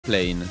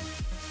plane.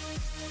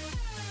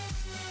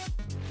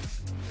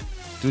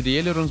 Do the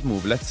ailerons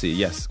move? Let's see.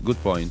 Yes,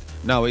 good point.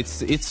 Now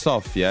it's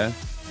off, yeah?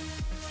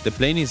 The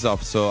plane is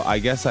off, so I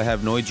guess I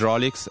have no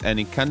hydraulics, and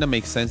it kind of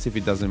makes sense if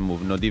it doesn't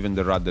move. Not even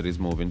the rudder is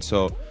moving.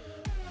 So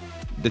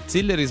the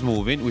tiller is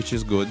moving, which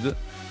is good.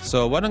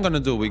 So what I'm gonna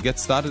do, we get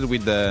started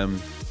with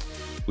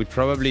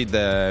probably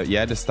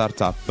the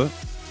startup.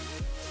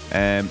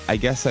 I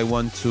guess I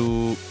want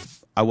an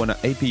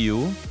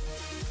APU.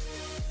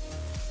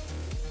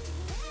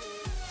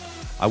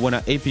 I want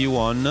an APU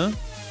on.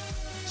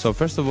 So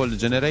first of all, the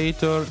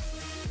generator,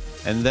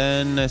 and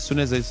then as soon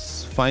as I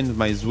find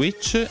my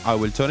switch, I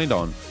will turn it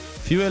on.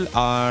 Fuel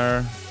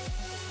are,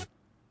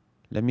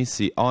 let me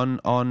see, on,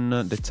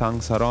 the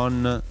tanks are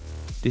on.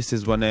 This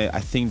is when I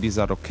think these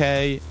are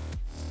okay.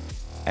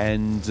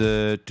 And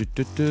the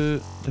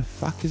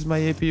fuck is my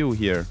APU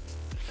here?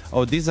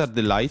 Oh, these are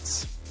the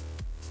lights.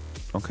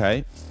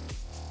 Okay.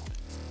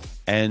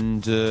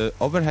 And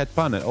overhead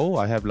panel. Oh,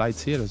 I have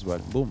lights here as well.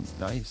 Boom,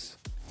 nice.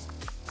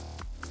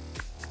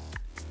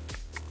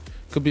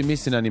 Could be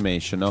missing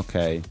animation,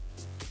 okay.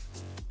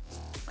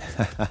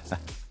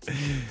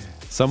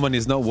 Someone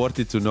is not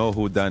worthy to know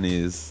who Dan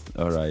is.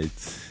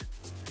 Alright.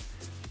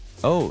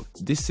 Oh,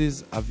 this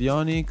is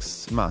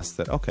avionics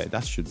master. Okay,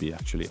 that should be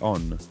actually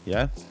on,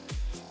 yeah?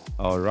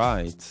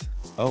 Alright.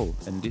 Oh,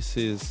 and this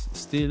is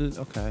still,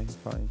 okay,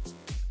 fine.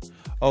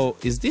 Oh,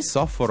 is this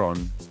off or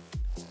on?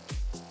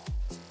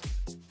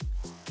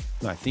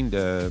 No, I think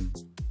they're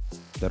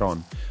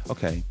on.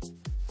 Okay.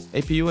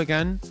 APU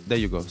again. There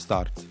you go,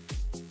 start.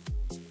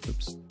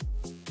 Oops.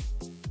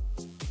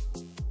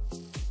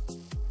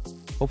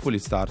 Hopefully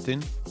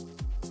starting.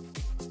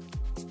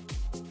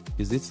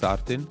 Is it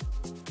starting?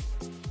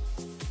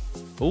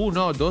 Oh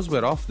no, those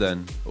were off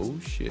then. Oh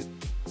shit.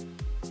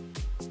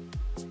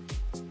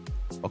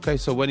 Okay,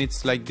 so when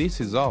it's like this,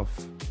 it's off.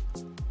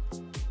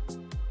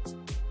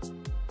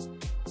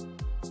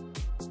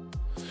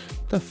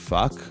 The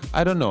fuck?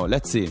 I don't know.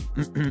 Let's see.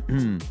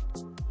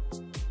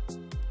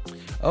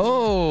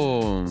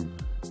 Oh,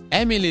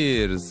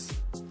 Emirs.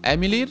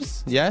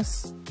 Emirs?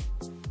 Yes?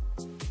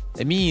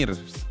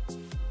 Emirs.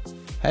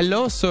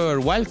 Hello, sir.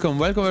 Welcome.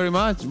 Welcome very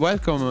much.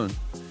 Welcome.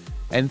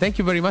 And thank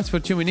you very much for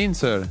tuning in,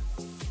 sir.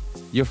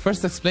 Your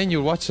first Explain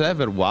Your Watch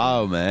ever.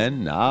 Wow,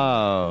 man.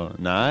 Oh,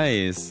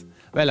 nice.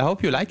 Well, I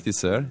hope you like this,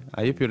 sir.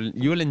 I hope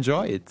you'll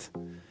enjoy it.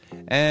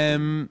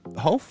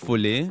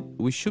 Hopefully,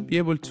 we should be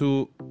able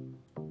to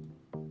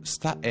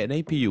start an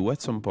APU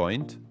at some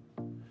point.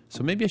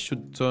 So maybe I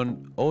should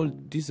turn all...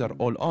 These are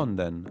all on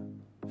then.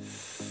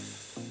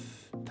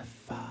 The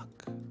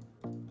fuck?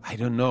 I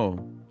don't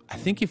know. I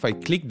think if I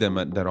click them,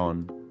 they're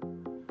on.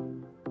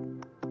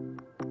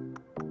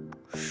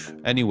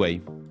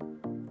 Anyway.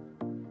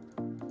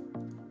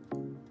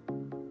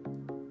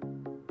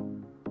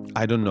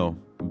 I don't know.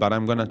 But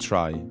I'm gonna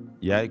try.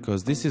 Yeah,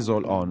 because this is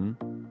all on.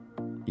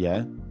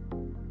 Yeah.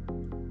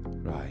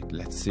 Right,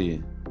 let's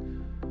see.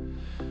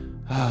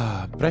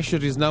 Ah, pressure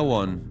is now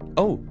on.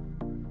 Oh,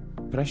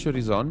 pressure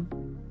is on.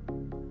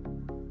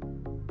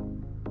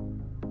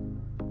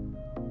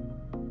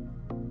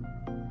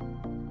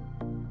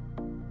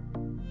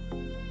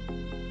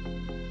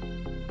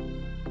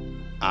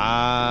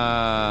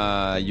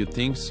 Ah, you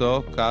think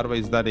so, Carva?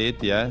 Is that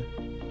it? Yeah.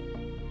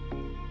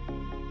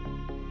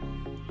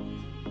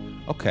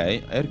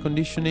 Okay, air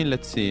conditioning.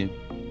 Let's see.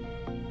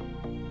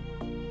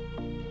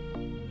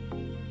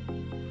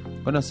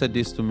 Gonna set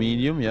this to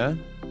medium. Yeah.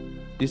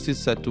 This is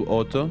set to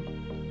auto.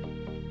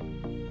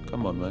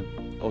 Come on, man.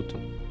 Auto.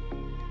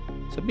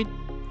 It's a bit...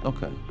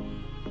 Okay.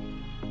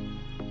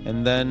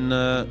 And then...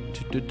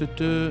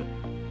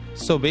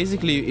 So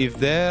basically, if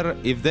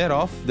they're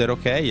off, they're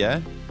okay, yeah?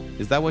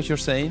 Is that what you're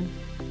saying?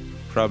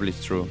 Probably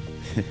true.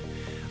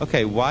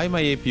 Okay, why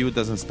my APU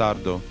doesn't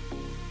start, though?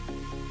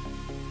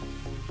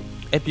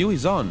 APU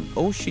is on.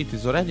 Oh, shit,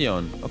 it's already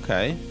on.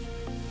 Okay.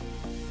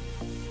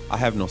 I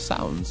have no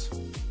sounds.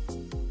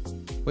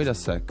 Wait a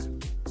sec.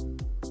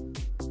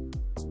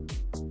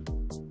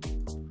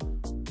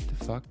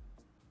 Fuck.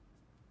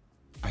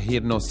 I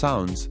hear no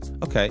sounds.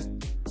 Okay,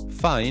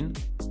 fine.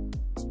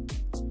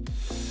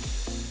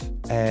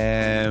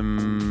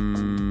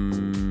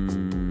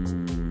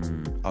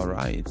 All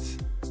right.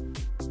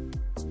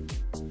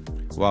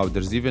 Wow,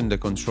 there's even the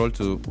control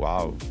to...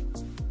 Wow.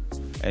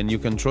 And you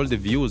control the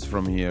views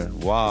from here.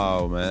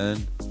 Wow,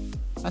 man.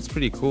 That's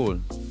pretty cool.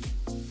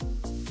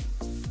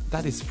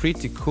 That is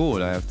pretty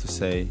cool, I have to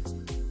say.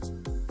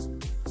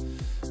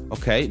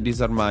 Okay,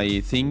 these are my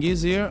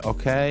thingies here.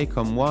 Okay,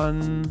 come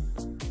one.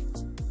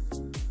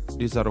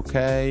 These are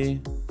okay.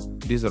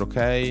 These are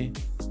okay.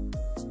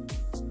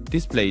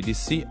 Display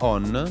DC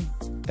on.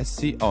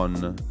 SC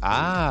on.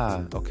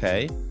 Ah,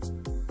 okay.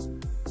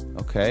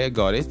 Okay, I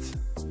got it.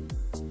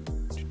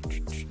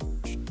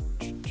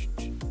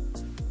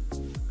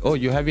 Oh,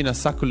 you're having a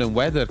succulent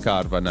weather,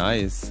 Carva.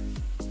 Nice.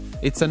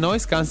 It's a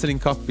noise cancelling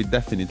cockpit,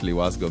 definitely,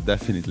 Wasgo,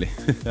 definitely.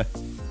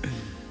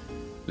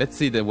 Let's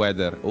see the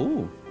weather.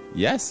 Oh,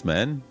 yes,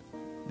 man.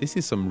 This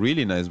is some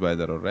really nice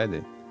weather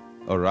already.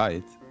 All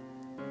right.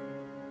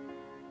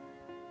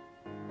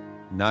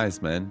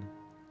 Nice, man.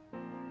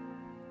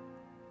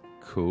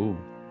 Cool.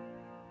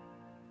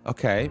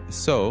 Okay,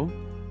 so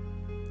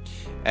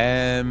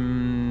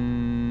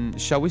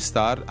shall we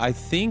start? I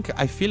think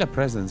I feel a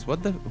presence.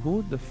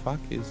 Who the fuck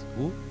is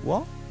who?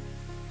 What?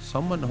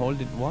 Someone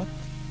holding what?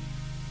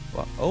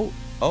 What? Oh,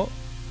 oh,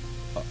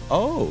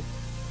 oh,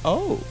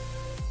 oh,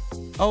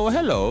 oh,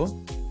 hello.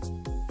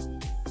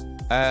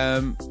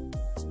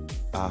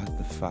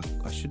 The fuck?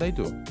 What should I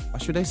do?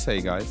 What should I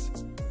say, guys?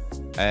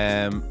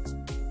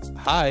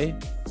 Hi.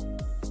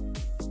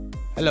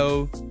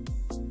 Hello.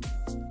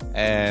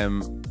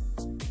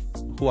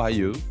 Who are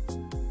you?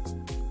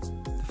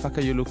 The fuck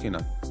are you looking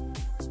at?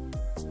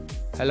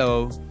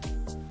 Hello.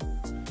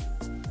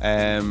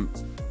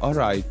 All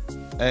right.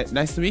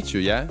 Nice to meet you.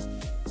 Yeah.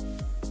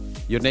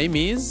 Your name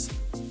is?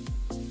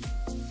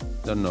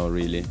 Don't know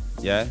really.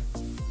 Yeah.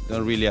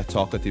 Not really a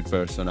talkative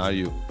person, are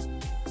you?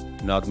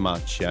 Not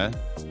much. Yeah.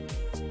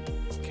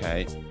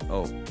 Okay.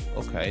 Oh.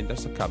 Okay.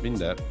 There's a cabin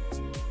there.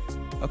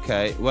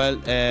 Okay.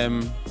 Well.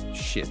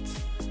 Shit.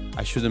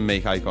 I shouldn't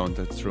make eye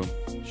contact. True.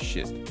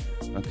 Shit.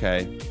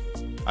 Okay.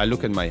 I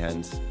look at my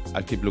hands.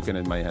 I'll keep looking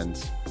at my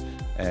hands.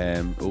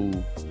 Oh,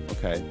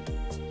 okay.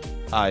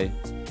 Hi.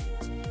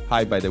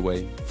 Hi, by the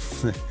way.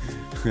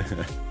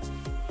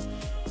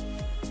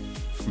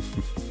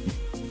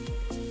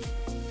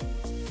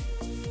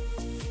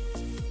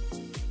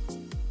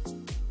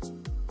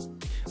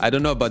 I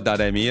don't know about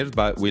that, Emir,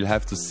 but we'll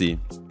have to see.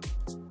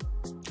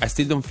 I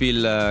still don't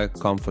feel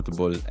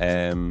comfortable.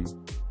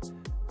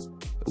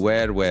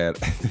 Where?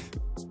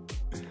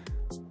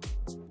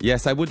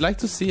 Yes, I would like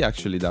to see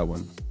actually that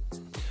one.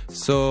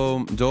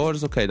 So,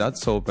 doors, okay,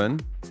 that's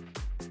open.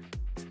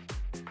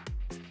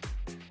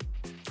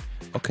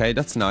 Okay,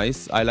 that's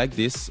nice. I like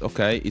this.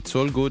 Okay, it's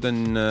all good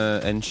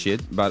and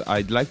shit, but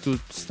I'd like to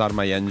start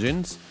my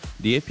engines.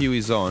 The APU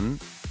is on.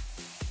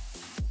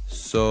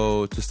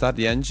 So, to start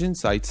the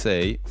engines, I'd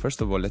say,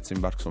 first of all, let's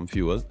embark some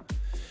fuel.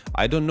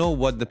 I don't know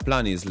what the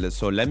plan is,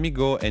 so let me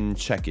go and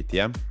check it,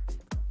 yeah?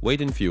 Wait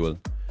and fuel.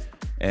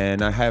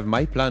 And I have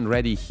my plan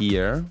ready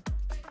here.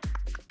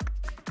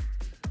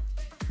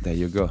 There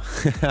you go.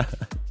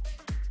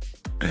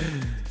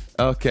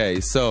 Okay,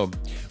 so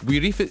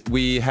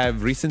we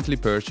have recently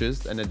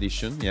purchased an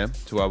addition, yeah,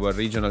 to our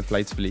regional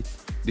flights fleet.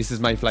 This is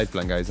my flight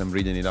plan, guys. I'm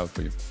reading it out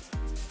for you.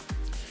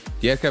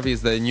 The aircraft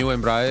is the new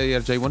Embraer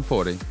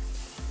J140.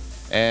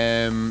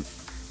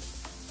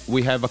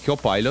 We have a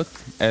co-pilot,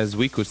 as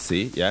we could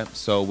see, yeah.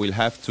 So we'll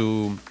have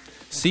to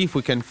see if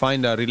we can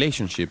find a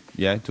relationship,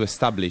 yeah, to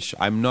establish.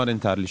 I'm not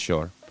entirely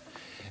sure.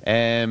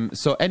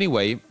 So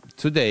anyway,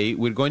 today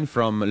we're going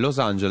from Los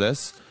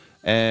Angeles.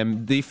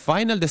 The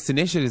final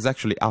destination is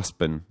actually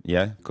Aspen,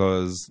 yeah,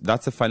 because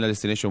that's the final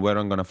destination where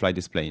I'm gonna fly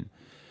this plane.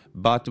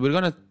 But we're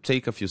gonna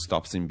take a few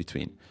stops in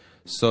between.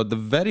 So the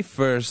very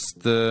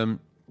first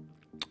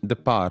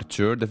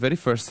departure, the very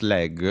first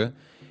leg,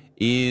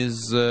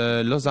 is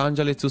Los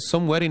Angeles to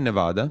somewhere in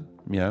Nevada.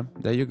 Yeah,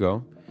 there you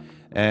go.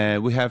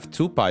 We have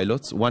 2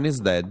 pilots. One is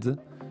dead.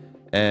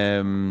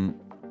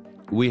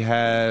 We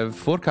have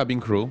 4 cabin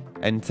crew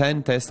and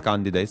 10 test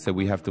candidates that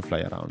we have to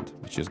fly around,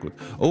 which is good.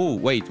 Oh,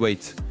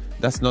 wait.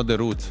 That's not the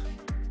route.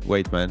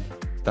 Wait, man.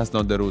 That's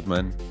not the route,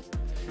 man.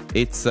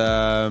 It's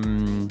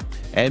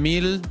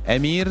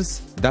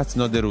Emir's. That's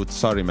not the route.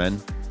 Sorry,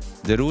 man.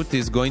 The route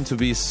is going to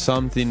be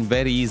something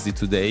very easy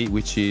today,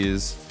 which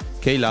is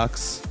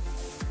KLux.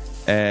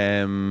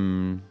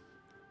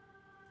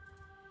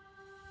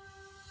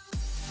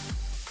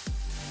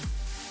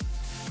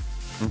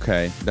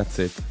 Okay, that's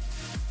it.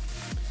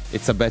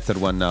 It's a better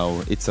one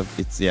now. It's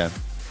yeah,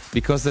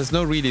 because there's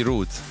no really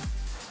route.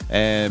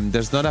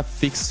 There's not a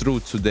fixed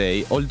route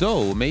today.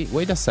 Although,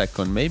 wait a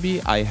second.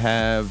 Maybe I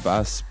have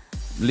a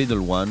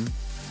little one.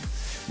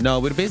 No,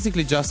 we're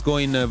basically just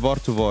going vor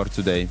to vor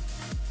today.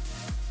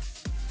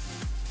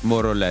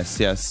 More or less,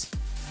 yes.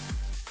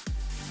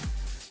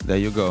 There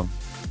you go.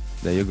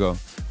 There you go.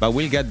 But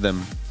we'll get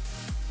them.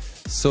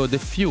 So the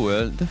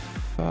fuel. The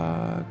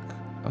fuck.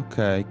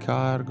 Okay,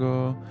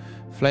 cargo.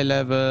 Flight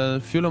level.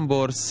 Fuel on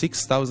board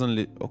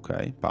 6,000.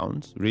 Okay,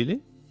 pounds.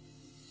 Really?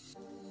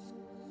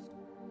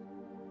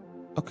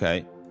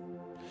 Okay.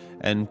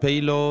 And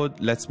payload.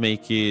 Let's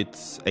make it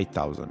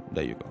 8,000.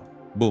 There you go.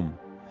 Boom.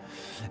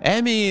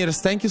 Emirs,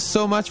 thank you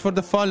so much for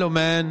the follow,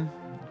 man.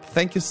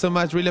 Thank you so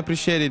much. Really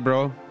appreciate it,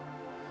 bro.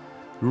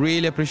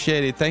 Really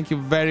appreciate it. Thank you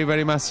very,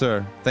 very much,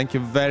 sir. Thank you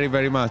very,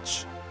 very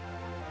much.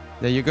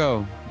 There you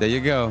go. There you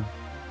go.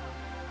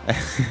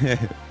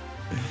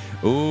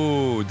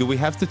 Ooh, do we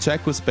have to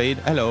check who's paid?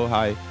 Hello,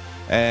 hi.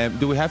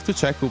 Do we have to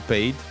check who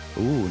paid?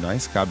 Ooh,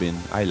 nice cabin.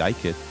 I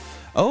like it.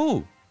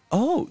 Oh,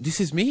 this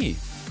is me.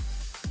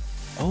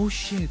 Oh,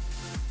 shit.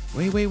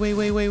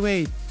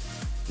 Wait.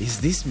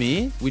 Is this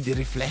me? With the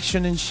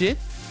reflection and shit?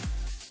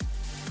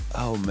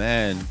 Oh,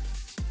 man.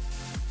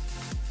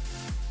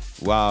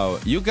 Wow,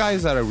 you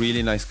guys are a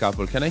really nice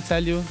couple. Can I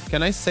tell you?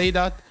 Can I say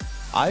that?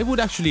 I would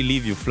actually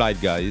leave you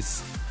flight,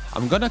 guys.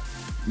 I'm gonna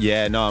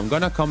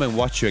come and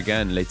watch you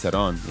again later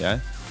on, yeah?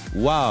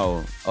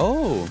 Wow.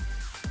 Oh.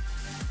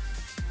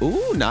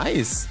 Ooh,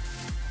 nice.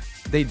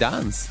 They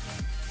dance.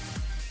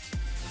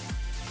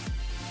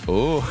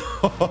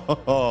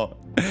 Oh.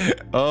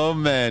 Oh,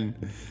 man.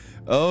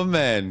 Oh,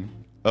 man.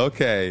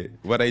 Okay.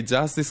 What I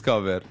just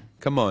discovered.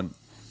 Come on.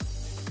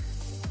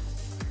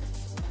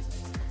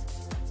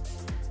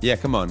 Yeah,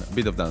 come on. A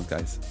bit of dance,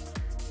 guys.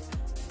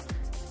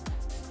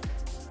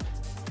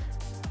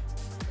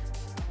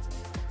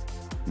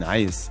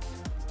 Nice.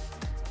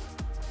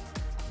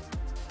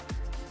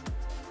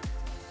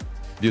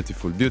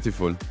 Beautiful,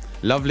 beautiful.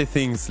 Lovely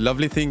things.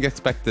 Lovely thing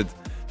expected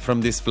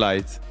from this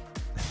flight.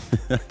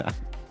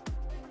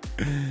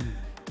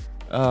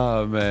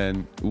 Oh,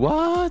 man.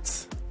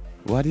 What?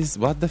 What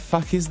the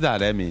fuck is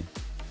that, Emmy?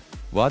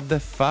 What the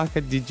fuck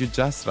did you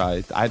just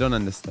write? I don't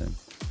understand.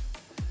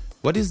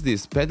 What is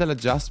this? Pedal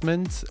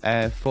adjustment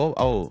for...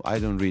 Oh, I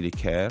don't really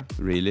care,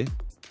 really.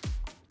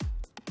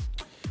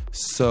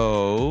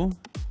 So...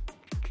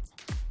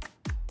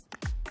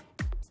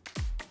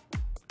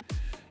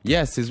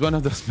 Yes, it's one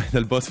of those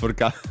pedal bots for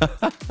car.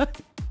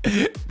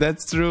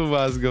 That's true,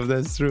 Vasco,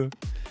 that's true.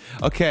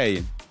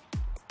 Okay.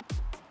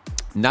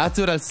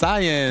 Natural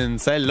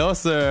science. Hello,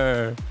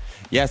 sir.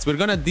 Yes, we're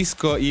gonna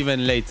disco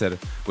even later.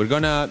 We're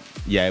gonna...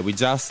 Yeah, we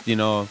just, you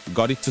know,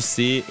 got it to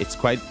see. It's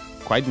quite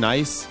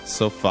nice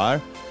so far.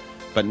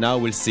 But now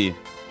we'll see.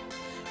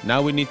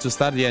 Now we need to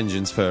start the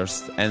engines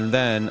first. And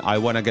then I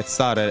wanna get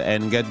started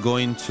and get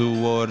going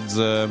towards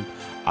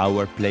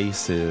our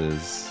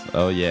places.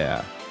 Oh,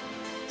 yeah.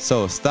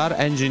 So, start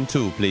engine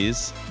 2,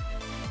 please.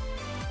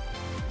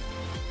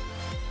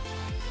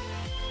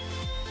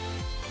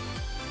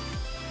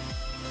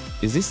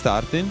 Is this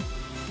starting?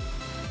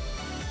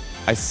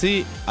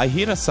 I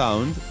hear a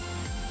sound.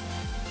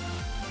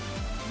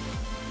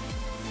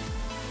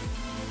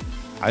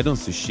 I don't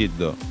see shit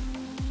though.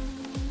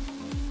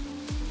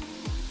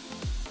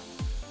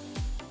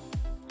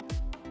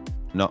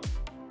 No.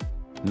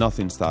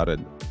 Nothing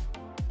started.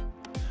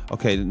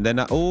 Okay,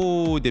 then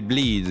oh, the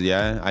bleed,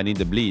 yeah? I need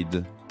the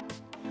bleed.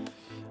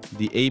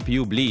 The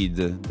APU bleed.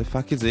 The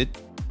fuck is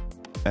it?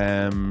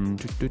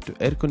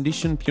 Air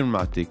condition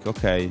pneumatic.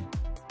 Okay.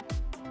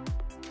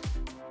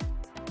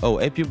 Oh,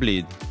 APU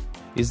bleed.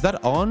 Is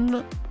that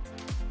on?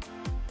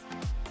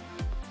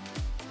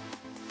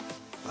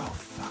 Oh,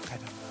 fuck, I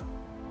don't know.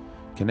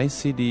 Can I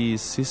see the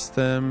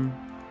system?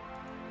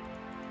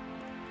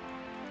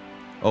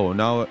 Oh,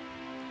 now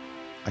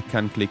I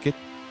can't click it.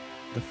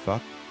 The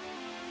fuck?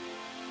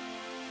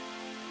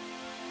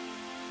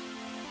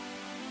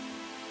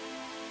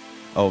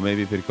 Oh,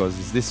 maybe because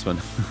it's this one.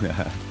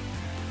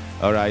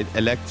 Alright,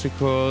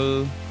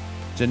 electrical,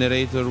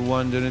 generator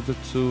 1, generator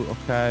 2,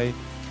 okay.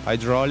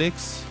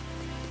 Hydraulics,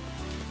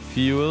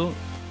 fuel,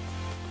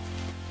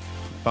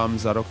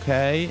 pumps are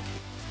okay.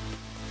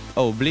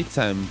 Oh, bleed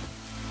temp.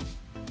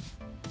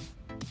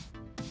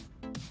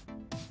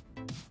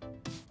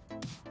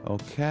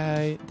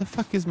 Okay, the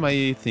fuck is my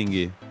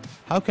thingy?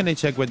 How can I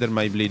check whether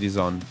my bleed is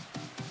on?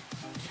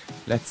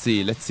 Let's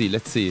see.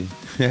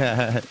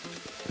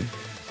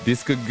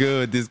 This could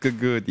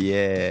good,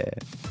 yeah.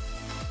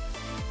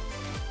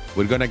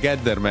 We're gonna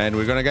get there, man.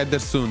 We're gonna get there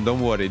soon. Don't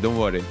worry.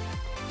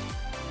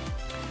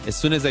 As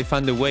soon as I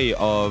find a way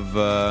of...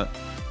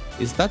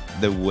 is that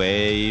the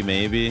way,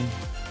 maybe?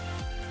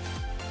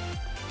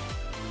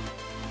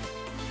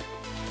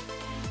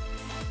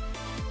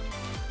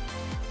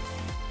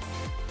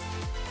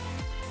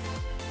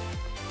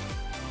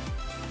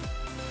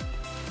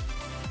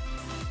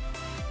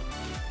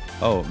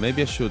 Oh,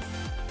 maybe I should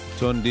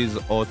turn this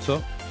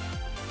auto.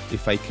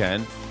 If I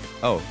can.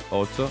 Oh,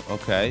 auto,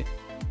 okay.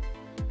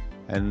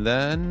 And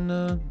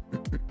then...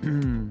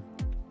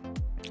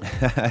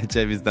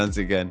 Javis dance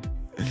again.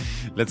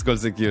 Let's call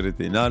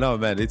security. No,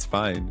 man, it's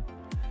fine.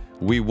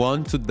 We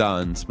want to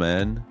dance,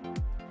 man.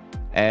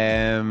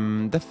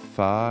 The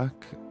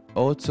fuck?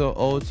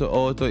 Auto. It's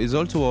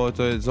all to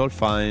auto. It's all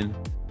fine.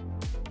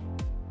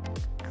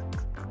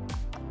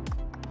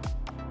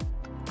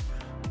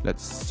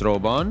 Let's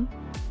strobe on.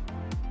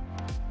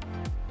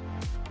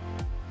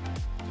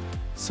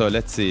 So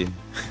let's see.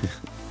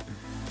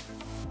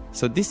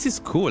 So this is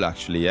cool,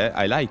 actually. Yeah,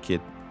 I like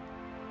it.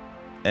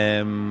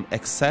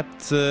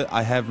 Except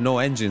I have no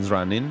engines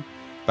running,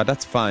 but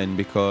that's fine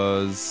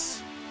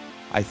because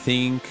I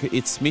think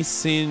it's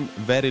missing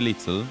very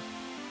little.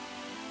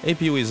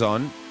 APU is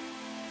on.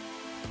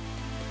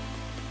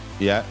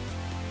 Yeah.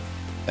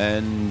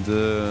 And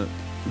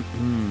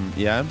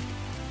yeah.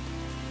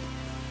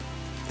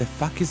 The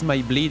fuck is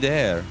my bleed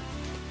air?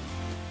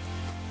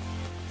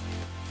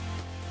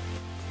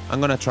 I'm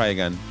gonna try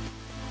again.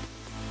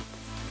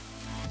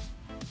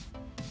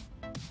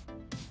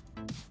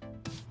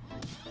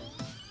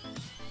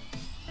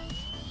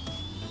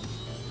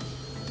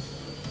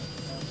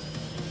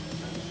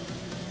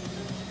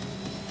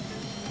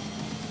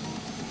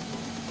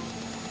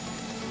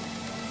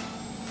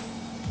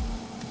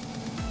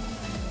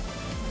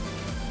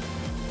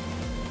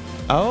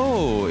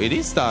 Oh, it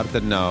is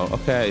started now.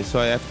 Okay, so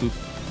I have to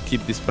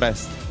keep this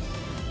pressed.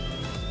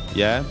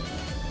 Yeah?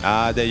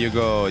 Ah, there you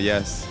go.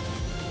 Yes.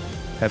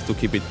 Have to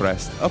keep it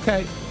pressed.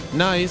 Okay,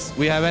 nice.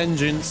 We have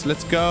engines.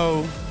 Let's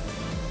go.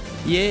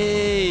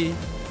 Yay!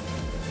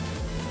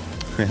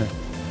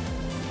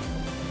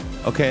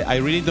 Okay, I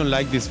really don't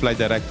like this flight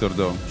director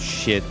though.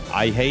 Shit,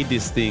 I hate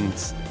these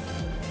things.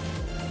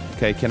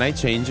 Okay, can I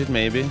change it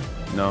maybe?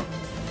 No.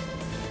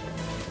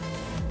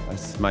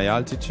 That's my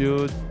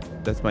altitude.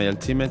 That's my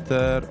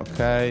altimeter.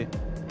 Okay,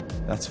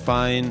 that's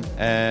fine.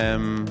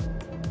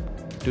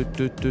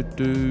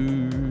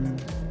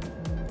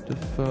 The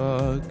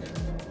fuck?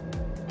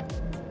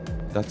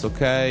 That's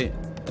okay.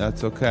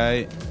 That's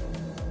okay.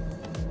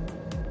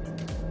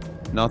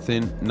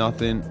 Nothing.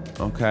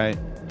 Okay.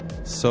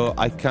 So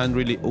I can't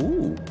really...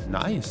 Ooh,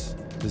 nice.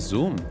 The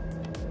zoom.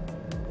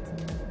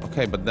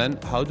 Okay, but then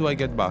how do I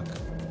get back?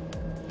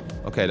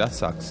 Okay, that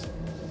sucks.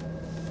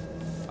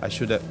 I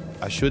should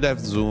have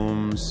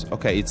zooms.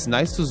 Okay, it's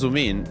nice to zoom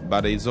in,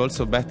 but it's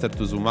also better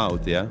to zoom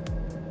out, yeah?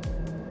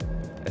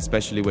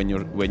 Especially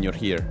when you're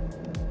here.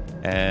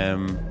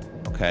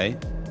 Okay.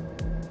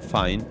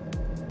 Fine.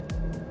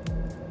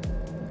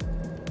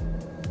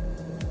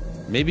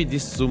 Maybe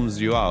this zooms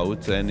you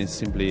out and it's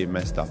simply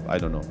messed up. I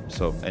don't know.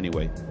 So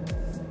anyway.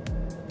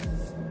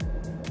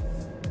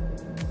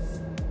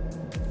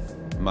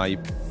 My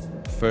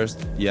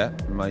first,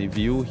 my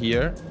view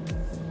here.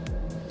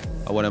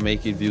 I want to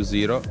make it view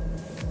 0.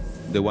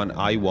 The one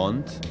I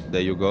want.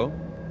 There you go.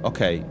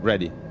 Okay,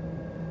 ready.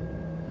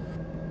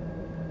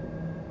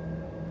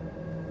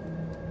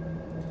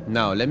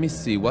 Now, let me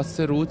see. What's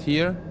the route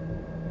here?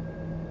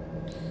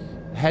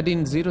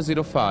 Heading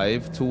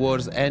 005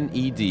 towards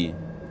NED.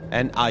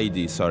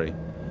 NID, sorry.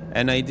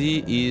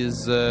 NID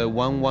is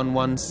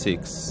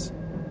 1116.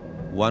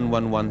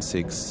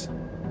 1116.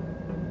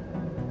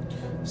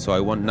 So I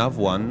want nav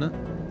 1.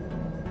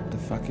 The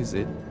fuck is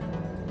it?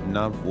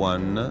 Nav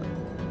 1.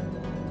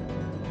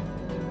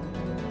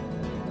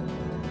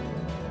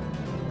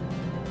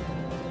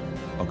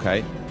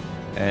 Okay.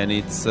 And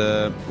it's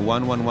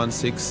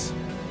 1116.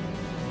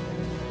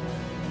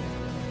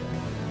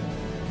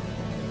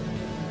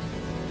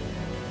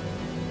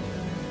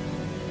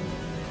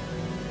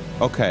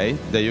 Okay,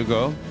 there you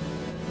go.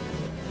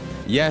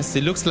 Yes,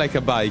 it looks like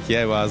a bike.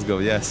 Yeah,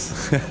 Wasgo,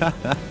 yes.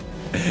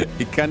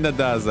 It kinda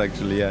does,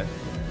 actually, yeah.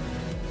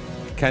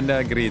 Kinda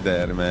agree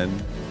there, man.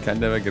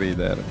 Kinda agree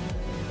there.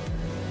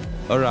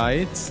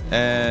 Alright,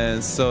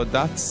 and so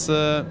that's...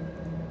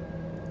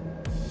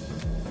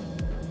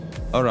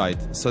 Alright,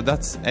 so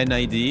that's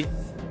NID.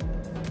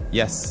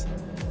 Yes.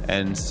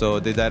 And so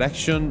the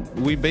direction,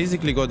 we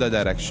basically go the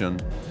direction.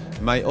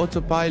 My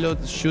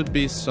autopilot should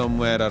be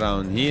somewhere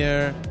around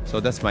here.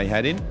 So that's my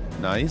heading.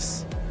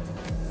 Nice.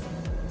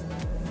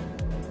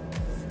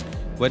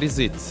 Where is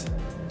it?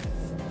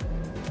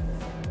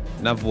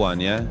 Nav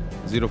 1, yeah?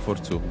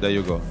 042. There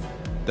you go.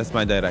 That's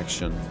my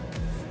direction.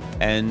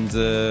 And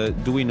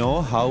do we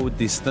know how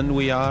distant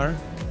we are?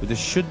 There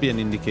should be an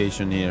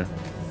indication here.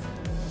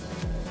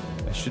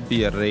 There should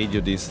be a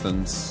radio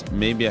distance.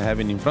 Maybe I have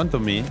it in front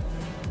of me.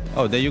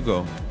 Oh, there you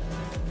go.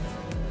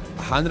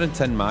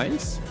 110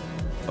 miles?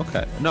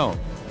 Okay, no,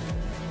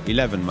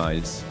 11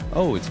 miles.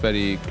 Oh, it's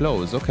very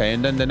close. Okay,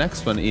 and then the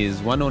next one is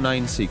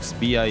 1096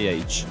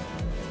 BIH.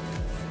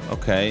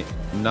 Okay,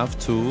 nav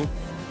 2.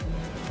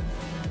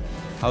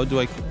 How do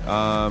I...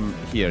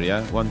 here,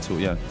 yeah? 12,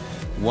 yeah.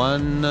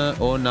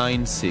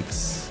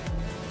 1096.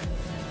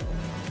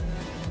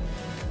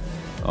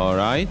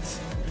 Alright.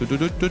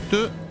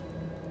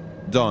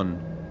 Done.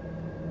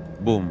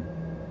 Boom.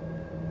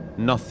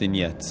 Nothing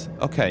yet.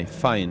 Okay,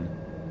 fine.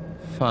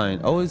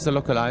 Fine. Oh, it's a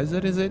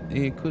localizer, is it?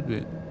 It could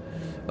be.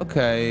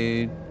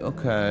 Okay.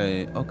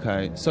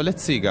 So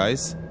let's see,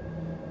 guys.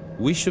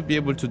 We should be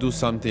able to do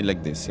something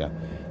like this, yeah.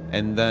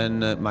 And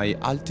then my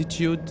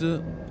altitude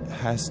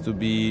has to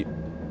be...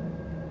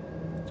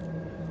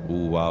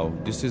 Oh, wow.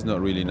 This is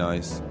not really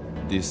nice.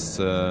 This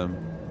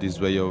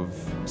way of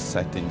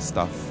setting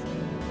stuff.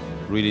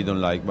 Really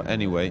don't like. But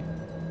anyway.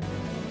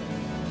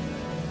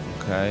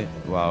 Okay.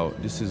 Wow.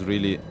 This is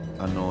really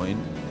annoying.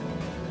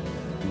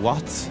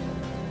 What?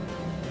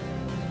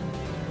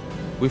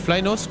 We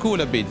fly no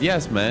school a bit.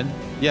 Yes, man.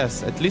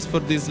 Yes, at least for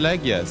this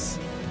leg, yes.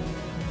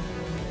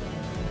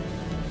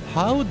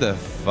 How the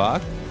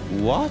fuck?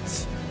 What?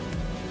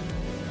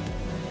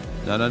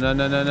 No.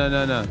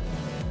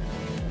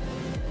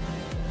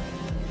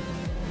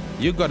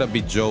 You gotta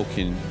be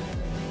joking.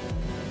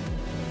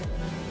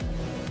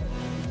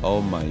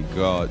 Oh my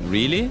god.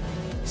 Really?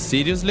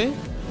 Seriously?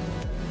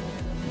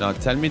 Now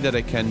tell me that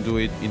I can do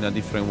it in a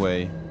different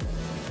way.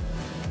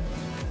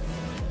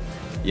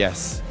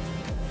 Yes.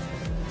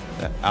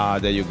 Ah,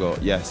 there you go.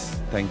 Yes,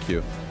 thank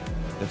you.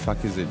 The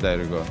fuck is it?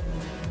 There you go.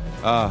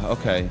 Ah,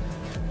 okay.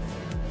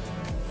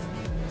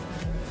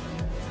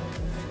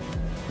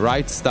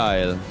 Right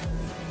style.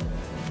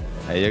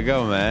 There you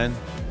go, man.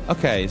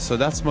 Okay, so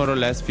that's more or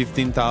less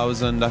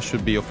 15,000. That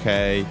should be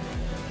okay.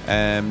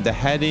 The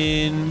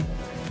heading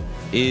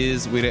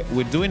is... We're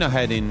doing a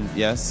heading,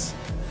 yes.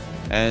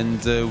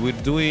 And we're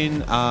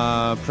doing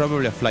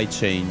probably a flight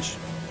change.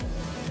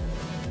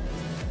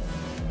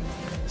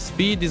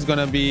 Speed is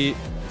gonna be...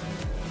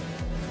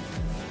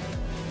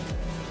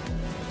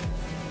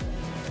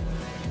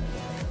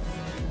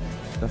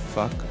 The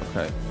fuck?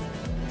 Okay.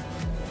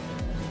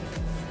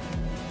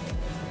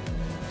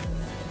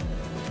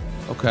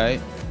 Okay.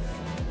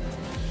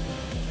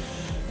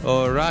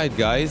 Alright,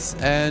 guys.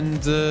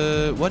 And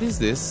what is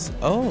this?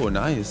 Oh,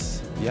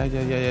 nice.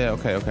 Yeah.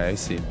 Okay, I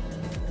see.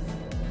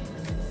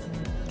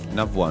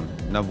 Nav 1.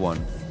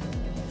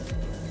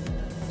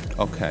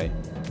 Okay.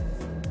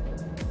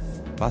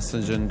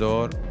 Passenger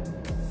door.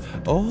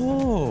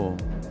 Oh.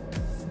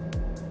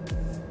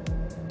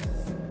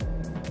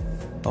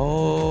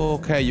 Oh,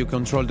 okay, you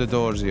control the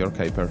doors here.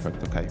 Okay,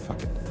 perfect. Okay,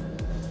 fuck it.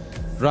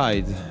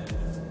 Right.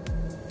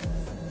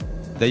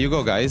 There you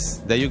go, guys.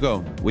 There you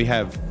go. We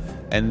have.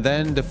 And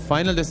then the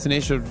final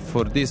destination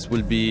for this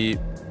will be,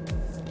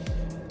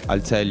 I'll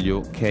tell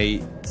you,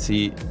 KTNX.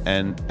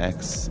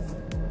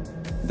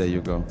 There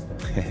you go.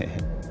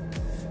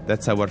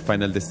 That's our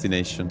final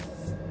destination.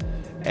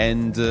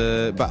 And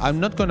but I'm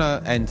not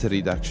gonna enter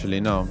it actually.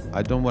 No,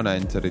 I don't wanna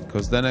enter it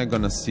because then I'm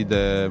gonna see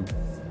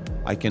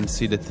I can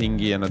see the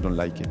thingy and I don't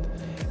like it.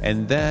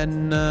 And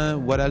then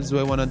what else do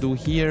I wanna do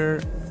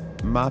here?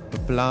 Map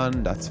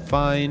plan, that's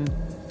fine.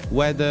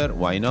 Weather,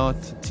 why not?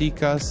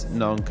 Tikas,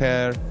 don't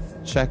care.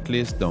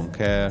 Checklist, don't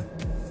care.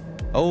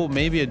 Oh,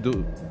 maybe I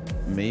do.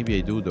 Maybe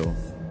I do though.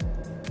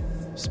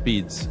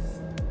 Speeds.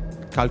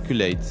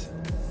 Calculate.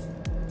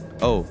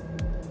 Oh.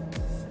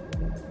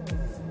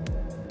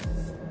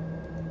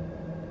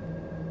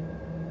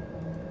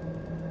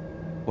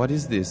 What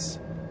is this?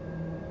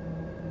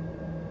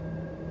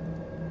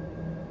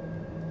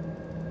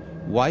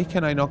 Why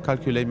can I not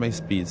calculate my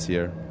speeds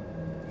here?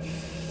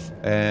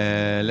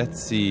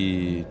 Let's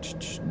see.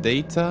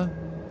 Data.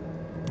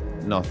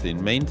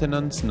 Nothing.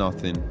 Maintenance.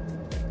 Nothing.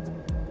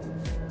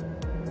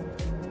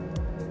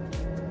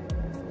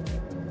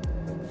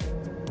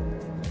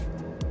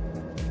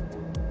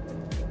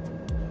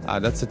 Ah,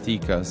 that's a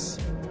Tikas.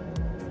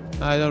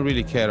 I don't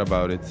really care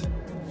about it.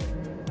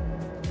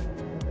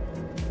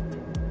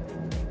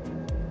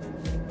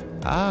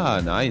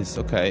 Ah, nice.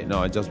 Okay. No,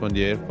 I just want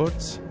the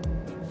airports.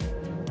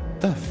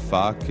 The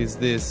fuck is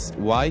this?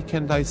 Why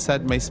can't I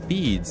set my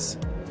speeds?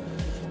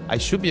 I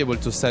should be able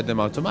to set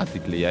them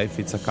automatically, if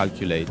it's a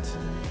calculate.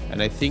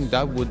 And I think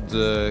that would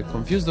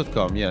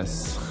confuse.com,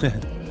 yes.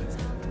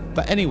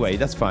 But anyway,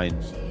 that's fine.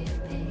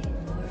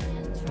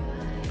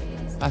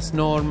 That's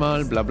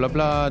normal, blah blah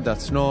blah,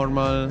 that's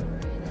normal.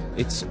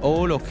 It's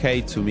all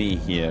okay to me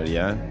here,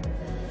 yeah?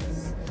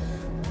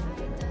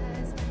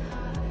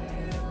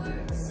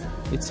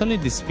 It's only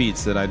the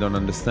speeds that I don't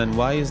understand.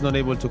 Why is not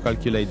able to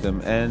calculate them?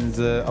 And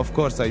of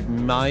course I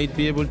might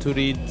be able to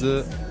read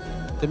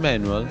the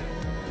manual,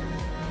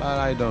 but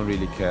I don't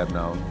really care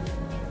now.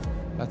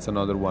 That's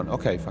another one.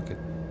 Okay, fuck it.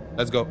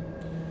 Let's go.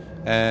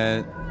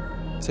 And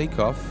take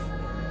off.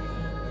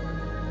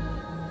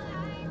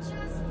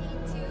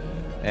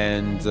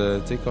 And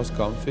take off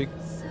config.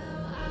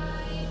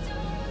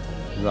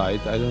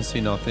 Right, I don't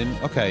see nothing.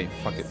 Okay,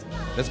 fuck it.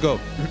 Let's go.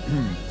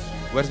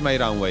 Where's my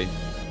runway?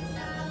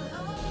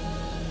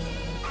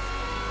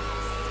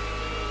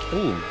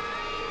 Ooh,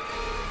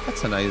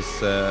 that's a nice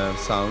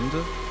sound.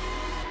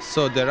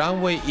 So the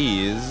runway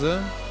is...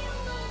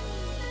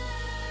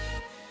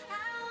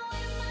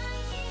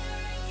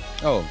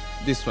 oh,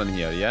 this one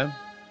here, yeah?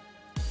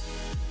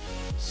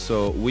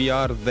 So we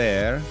are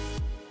there.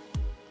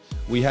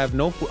 We have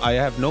no... I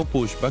have no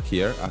pushback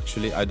here,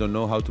 actually. I don't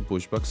know how to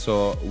pushback.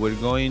 So we're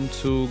going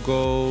to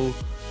go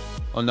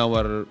on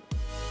our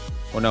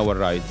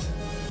right.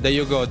 There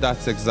you go.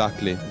 That's it.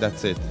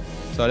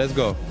 So let's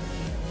go.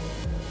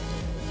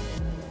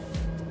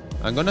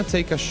 I'm gonna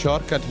take a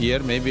shortcut here.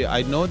 Maybe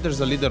I know there's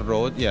a little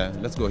road. Yeah,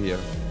 let's go here.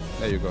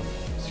 There you go.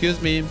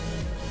 Excuse me.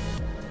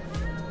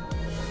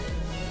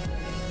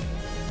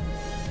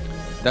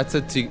 That's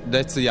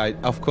yeah,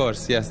 of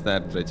course. Yes,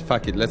 Nerdrich.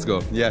 Fuck it. Let's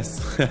go. Yes.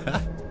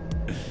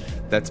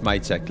 That's my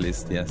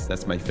checklist. Yes,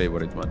 that's my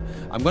favorite one.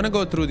 I'm gonna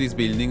go through these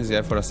buildings,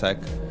 yeah, for a sec,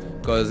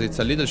 because it's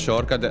a little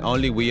shortcut that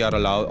only we are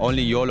allowed.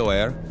 Only YOLO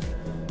Air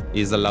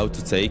is allowed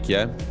to take.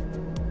 Yeah.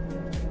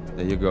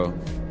 There you go.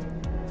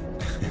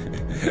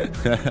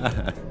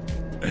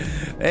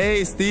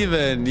 Hey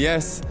Steven,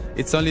 yes,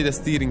 it's only the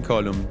steering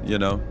column, you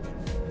know.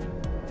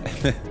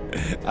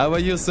 How are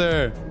you,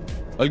 sir?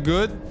 All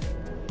good?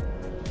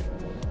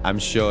 I'm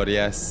sure,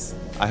 yes.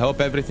 I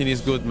hope everything is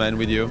good, man,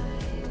 with you.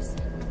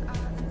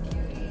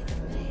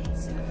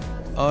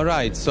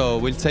 Alright, so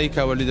we'll take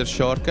our little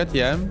shortcut,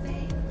 yeah.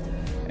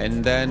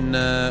 And then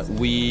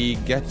we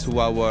get to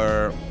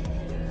our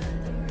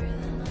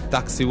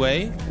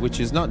taxiway, which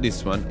is not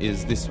this one,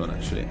 is this one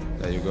actually.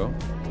 There you go.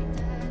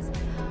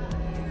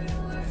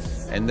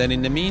 And then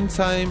in the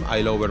meantime,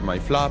 I lower my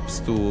flaps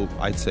to,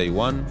 I'd say,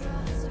 1.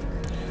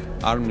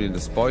 Armed with the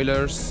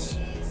spoilers.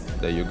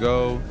 There you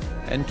go.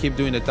 And keep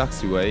doing the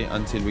taxiway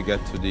until we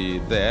get to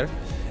there.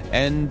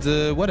 And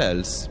what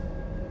else?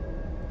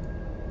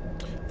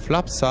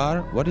 Flaps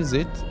are, what is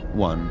it?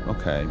 1.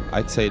 Okay.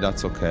 I'd say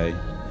that's okay.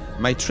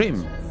 My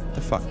trim.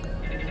 The fuck?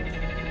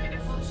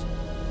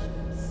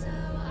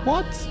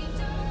 What?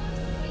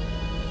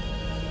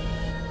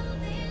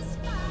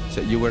 So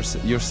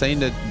you're saying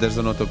that there's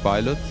an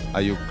autopilot?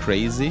 Are you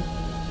crazy?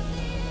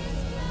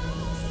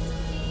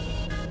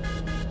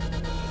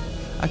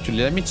 Actually,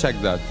 let me check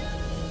that.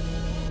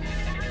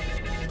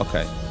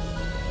 Okay.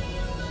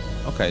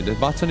 Okay, the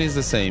button is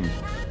the same.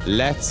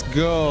 Let's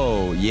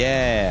go.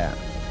 Yeah.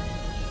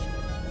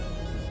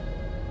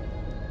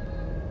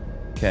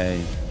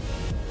 Okay.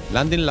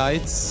 Landing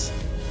lights.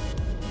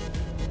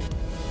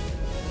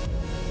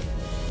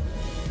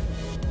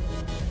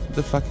 What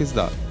the fuck is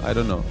that? I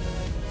don't know.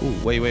 Ooh,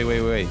 wait.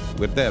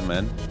 We're there,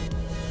 man.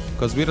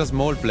 Because we're a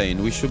small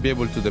plane. We should be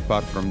able to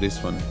depart from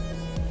this one.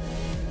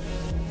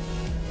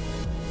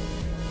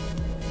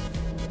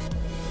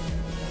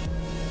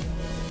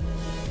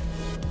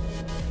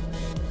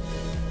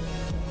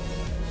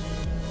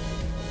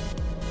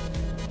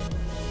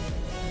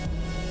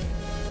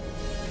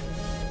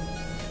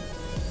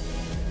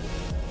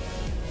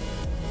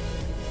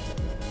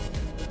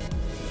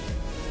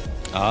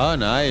 Oh,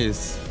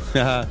 nice.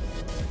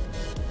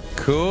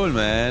 Cool,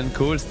 man.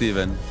 Cool,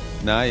 Steven.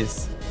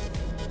 Nice.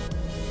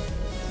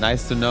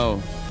 Nice to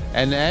know.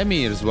 And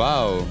emirs,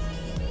 wow.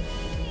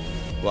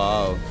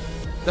 Wow.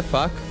 The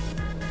fuck?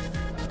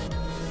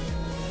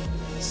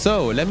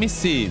 So, let me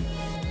see.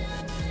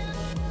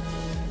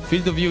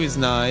 Field of view is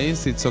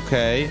nice. It's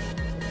okay.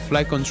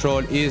 Flight control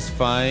is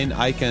fine.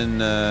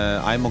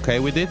 I'm okay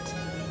with it.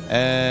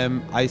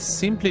 I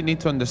simply need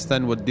to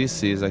understand what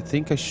this is. I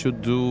think I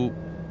should do...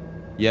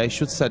 Yeah, I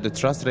should set the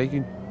thrust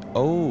rating.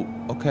 Oh,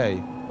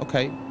 okay.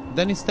 Okay.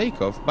 Then it's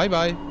takeoff.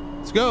 Bye-bye.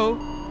 Let's go.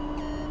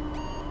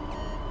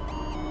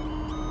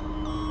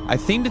 I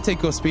think the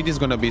takeoff speed is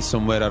gonna be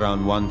somewhere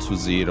around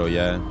 120,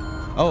 yeah.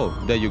 Oh,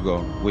 there you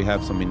go. We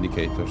have some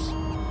indicators.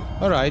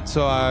 Alright,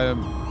 so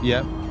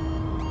yeah.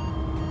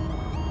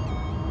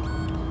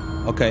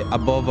 Okay,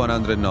 above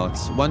 100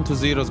 knots.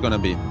 120 is gonna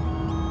be.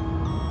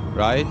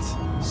 Right?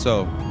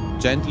 So,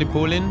 gently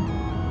pull in.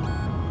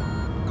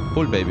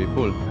 Pull, baby,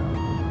 pull.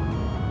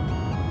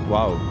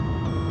 Wow.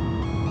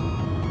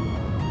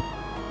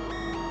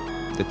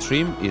 The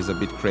trim is a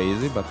bit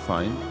crazy, but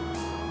fine.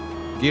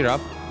 Gear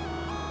up.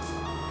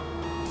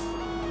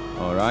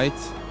 Alright.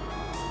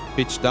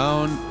 Pitch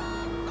down.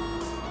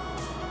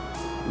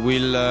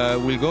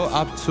 We'll go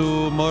up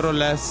to more or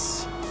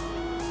less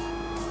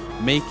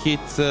make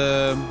it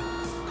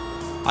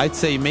I'd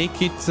say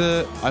make it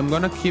I'm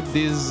gonna keep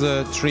this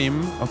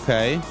trim,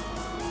 okay,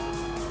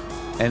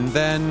 and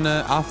then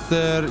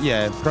after,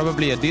 yeah,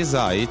 probably at this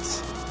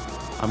height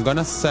I'm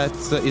gonna set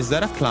is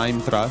there a climb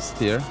thrust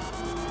here?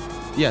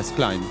 Yes,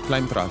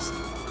 climb thrust,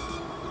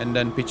 and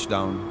then pitch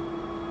down.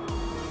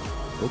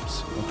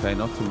 Oops, okay,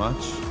 not too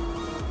much.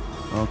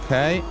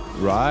 Okay,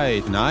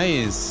 right,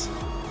 nice.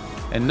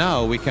 And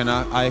now we can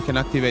I can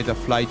activate a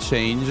flight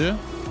change.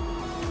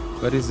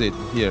 Where is it?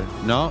 Here.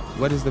 No,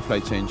 where is the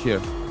flight change?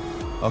 Here.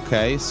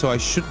 Okay, so I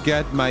should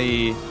get my,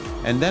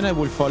 and then I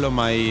will follow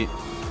my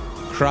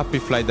crappy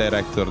flight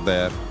director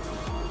there,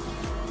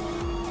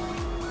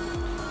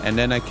 and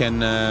then I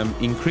can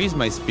increase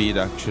my speed.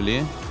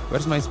 Actually,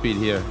 where's my speed?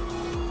 Here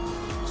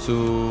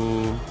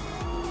to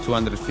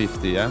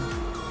 250, yeah,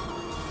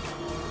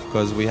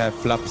 because we have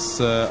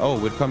flaps. Oh,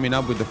 we're coming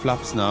up with the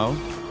flaps now.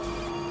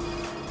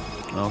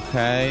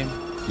 Okay,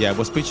 yeah, I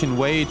was pitching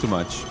way too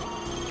much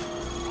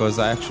because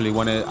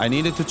I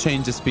needed to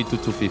change the speed to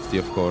 250,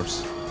 of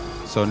course.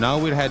 So now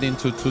we're heading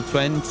to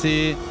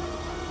 220.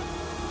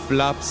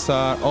 Flaps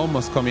are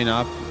almost coming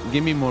up.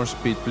 Give me more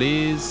speed,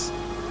 please.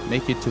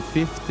 Make it to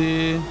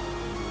 50.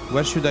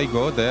 Where should I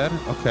go? There.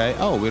 Okay.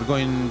 Oh, we're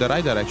going the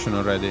right direction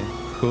already.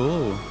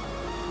 Cool.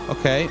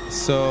 Okay,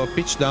 so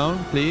pitch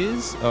down,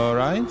 please. All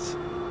right.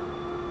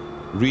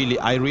 Really,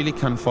 I really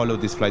can't follow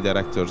these flight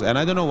directors, and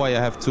I don't know why I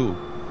have two.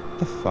 What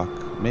the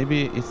fuck?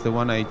 Maybe it's the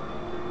one I...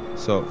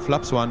 So,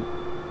 flaps one.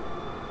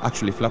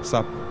 Actually, flaps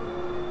up.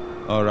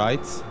 All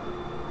right.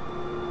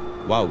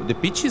 Wow, the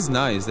pitch is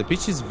nice. The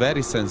pitch is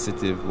very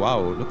sensitive.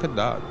 Wow, look at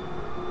that.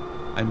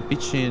 I'm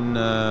pitching...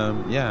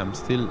 yeah, I'm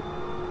still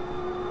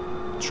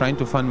trying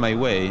to find my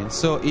way.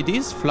 So, it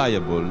is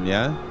flyable,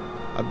 yeah?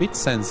 A bit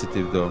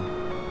sensitive, though.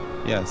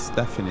 Yes,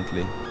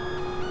 definitely.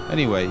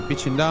 Anyway,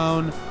 pitching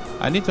down.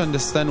 I need to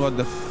understand what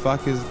the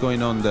fuck is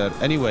going on there.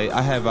 Anyway,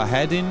 I have a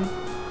heading.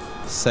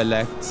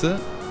 Select.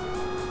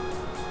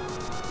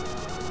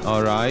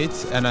 Alright,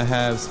 and I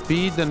have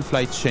speed and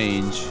flight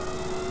change.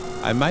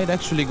 I might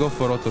actually go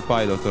for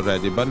autopilot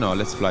already, but no,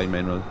 let's fly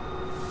manual.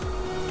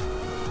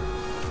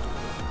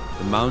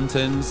 The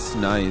mountains,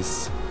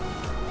 nice.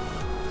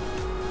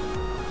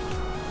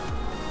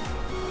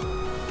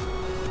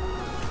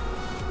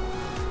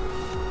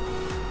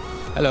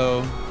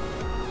 Hello.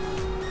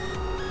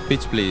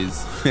 Pitch,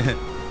 please.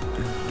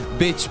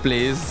 Bitch,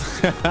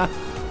 please.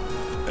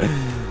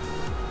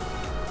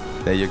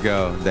 There you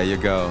go. There you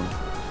go.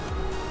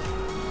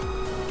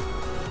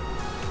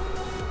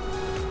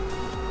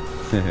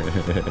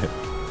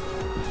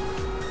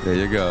 There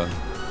you go.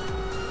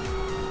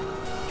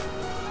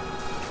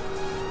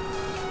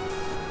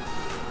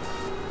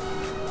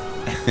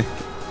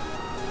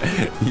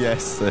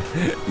 Yes.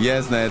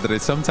 Yes, Nedry.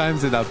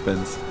 Sometimes it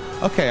happens.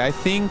 Okay, I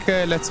think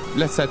let's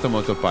set on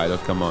autopilot.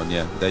 Come on,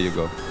 yeah, there you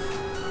go.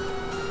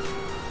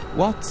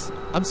 What?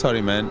 I'm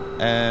sorry, man.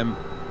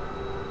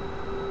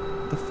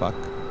 The fuck?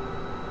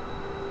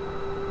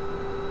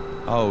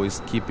 Oh,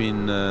 he's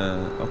keeping...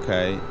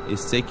 okay,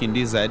 he's taking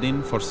this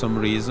heading for some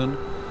reason.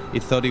 He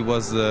thought it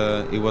was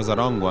a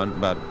wrong one,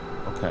 but...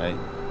 okay,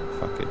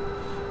 fuck it.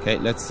 Okay,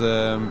 let's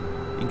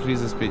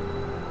increase the speed.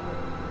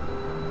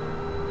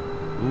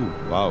 Ooh,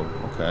 wow,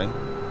 okay.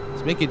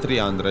 Let's make it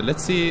 300.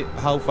 Let's see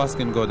how fast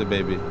can go the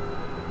baby.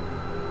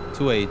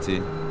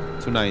 280,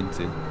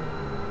 290.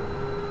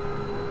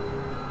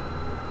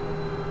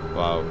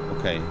 Wow,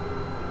 okay.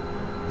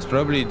 It's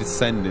probably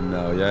descending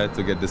now, yeah,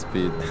 to get the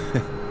speed.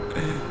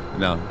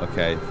 No,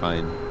 okay,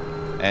 fine.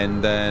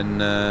 And then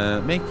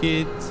make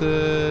it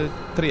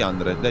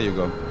 300. There you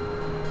go.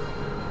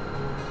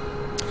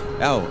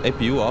 Oh,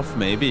 APU off,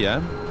 maybe,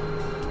 yeah?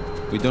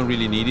 We don't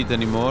really need it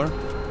anymore.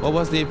 What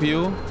was the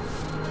APU?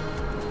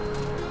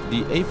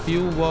 The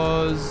APU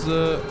was...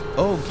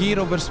 oh, gear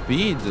over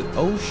speed.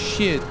 Oh,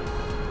 shit.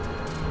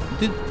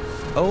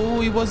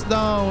 Oh, it was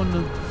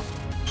down.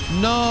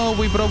 No,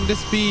 we broke the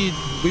speed.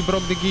 We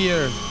broke the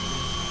gear.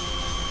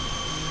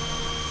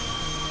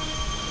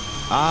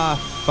 Ah,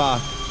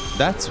 fuck.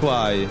 That's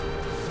why.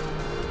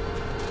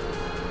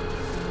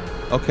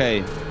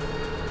 Okay.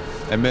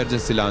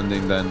 Emergency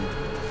landing then.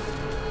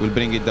 We'll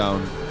bring it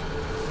down.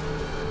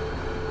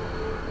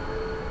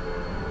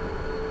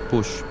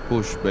 Push,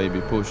 push,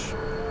 baby, push.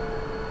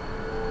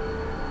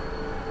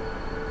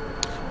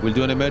 We'll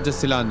do an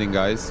emergency landing,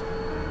 guys.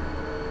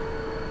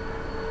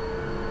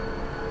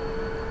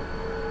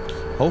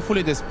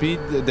 Hopefully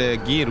the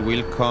gear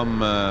will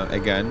come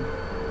again.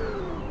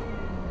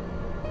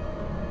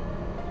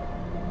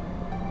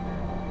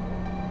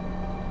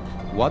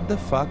 What the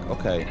fuck?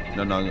 Okay.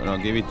 No,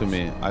 give it to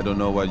me. I don't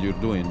know what you're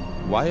doing.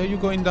 Why are you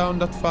going down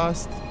that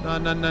fast? No.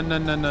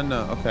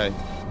 Okay.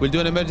 We'll do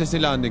an emergency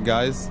landing,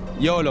 guys.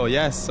 YOLO,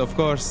 yes, of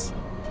course.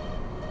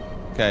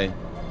 Okay.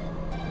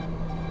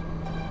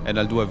 And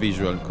I'll do a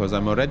visual, because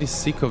I'm already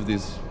sick of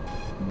this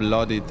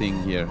bloody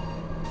thing here.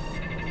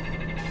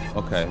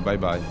 Okay,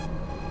 bye-bye.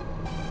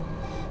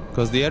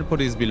 Because the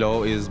airport is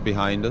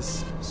behind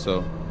us,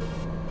 so...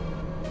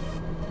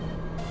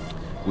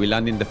 we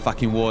land in the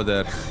fucking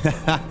water.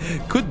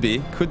 Could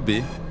be.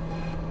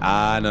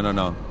 Ah,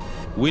 no.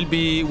 We'll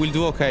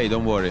do okay,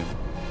 don't worry.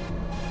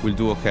 We'll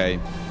do okay,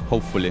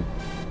 hopefully.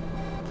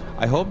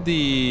 I hope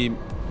the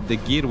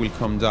gear will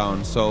come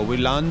down. So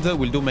we'll land,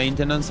 we'll do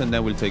maintenance, and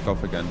then we'll take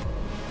off again.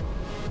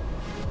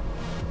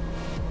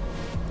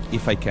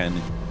 If I can.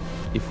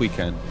 If we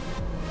can.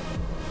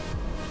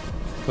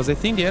 Because I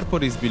think the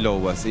airport is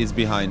below us, is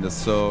behind us.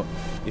 So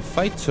if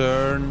I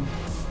turn...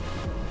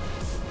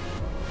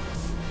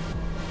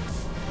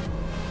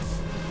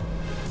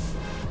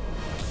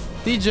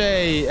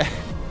 DJ!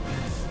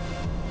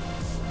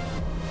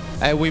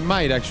 We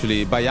might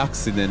actually, by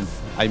accident,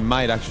 I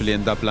might actually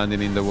end up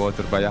landing in the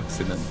water by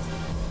accident.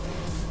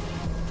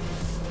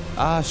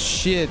 Ah,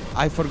 shit.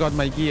 I forgot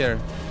my gear.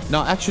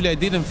 No, actually, I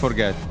didn't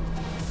forget.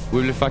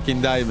 We will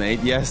fucking die,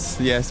 mate. Yes,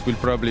 we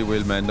probably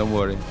will, man. Don't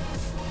worry.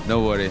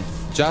 Don't worry.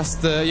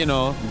 Just, you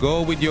know,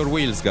 go with your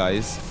wheels,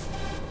 guys.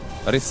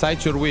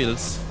 Recite your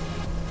wheels.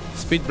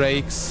 Speed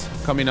brakes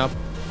coming up.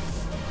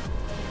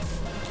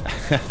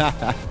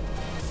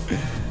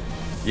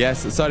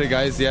 Yes, sorry,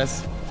 guys.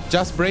 Yes.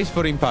 Just brace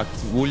for impact.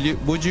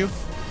 Would you?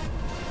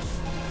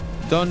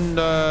 Don't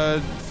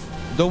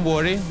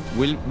worry.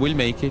 We'll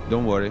make it.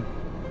 Don't worry.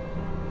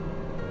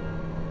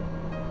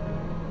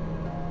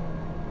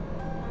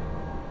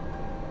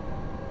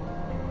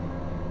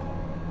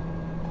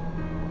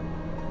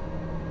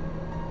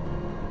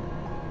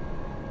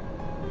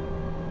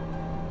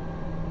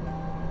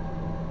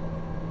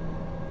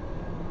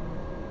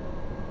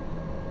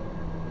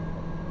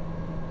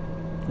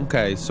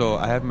 Okay, so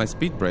I have my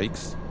speed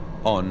brakes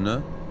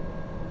on,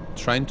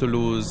 trying to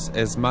lose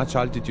as much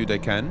altitude I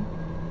can.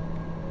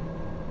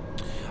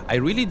 I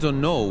really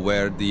don't know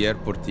where the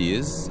airport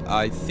is.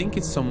 I think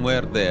it's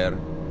somewhere there.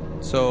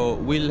 So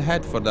we'll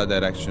head for that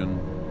direction.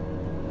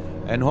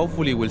 And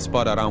hopefully we'll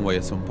spot a runway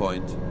at some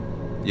point.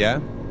 Yeah?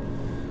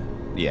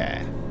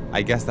 Yeah.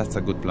 I guess that's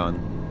a good plan.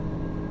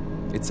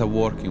 It's a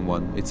working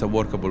one. It's a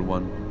workable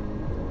one.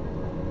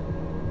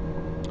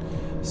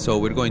 So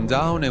we're going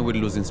down and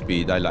we're losing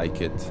speed. I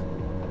like it.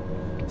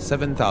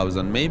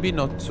 7,000. Maybe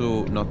not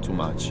too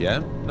much,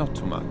 yeah? Not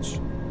too much.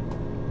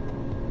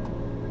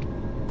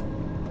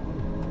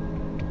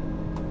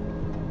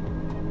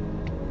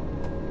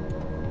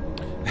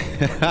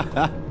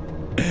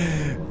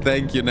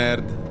 Thank you,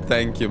 nerd.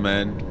 Thank you,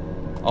 man.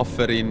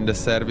 Offering the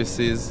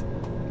services.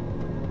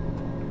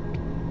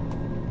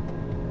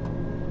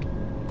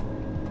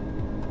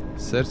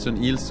 Search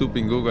on eel soup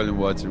in Google and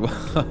watch it.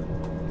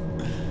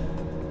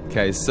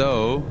 Okay,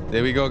 so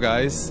there we go,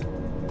 guys.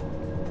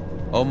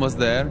 Almost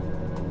there.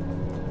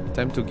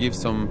 Time to give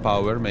some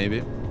power,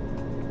 maybe.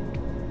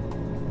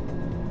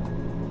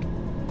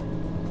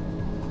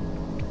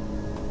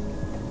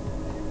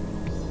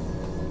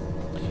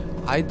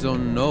 I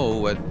don't know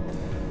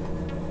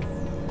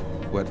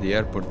where the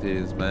airport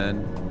is,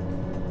 man.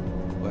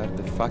 Where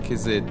the fuck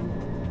is it?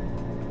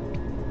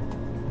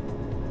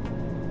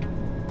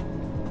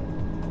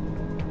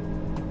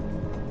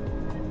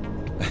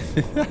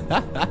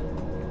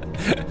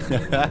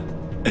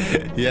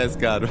 Yes,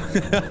 Caro.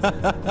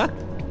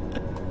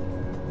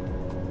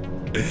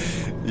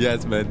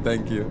 Yes, man,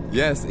 thank you.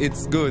 Yes,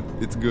 it's good.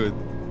 It's good.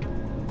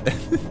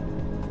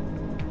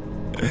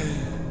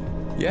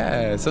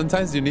 Yeah,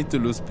 sometimes you need to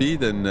lose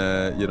speed and,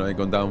 you know,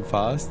 go down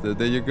fast.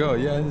 There you go,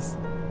 yes.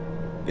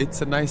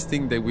 It's a nice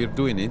thing that we're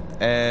doing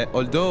it.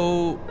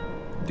 Although,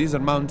 these are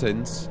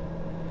mountains.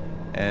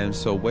 And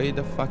so, wait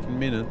a fucking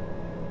minute.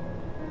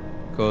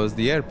 Because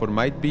the airport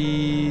might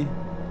be...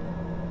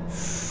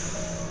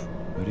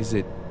 Where is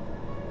it?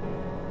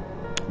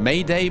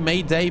 Mayday,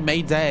 Mayday,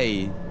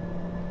 Mayday.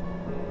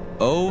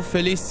 Oh,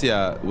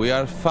 Felicia, we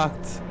are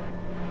fucked.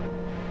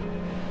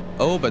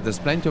 Oh, but there's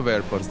plenty of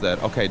airports there.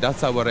 Okay,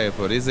 that's our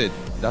airport, is it?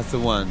 That's the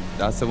one.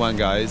 That's the one,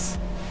 guys.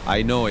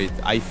 I know it.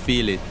 I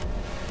feel it.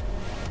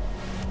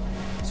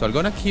 So I'm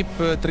gonna keep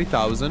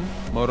 3,000,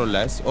 more or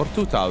less. Or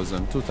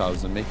 2,000.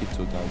 2,000. Make it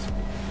 2,000.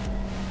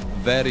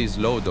 Very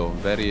slow, though.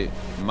 Very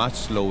much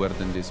slower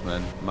than this,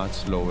 man. Much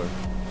slower.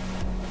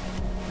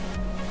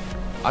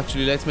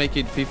 Actually, let's make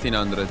it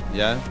 1,500,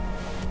 yeah?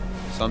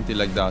 Something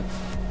like that.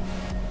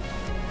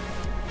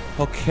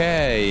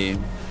 Okay.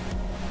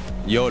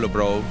 YOLO,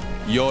 bro.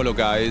 YOLO,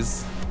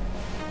 guys.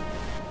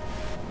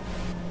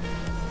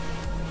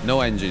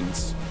 No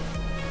engines.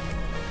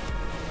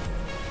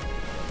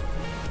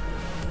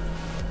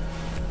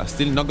 I'm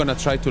still not gonna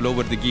try to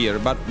lower the gear,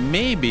 but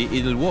maybe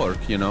it'll work,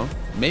 you know?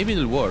 Maybe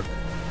it'll work.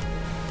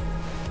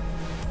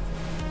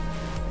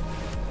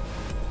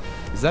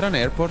 Is that an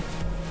airport?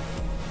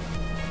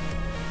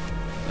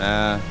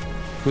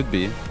 Could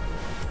be.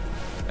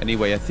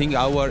 Anyway, I think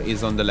our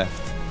is on the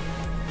left.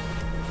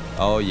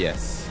 Oh,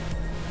 yes.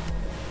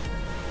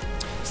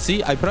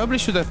 See, I probably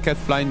should have kept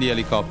flying the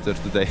helicopter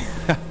today.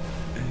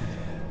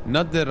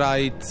 Not the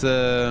right...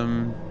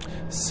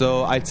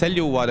 So, I'll tell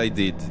you what I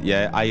did.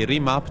 Yeah, I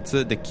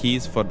remapped the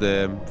keys for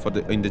the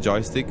in the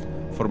joystick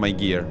for my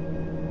gear.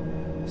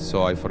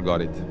 So, I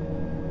forgot it.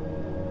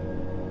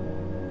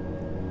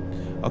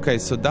 Okay,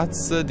 so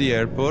that's the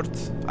airport.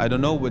 I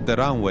don't know with the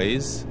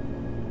runways.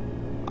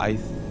 I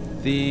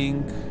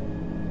think...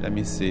 Let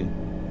me see.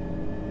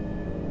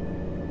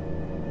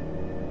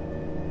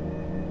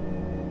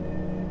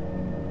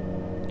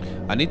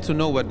 I need to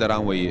know where the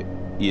runway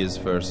is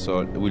first,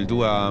 so we'll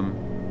do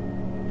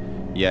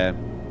yeah,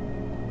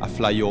 a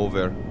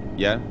flyover,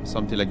 yeah,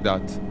 something like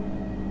that.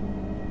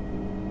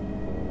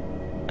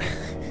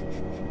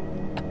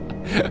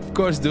 Of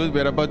course, dude,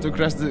 we're about to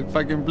crash the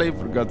fucking plane,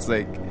 for God's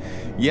sake.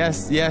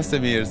 Yes, yes,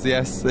 Emirs,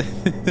 yes.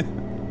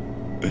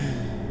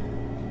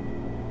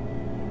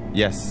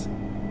 Yes.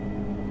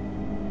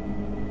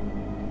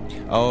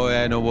 Oh,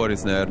 yeah, no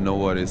worries, Nair, no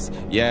worries.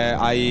 Yeah,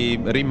 I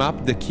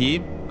remapped the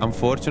key,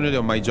 unfortunately,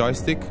 on my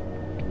joystick.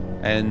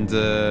 And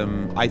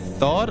I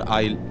thought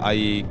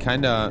I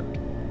kind of...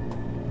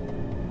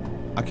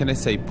 How can I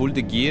say? Pulled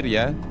the gear,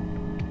 yeah?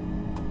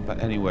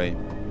 But anyway.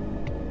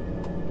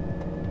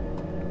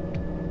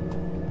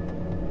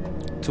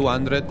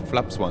 200,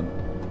 flaps 1.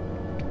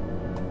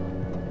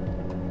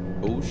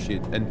 Oh,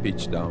 shit. And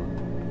pitch down.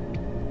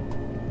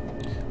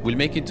 We'll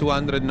make it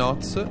 200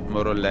 knots,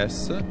 more or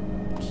less.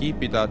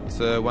 Keep it at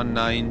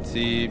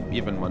 190,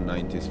 even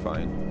 190 is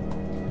fine.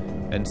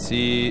 And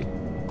see...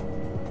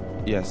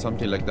 Yeah,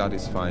 something like that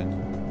is fine.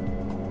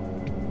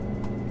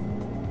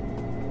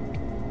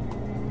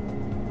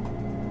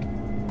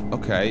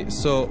 Okay,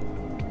 so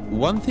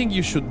one thing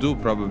you should do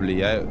probably,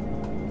 yeah,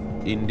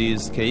 in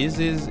these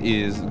cases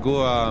is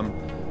go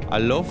a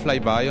low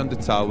flyby on the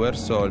tower,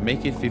 so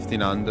make it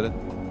 1500.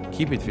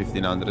 Keep it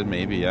 1500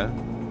 maybe, yeah?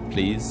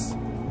 Please.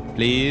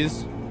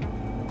 Please.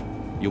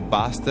 You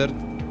bastard.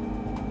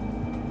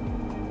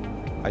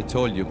 I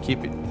told you,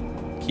 keep it.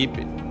 Keep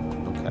it.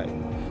 Okay.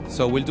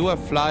 So we'll do a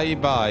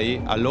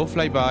flyby, a low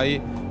flyby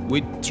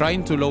with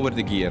trying to lower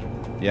the gear.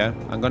 Yeah?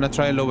 I'm gonna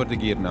try and lower the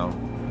gear now.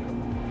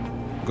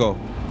 Go.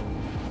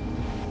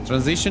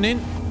 Transitioning.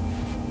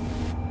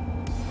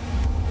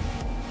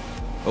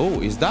 Oh,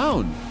 it's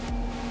down.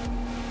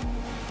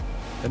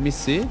 Let me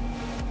see.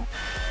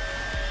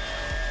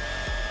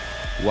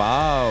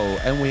 Wow.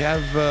 And we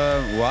have...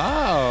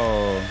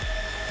 wow.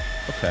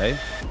 Okay.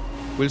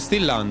 We'll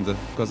still land,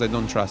 because I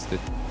don't trust it.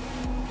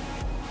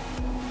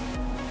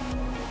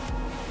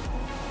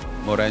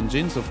 More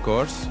engines, of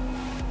course.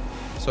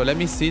 So let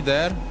me see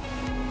there.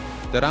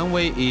 The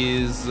runway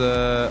is...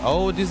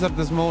 oh, these are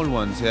the small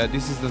ones. Yeah,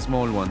 this is the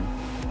small one.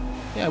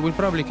 Yeah, we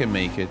probably can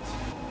make it.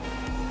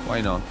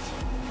 Why not?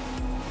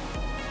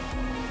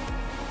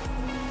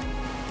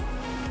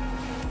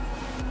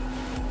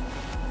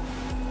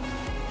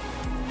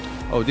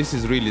 Oh, this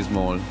is really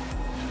small.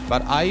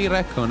 But I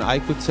reckon I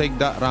could take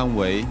that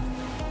runway.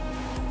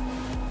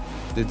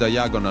 The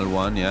diagonal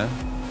one, yeah?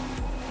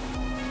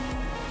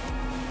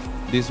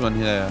 This one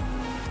here.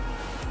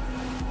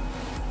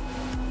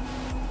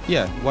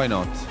 Yeah, why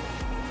not?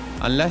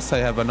 Unless I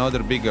have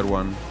another bigger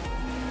one.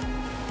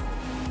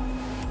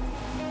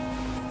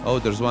 Oh,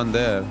 there's one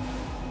there.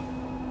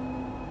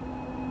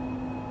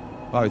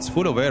 Wow, it's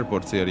full of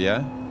airports here,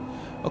 yeah?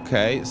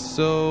 Okay,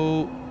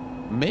 so...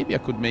 maybe I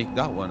could make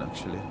that one,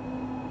 actually.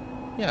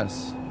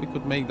 Yes, we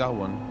could make that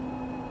one.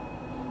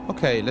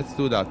 Okay, let's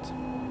do that.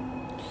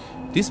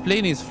 This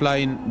plane is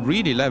flying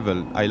really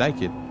level. I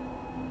like it.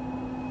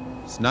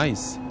 It's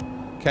nice.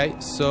 Okay,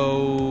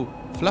 so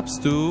flaps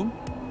 2.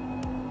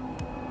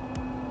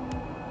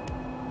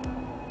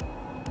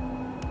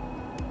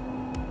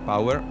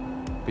 Power.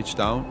 Pitch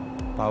down.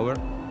 Power.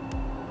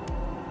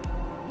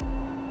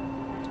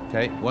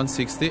 Okay,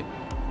 160.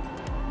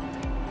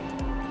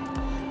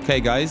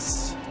 Okay,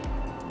 guys.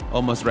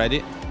 Almost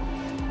ready.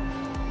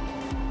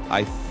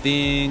 I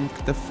think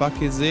the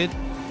fuck is it?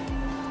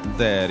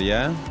 There,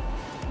 yeah?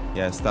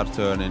 Yeah, start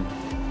turning.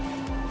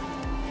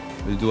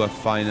 We'll do a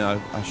final,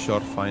 a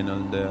short final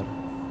there.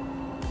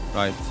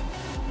 Right.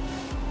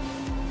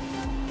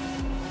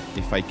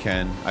 If I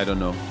can, I don't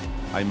know.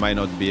 I might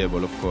not be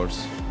able, of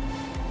course.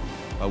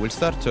 I will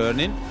start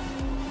turning.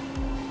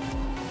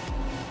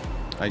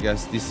 I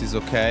guess this is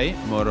okay,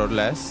 more or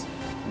less.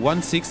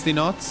 160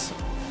 knots.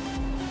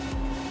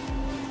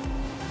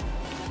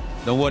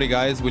 Don't worry,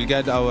 guys. We'll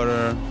get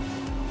our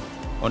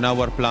on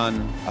our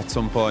plan at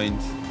some point.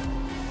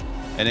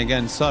 And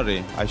again,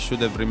 sorry. I should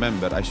have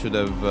remembered. I should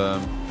have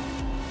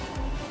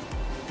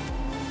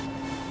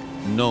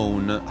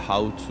known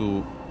how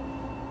to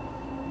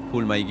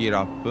pull my gear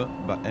up.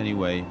 But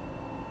anyway,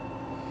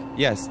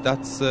 yes,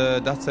 that's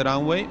a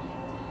runway.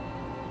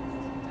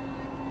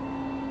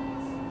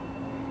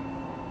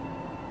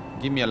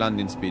 Give me a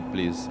landing speed,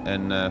 please,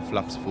 and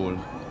flaps full.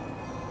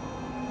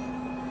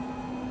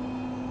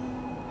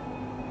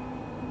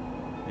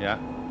 Yeah.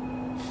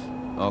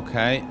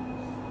 Okay.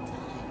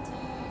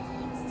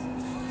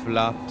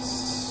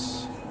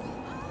 Flaps.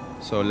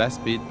 So less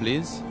speed,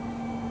 please.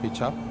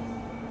 Pitch up.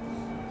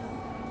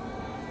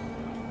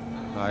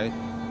 Right.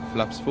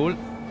 Flaps full.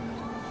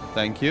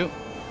 Thank you.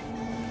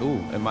 Ooh,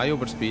 am I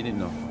overspeeding?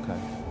 No. Okay.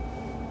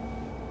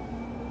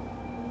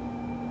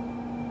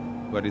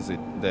 Where is it?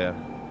 There.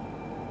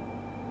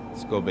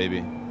 Let's go,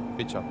 baby.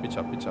 Pitch up, pitch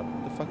up, pitch up.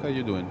 What the fuck are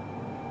you doing?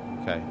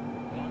 Okay.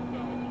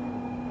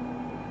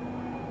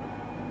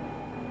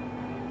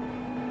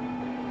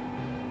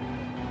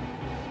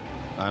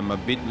 I'm a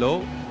bit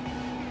low.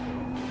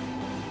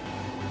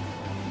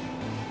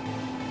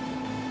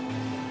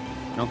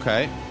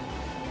 Okay.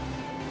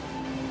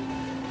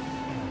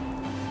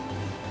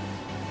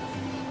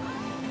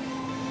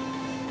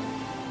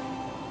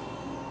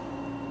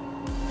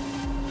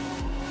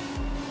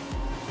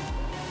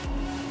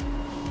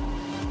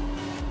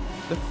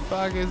 The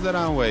fuck is the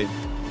runway?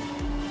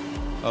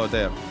 Oh,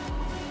 there.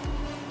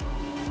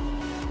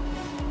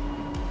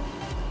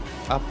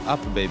 Up,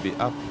 up, baby,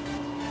 up.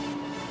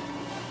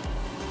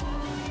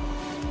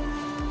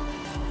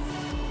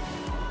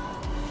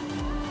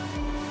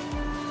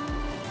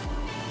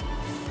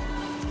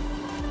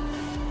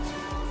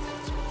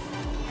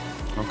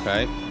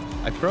 Okay.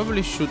 I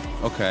probably should...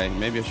 Okay,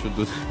 maybe I should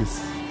do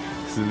this.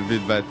 It's a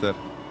bit better.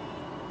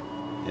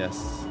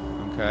 Yes.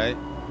 Okay.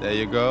 There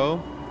you go.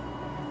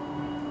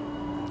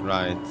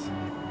 Right.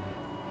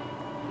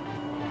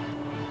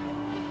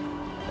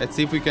 Let's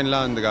see if we can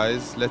land,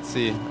 guys. Let's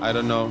see. I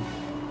don't know.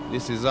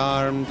 This is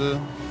armed.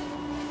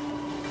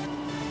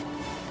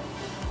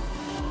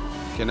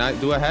 Can I...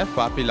 Do I have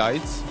puppy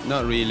lights?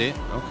 Not really.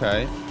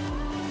 Okay.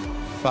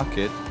 Fuck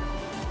it.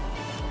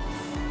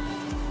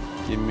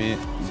 Give me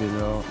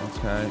below.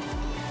 Okay.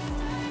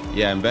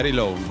 Yeah, I'm very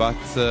low. But...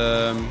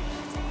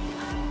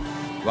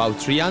 wow,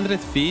 300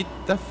 feet?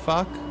 The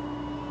fuck?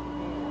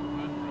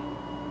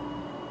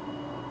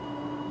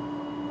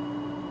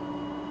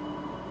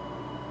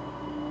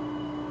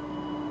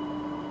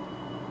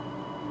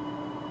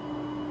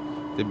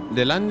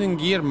 The landing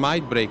gear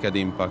might break at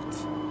impact.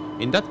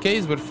 In that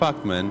case, we're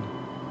fucked, man.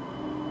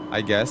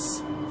 I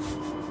guess.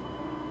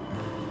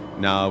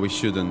 No, we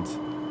shouldn't.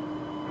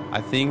 I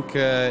think...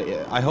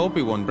 I hope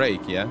it won't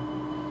break, yeah?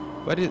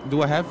 But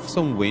do I have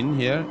some wind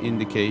here?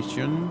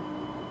 Indication?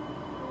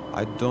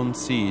 I don't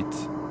see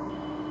it.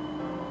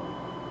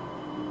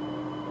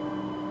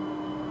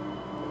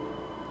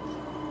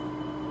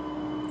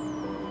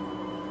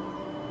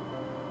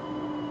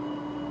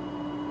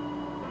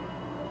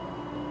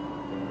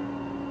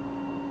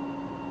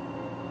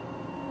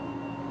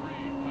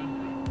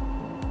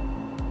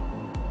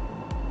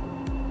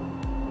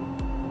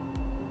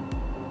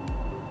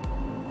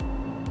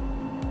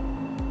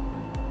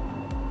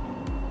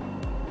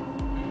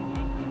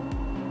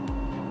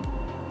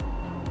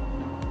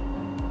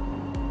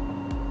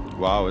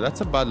 Wow, that's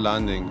a bad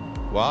landing.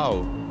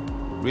 Wow.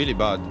 Really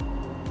bad.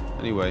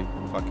 Anyway,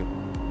 fuck it.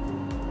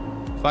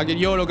 Fuck it,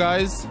 YOLO,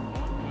 guys.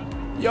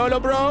 YOLO,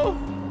 bro.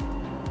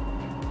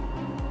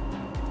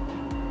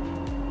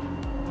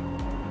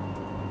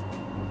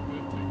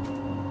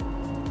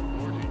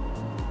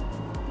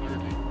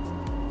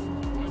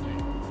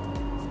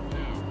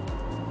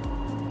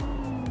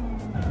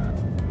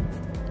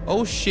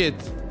 Oh shit.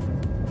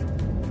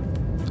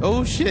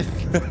 Oh shit.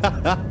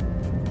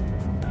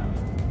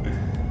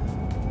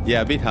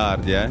 Yeah, a bit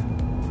hard, yeah.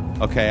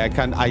 Okay, I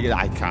can't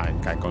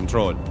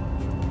control.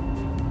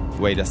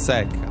 Wait a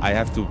sec. I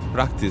have to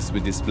practice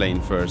with this plane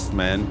first,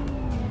 man.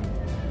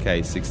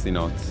 Okay, 60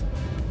 knots.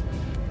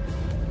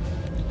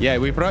 Yeah,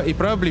 it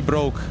probably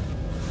broke.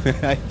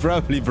 It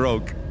probably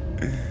broke.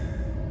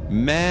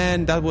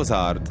 Man, that was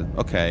hard.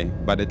 Okay,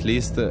 but at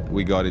least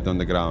we got it on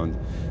the ground.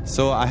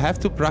 So I have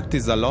to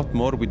practice a lot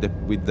more with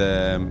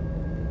the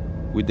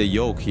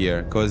yoke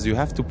here, because you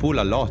have to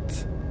pull a lot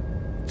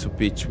to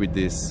pitch with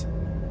this.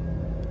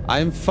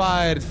 I'm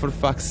fired, for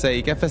fuck's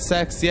sake.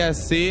 FSX,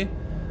 yes, see?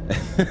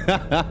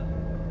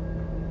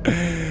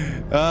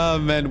 Oh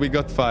man, we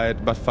got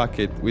fired, but fuck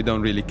it, we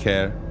don't really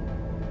care.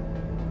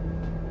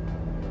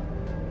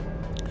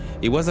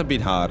 It was a bit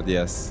hard,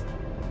 yes.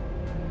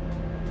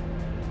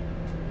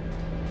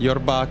 You're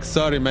back,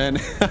 sorry man.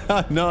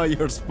 No,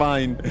 you're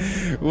fine.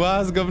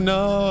 Wasgov,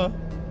 no.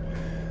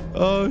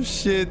 Oh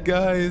shit,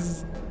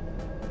 guys.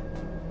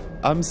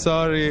 I'm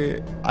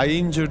sorry, I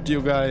injured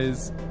you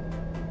guys.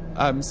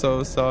 I'm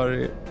so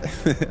sorry.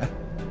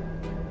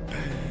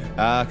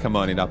 Ah, come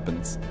on, it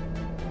happens.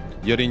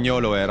 You're in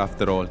YOLO air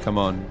after all, come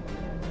on.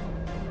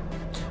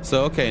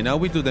 So, okay, now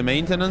we do the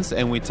maintenance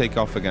and we take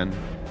off again.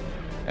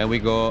 And we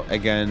go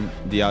again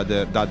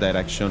that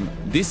direction.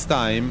 This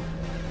time,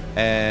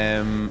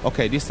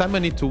 okay, this time I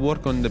need to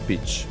work on the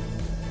pitch.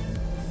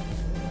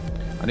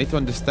 I need to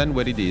understand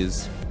where it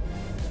is.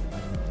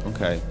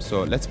 Okay,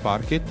 so let's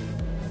park it.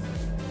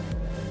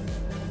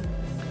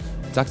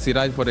 Taxi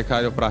ride for the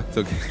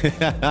chiropractor.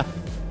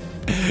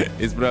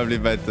 It's probably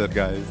better,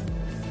 guys.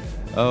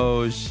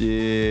 Oh,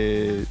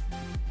 shit.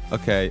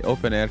 Okay,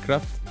 open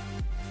aircraft.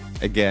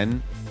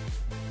 Again.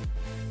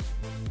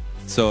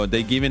 So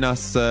they're giving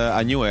us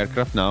a new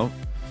aircraft now.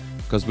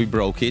 Because we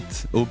broke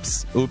it.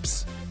 Oops,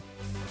 oops.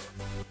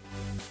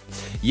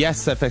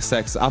 Yes,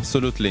 FXX,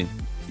 absolutely.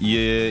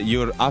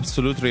 You're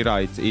absolutely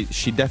right.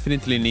 She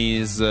definitely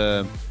needs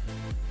a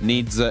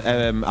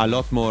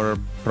lot more,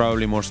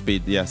 probably more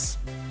speed. Yes,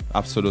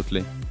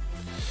 absolutely.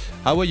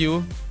 How are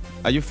you?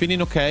 Are you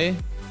feeling okay?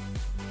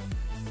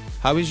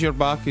 How is your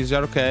back? Is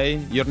that okay?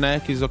 Your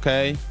neck is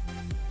okay?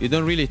 You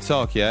don't really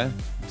talk, yeah?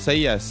 Say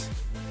yes.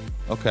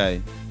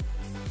 Okay.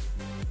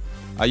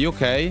 Are you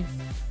okay?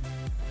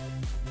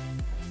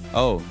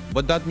 Oh,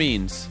 what that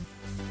means?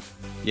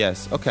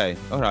 Yes, okay,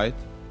 alright.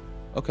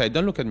 Okay,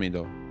 don't look at me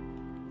though.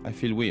 I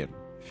feel weird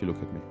if you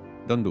look at me.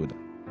 Don't do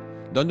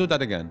that. Don't do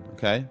that again,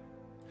 okay?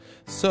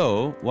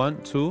 So,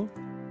 1, 2.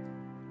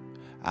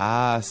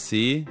 Ah,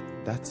 see?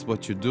 That's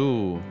what you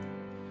do.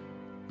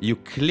 You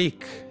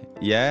click,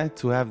 yeah,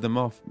 to have them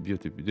off.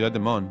 Beautiful. You have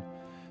them on.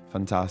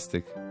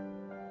 Fantastic.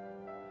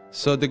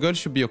 So the girl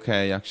should be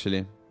okay,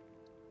 actually.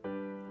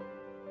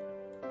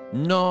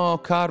 No,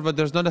 Carva,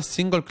 there's not a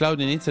single cloud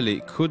in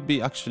Italy. Could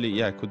be, actually,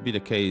 yeah, could be the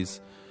case.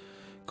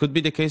 Could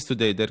be the case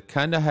today. They're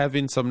kind of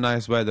having some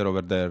nice weather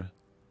over there.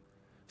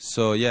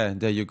 So, yeah,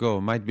 there you go.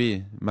 Might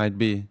be, might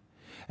be.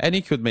 And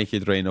it could make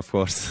it rain, of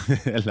course,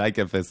 like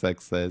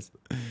FSX says.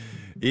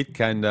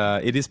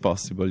 It is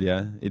possible,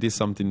 yeah. It is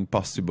something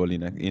possible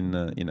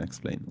in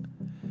Explain.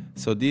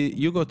 So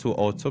you go to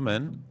auto,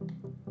 man.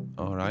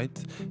 All right.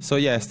 So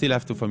yeah, I still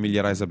have to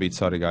familiarize a bit.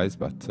 Sorry, guys,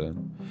 but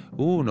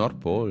ooh, North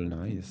Pole,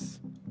 nice.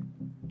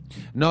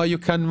 No, you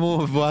can't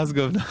move,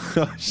 Wasgov.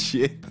 Oh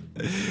shit,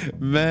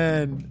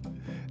 man,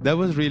 that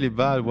was really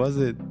bad, was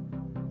it?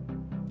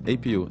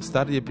 APU,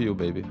 start the APU,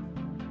 baby.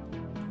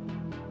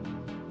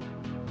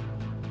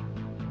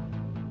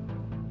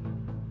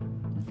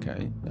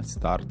 Okay, that's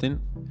starting.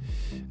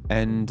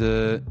 And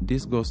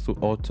this goes to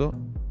auto.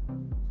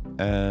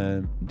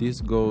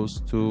 This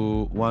goes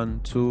to 1,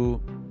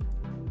 2.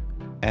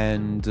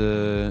 And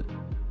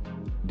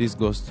this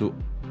goes to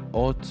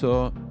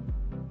auto.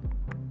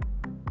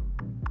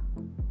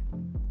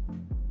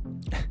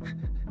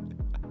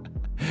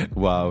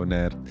 Wow,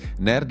 Nerd.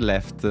 Nerd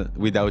left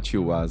without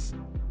you, was.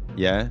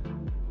 Yeah?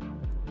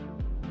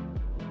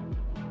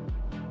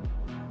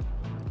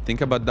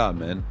 Think about that,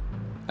 man.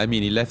 I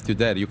mean, he left you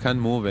there. You can't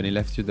move and he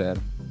left you there.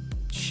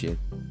 Shit.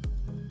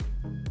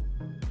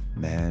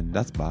 Man,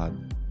 that's bad.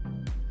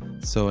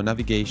 So,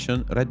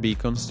 navigation, red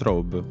beacon,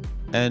 strobe.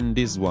 And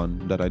this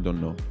one that I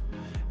don't know.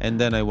 And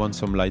then I want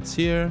some lights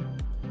here.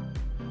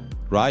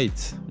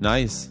 Right.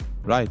 Nice.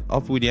 Right.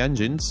 Off with the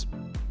engines.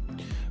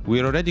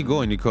 We're already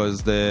going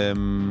because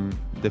the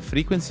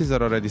frequencies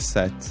are already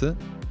set.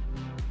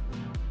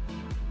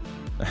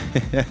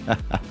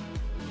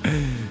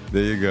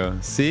 There you go.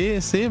 See,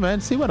 man.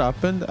 See what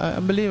happened?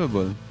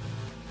 Unbelievable.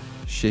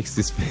 Shakes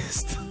his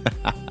fist.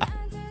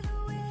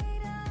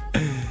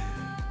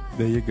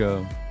 There you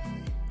go.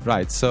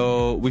 Right.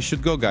 So we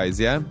should go, guys.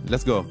 Yeah.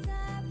 Let's go.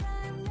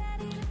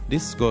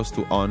 This goes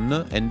to on,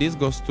 and this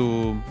goes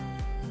to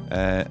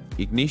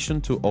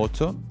ignition to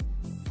auto.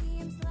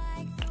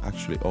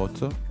 Actually,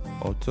 auto,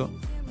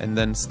 and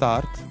then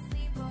start.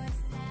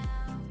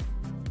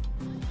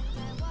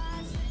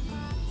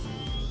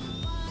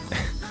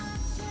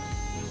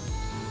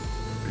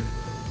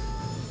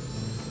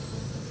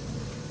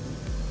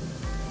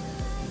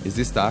 Is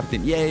this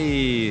starting?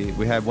 Yay!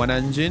 We have one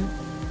engine.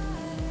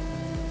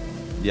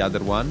 The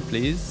other one,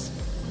 please.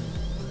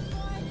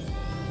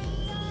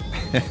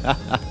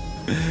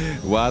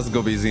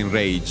 Wasgov is in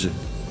rage.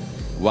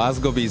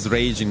 Wasgov is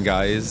raging,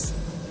 guys.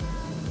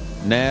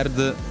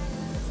 Nerd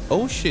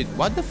Oh shit,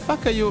 what the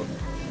fuck are you?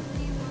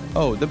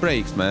 Oh, the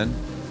brakes, man.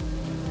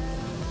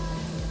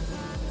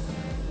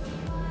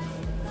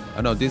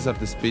 Oh no, these are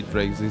the speed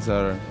brakes. These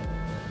are...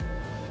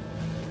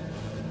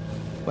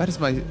 Where is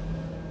my...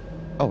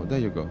 Oh, there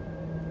you go.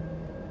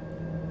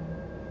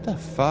 The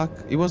fuck?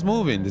 It was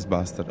moving, this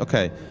bastard.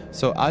 Okay,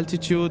 so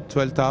altitude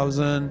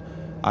 12,000.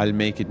 I'll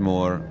make it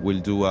more. We'll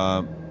do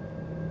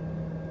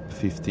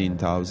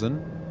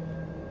 15,000.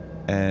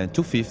 And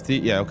 250.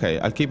 Yeah, okay.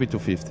 I'll keep it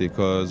 250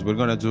 because we're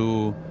gonna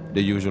do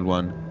the usual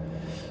one.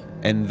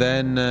 And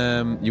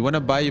then you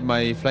wanna buy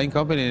my flying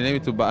company and name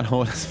it to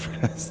Banhole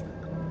Express.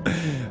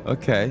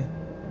 Okay.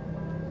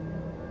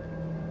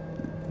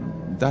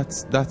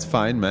 That's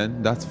fine,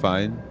 man. That's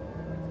fine.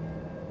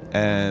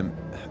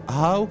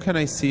 How can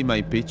I see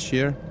my pitch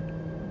here?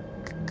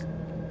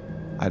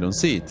 I don't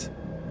see it.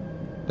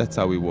 That's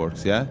how it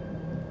works, yeah?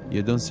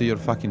 You don't see your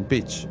fucking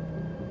pitch.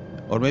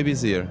 Or maybe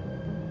it's here.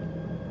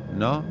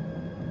 No?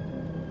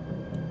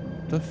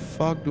 The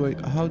fuck do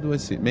I... How do I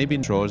see it? Maybe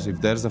in controls,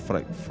 if there's a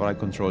flight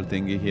control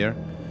thingy here.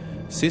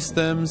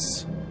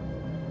 Systems.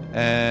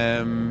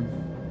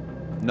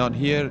 Not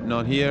here,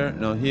 not here,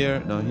 not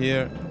here, not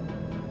here.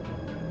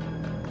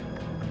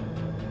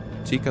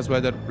 Chica's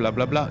weather, blah,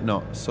 blah, blah.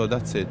 No, so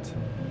that's it.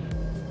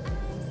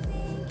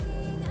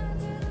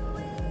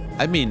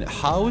 I mean,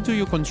 how do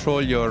you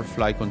control your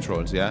flight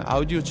controls, yeah?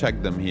 How do you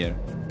check them here?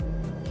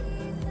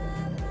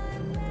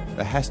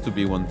 There has to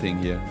be one thing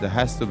here. There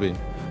has to be.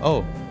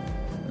 Oh,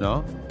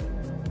 no?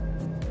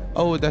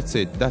 Oh, that's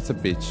it. That's a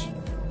pitch.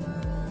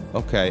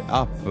 Okay,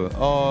 up.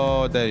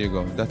 Oh, there you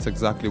go. That's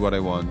exactly what I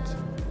want.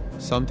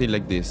 Something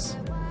like this.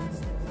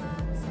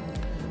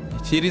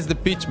 Here is the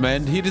pitch,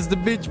 man. Here is the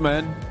pitch,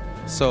 man.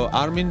 So,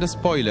 arming the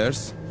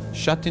spoilers.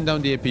 Shutting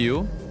down the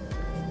APU.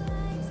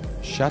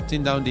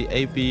 Shutting down the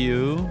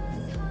APU.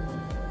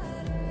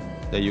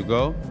 There you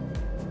go.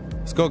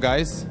 Let's go,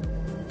 guys.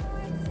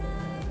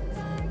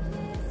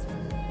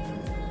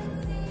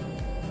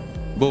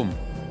 Boom.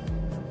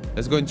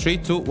 Let's go in 3,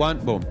 2,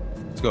 1. Boom.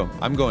 Let's go.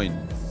 I'm going.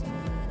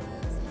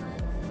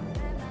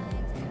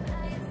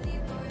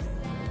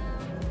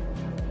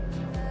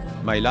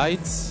 My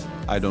lights,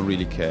 I don't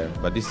really care.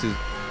 But this is...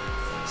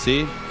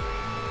 See?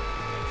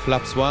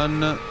 Flaps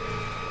 1.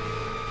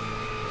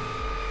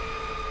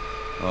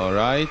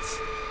 Alright.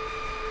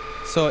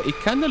 So it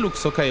kind of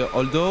looks okay.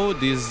 Although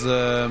these...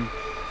 are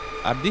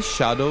these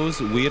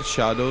shadows? Weird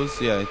shadows?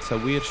 Yeah, it's a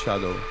weird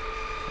shadow.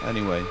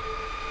 Anyway.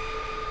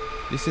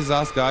 This is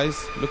us,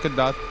 guys. Look at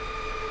that.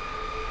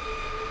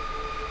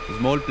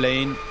 Small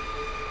plane.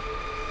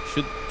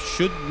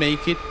 Should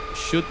make it.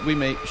 Should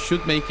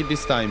make it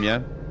this time,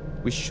 yeah?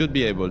 We should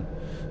be able.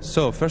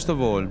 So, first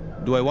of all,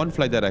 do I want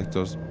flight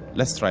directors?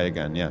 Let's try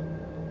again, yeah.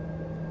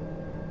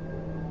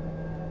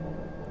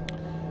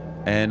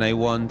 And I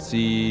want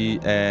the...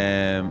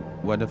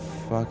 what the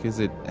fuck is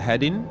it?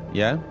 Heading,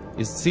 yeah?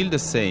 It's still the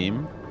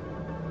same.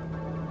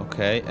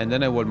 Okay, and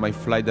then I want my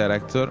flight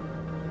director,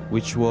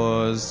 which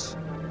was...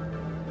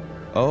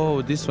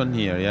 Oh, this one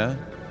here, yeah?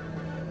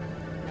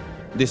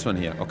 This one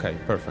here, okay,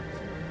 perfect.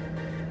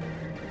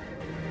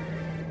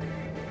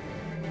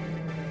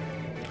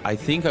 I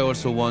think I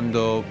also want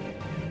the...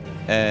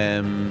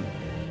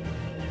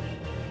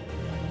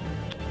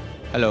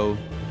 hello.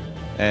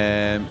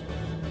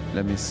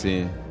 Let me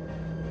see.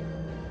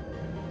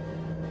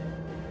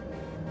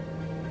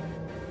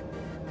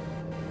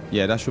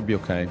 Yeah, that should be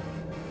okay.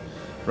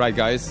 Right,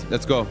 guys,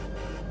 let's go.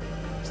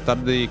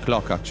 Start the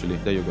clock, actually.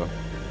 There you go.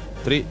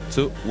 3,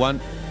 2,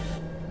 1.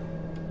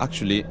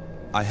 Actually,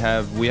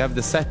 we have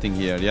the setting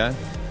here, yeah?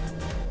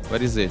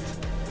 Where is it?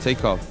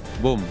 Take off.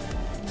 Boom.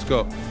 Let's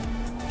go.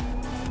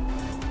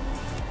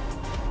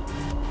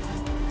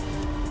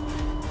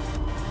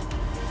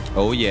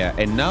 Oh yeah,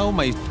 and now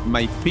my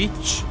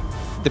pitch,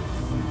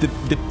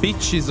 the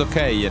pitch is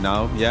okay, you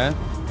know, yeah?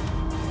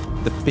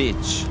 The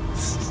pitch.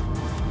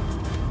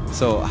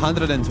 So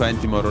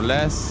 120 more or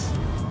less,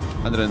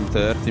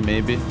 130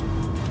 maybe.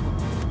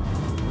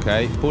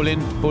 Okay,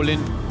 pulling.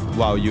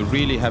 Wow, you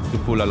really have to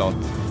pull a lot.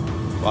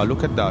 Wow,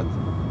 look at that.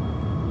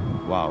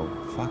 Wow,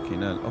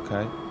 fucking hell,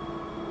 okay.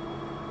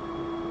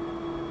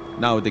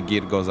 Now the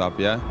gear goes up,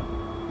 yeah?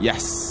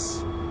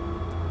 Yes!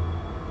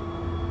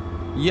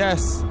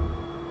 Yes!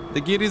 The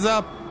gear is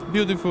up.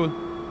 Beautiful.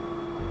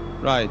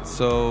 Right,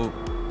 so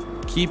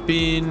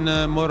keeping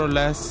more or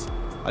less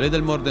a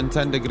little more than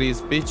 10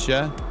 degrees pitch,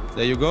 yeah?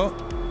 There you go.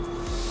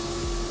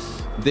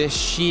 The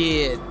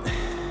shit.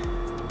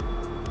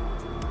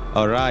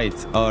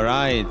 Alright,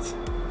 alright.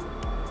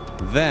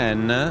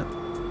 Then,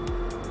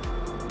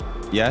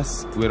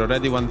 yes, we're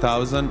already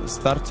 1000.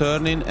 Start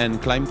turning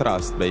and climb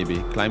thrust,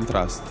 baby. Climb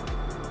thrust.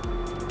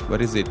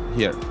 Where is it?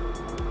 Here.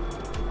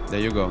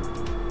 There you go.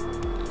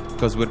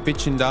 Because we're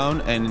pitching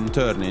down and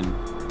turning.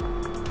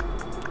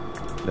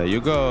 There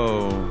you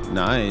go.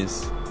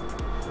 Nice.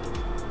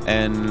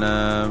 And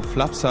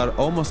flaps are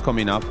almost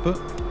coming up.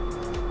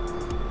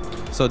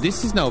 So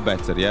this is now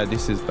better. Yeah,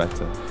 this is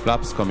better.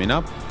 Flaps coming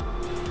up.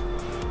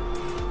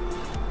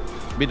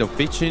 Bit of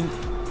pitching.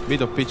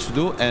 Bit of pitch to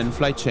do. And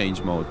flight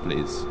change mode,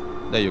 please.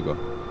 There you go.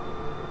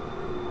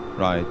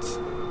 Right.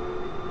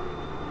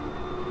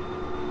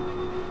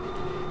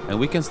 And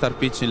we can start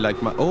pitching like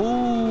my... Oh!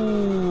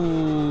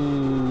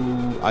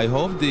 I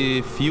hope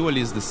the fuel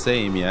is the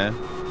same, yeah?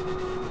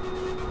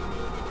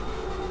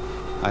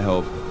 I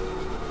hope.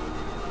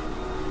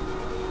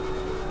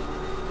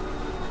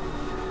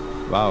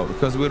 Wow,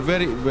 because we're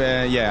very...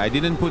 yeah, I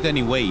didn't put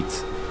any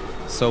weight.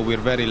 So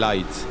we're very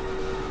light.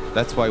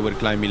 That's why we're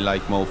climbing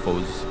like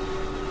mofos.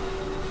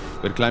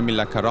 We're climbing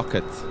like a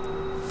rocket.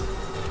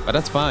 But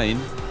that's fine.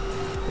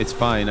 It's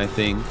fine, I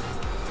think.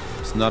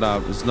 It's not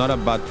a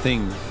bad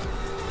thing.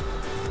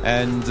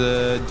 And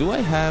do I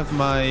have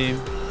my...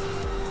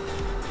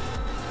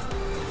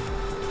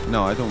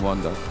 No, I don't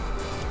want that.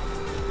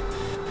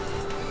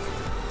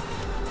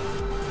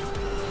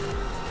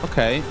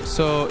 Okay,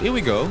 so here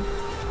we go.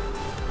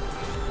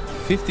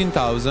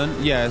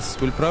 15,000. Yes,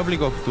 we'll probably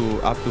go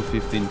up to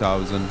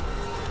 15,000.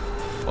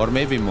 Or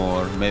maybe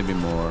more, maybe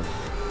more.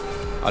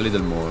 A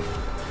little more.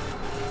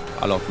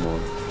 A lot more.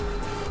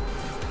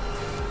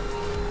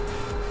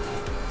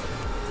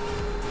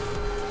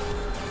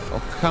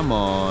 Oh, come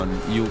on.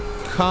 You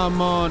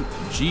come on.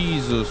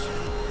 Jesus.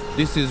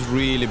 This is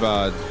really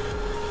bad.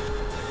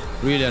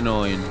 Really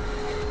annoying.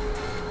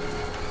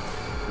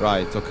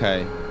 Right,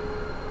 okay.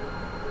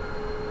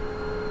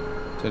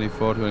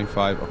 24,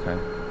 25, okay.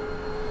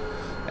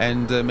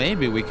 And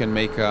maybe we can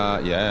make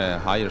a, yeah,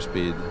 higher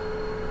speed.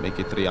 Make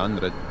it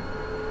 300.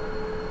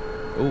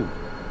 Oh,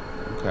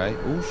 okay.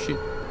 Oh, shit.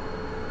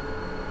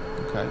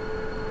 Okay.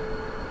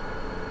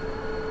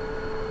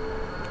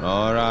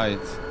 All right.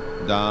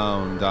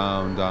 Down,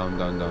 down, down,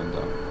 down, down,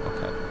 down.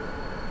 Okay.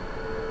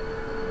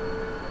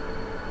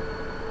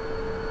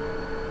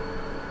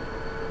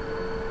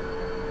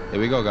 Here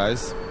we go,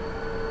 guys.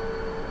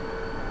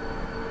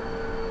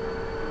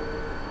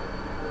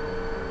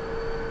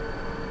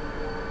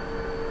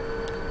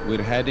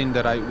 We're heading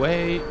the right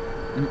way.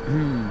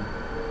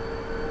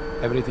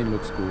 Everything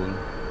looks cool.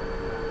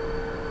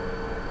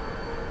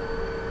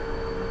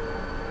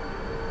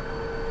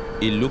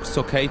 It looks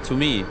okay to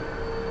me.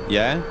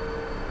 Yeah?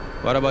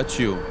 What about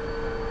you?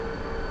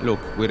 Look,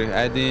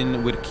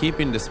 we're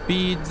keeping the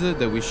speed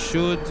that we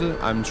should.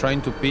 I'm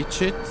trying to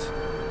pitch it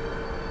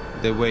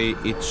the way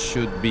it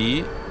should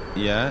be.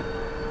 Yeah.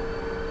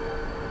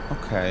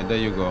 Okay, there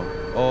you go.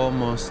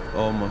 Almost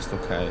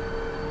okay.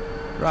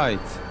 Right.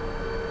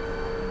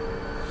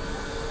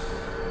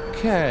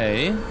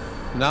 Okay.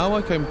 Now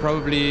I can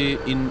probably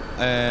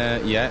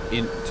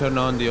turn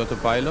on the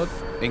autopilot,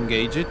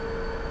 engage it.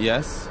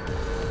 Yes.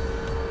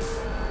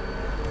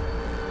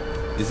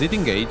 Is it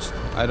engaged?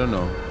 I don't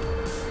know.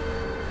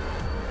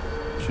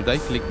 Should I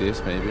click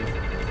this maybe?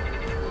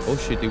 Oh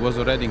shit, it was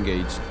already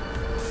engaged.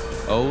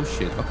 Oh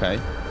shit, okay.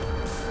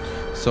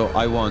 So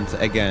I want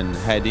again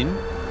heading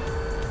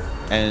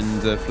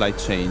and flight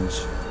change.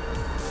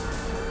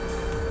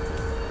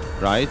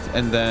 Right,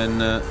 and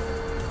then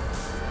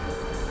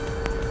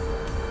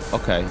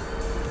okay.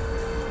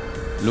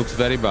 Looks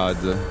very bad.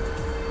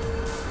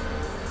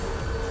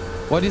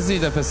 What is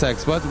it,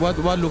 FSX?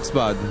 What looks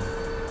bad?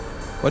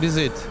 What is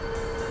it?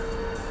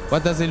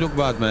 What does it look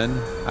bad, man?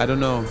 I don't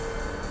know.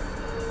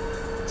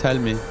 Tell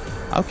me.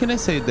 How can I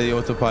say the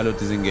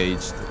autopilot is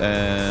engaged?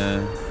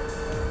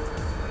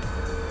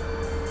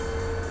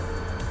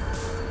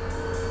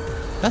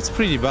 That's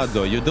pretty bad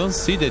though. You don't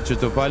see that your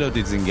autopilot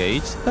is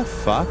engaged? The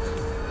fuck?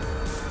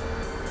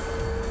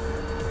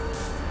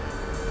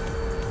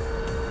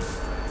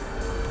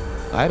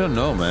 I don't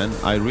know, man.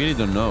 I really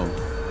don't know.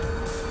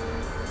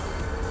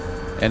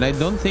 And I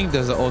don't think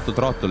there's an auto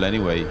throttle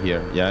anyway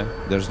here, yeah?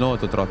 There's no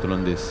auto throttle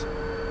on this.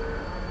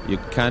 You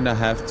kind of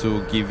have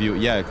to give you...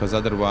 Yeah, because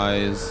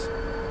otherwise...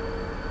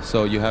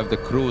 So you have the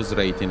cruise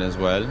rating as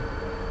well,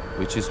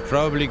 which is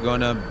probably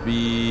gonna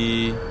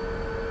be...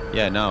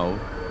 Yeah, now.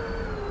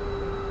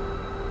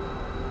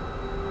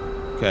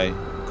 Okay,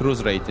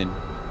 cruise rating.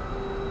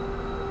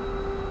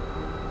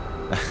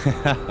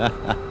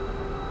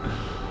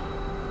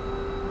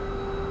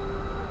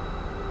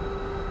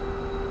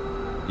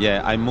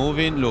 Yeah, I'm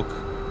moving. Look,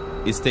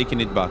 it's taking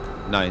it back.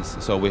 Nice.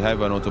 So we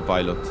have an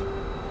autopilot.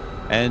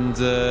 And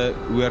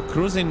we are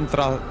cruising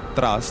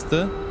thrust.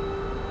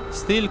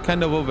 Still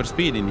kind of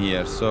overspeeding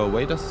here. So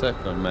wait a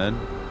second, man.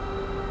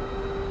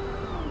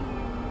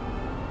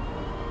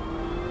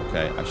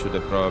 Okay, I should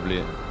have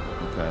probably...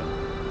 Okay.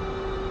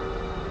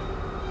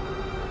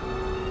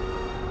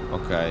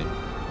 Okay.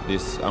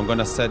 This... I'm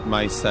gonna set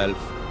myself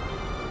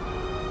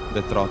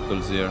the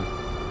throttles here.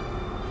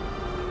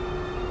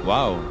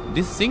 Wow,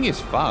 this thing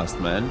is fast,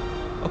 man.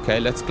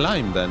 Okay, let's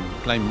climb then.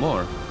 Climb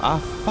more. Ah,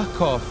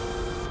 fuck off.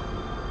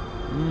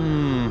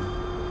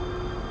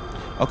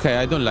 Okay,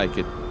 I don't like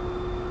it.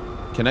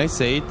 Can I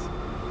say it?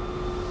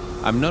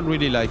 I'm not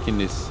really liking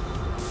this.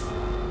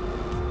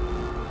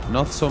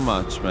 Not so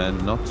much,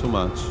 man. Not too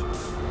much.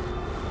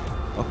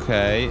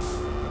 Okay.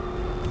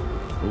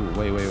 Ooh,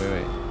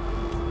 wait.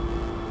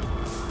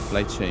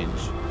 Flight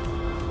change.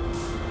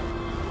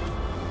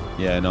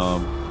 Yeah,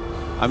 no.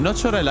 I'm not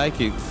sure I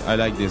like it. I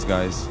like this,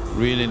 guys.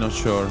 Really not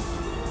sure.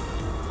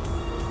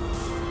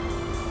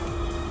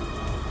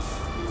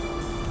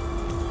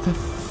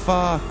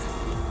 fuck?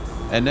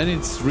 And then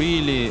it's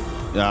really...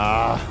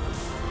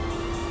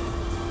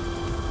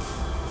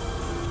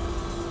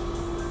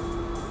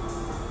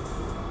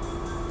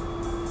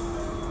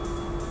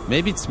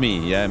 Maybe it's me,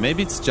 yeah.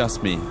 Maybe it's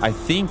just me. I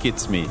think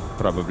it's me,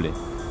 probably.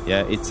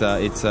 Yeah, it's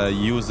a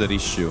user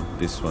issue,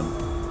 this one.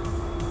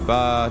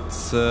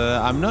 But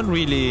I'm not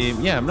really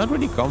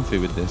comfy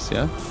with this,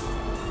 yeah.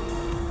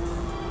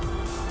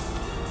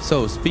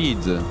 So,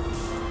 speed.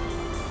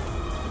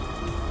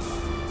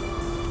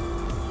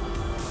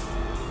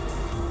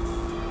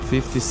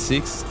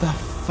 56. The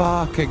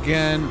fuck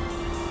again?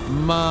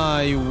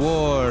 My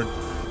word.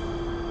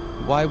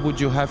 Why would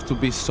you have to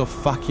be so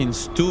fucking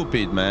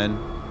stupid, man?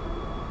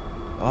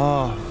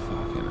 Oh,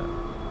 fucking hell.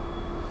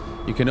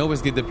 You can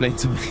always get the plane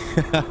to me.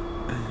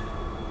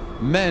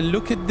 Man,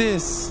 look at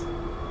this.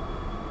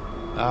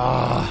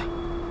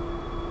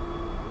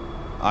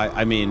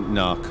 I mean,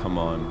 no, come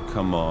on.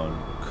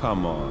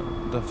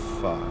 The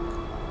fuck.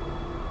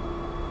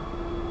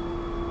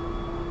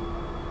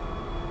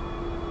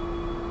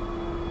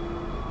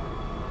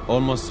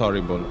 Almost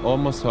horrible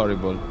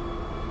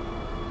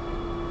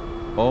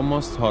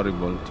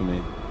to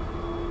me.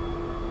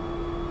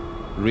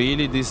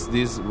 Really,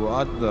 this,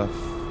 what the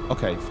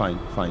okay, fine.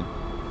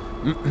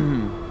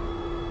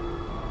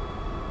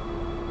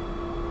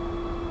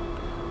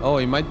 Oh,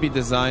 it might be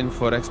designed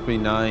for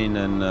XP9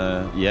 and,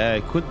 yeah,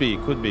 it could be,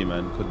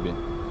 man, could be.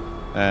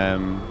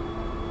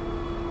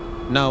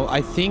 Now,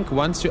 I think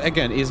once you,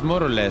 again, is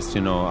more or less,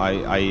 you know,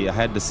 I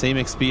had the same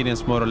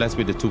experience more or less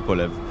with the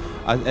Tupolev.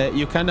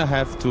 You kind of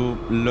have to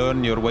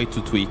learn your way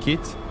to tweak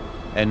it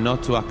and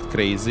not to act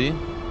crazy.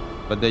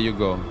 But there you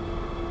go.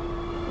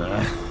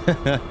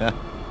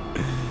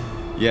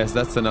 Yes,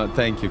 that's another,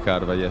 thank you,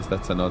 Carva. Yes,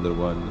 that's another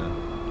one.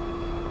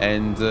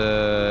 And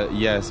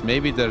yes,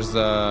 maybe there's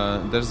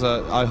a,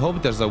 I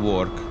hope there's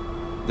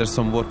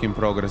some work in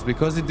progress,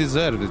 because it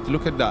deserves it.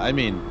 Look at that. I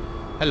mean,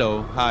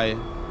 hello, hi.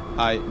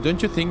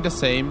 Don't you think the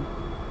same?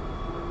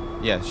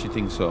 Yes, she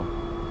thinks so.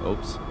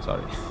 Oops,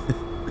 sorry.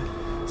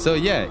 So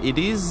yeah, it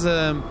is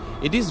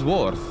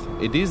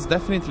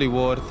definitely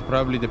worth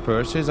probably the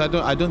purchase. I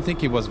don't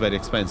think it was very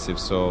expensive,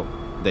 so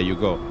there you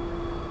go.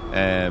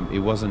 It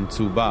wasn't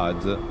too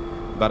bad,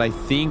 but I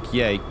think,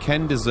 yeah, it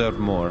can deserve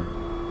more.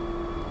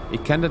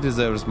 It kind of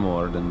deserves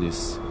more than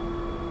this.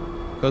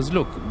 Because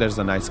look, there's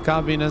a nice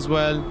cabin as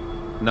well,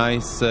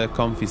 nice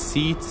comfy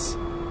seats.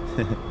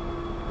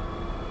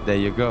 There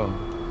you go.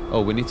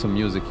 Oh, we need some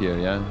music here,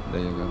 yeah?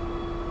 There you go.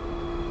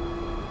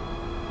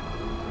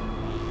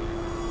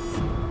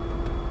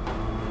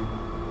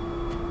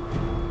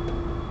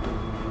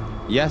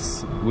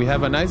 Yes, we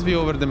have a nice view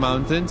over the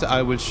mountains.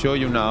 I will show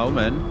you now,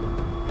 man.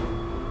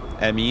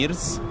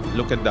 Emirs,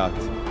 look at that.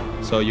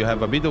 So you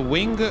have a bit of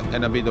wing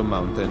and a bit of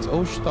mountains.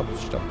 Oh, stop.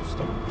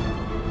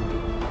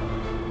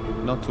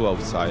 Not too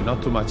outside,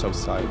 not too much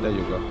outside. There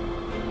you go.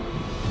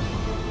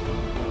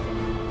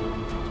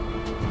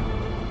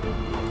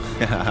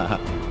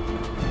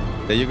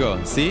 There you go.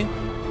 See?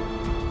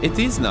 It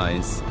is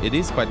nice. It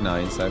is quite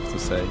nice, I have to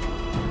say.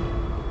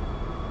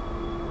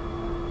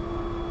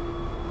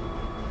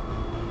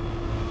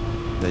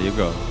 There you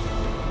go.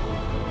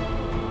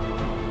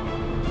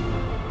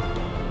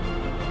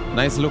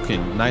 Nice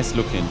looking, nice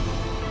looking.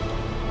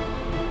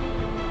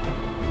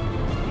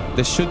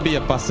 There should be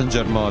a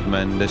passenger mod,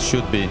 man. There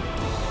should be.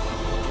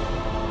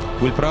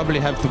 We'll probably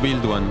have to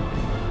build one.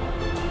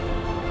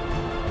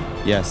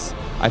 Yes,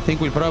 I think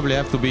we'll probably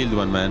have to build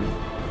one, man.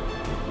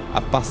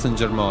 A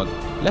passenger mod.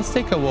 Let's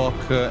take a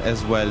walk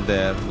as well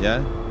there,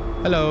 yeah?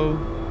 Hello.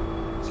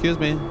 Excuse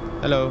me.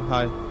 Hello,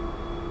 hi.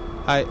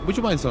 Hi, would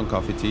you mind some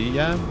coffee tea,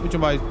 yeah? Would you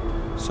mind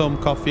some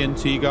coffee and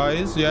tea,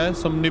 guys? Yeah,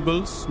 some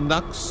nibbles,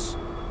 snacks.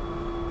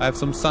 I have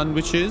some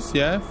sandwiches,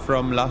 yeah,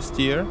 from last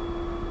year.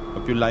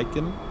 Hope you like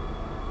them.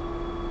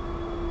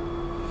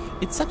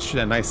 It's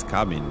actually a nice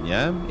cabin,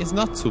 yeah? It's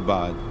not too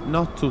bad,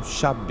 not too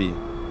shabby.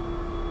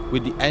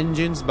 With the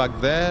engines back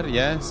there,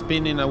 yeah,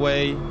 spinning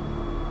away.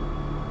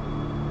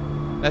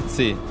 Let's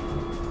see.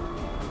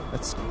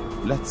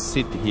 Let's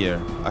sit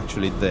here,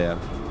 actually there.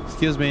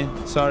 Excuse me,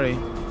 sorry.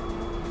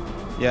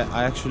 Yeah,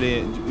 I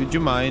actually, would you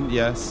mind?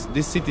 Yes,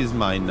 this seat is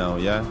mine now,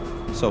 yeah?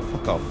 So,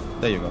 fuck off.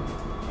 There you go.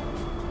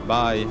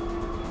 Bye.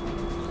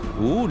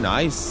 Ooh,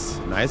 nice.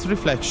 Nice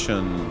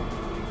reflection.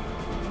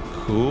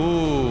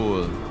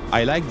 Cool.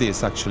 I like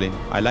this, actually.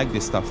 I like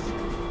this stuff.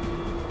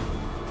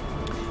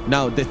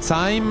 Now, the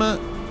time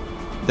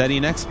that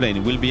in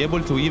X-Plane will be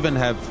able to even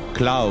have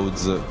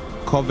clouds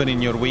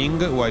covering your wing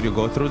while you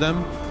go through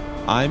them,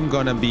 I'm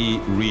gonna be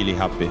really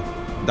happy.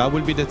 That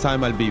will be the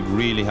time I'll be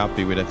really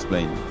happy with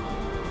X-Plane.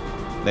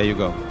 There you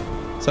go.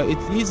 So it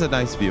is a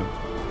nice view.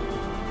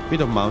 Bit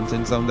of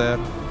mountains down there.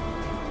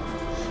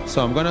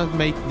 So I'm gonna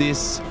make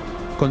this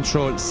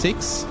control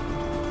 6.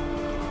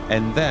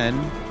 And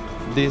then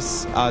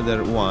this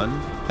other one.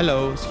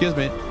 Hello, excuse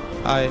me.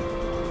 Hi.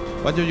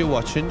 What are you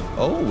watching?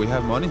 Oh, we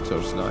have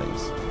monitors.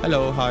 Nice.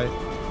 Hello, hi.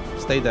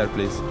 Stay there,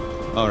 please.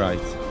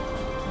 Alright.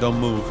 Don't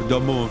move.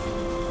 Don't move.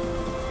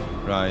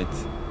 Right.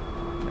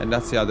 And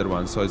that's the other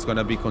one. So it's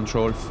gonna be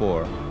control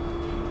 4.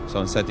 So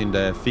I'm setting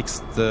the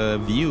fixed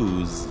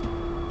views.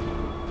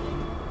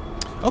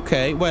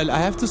 Okay, well, I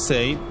have to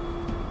say,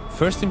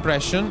 first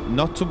impression,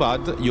 not too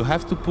bad. You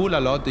have to pull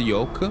a lot the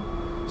yoke.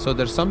 So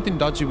there's something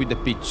dodgy with the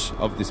pitch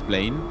of this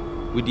plane,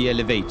 with the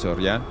elevator,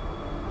 yeah?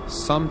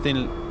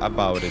 Something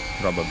about it,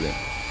 probably.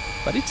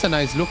 But it's a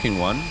nice looking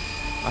one,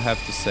 I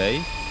have to say.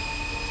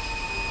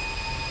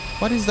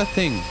 What is that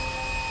thing?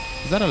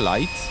 Is that a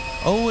light?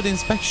 Oh, the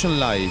inspection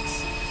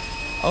light.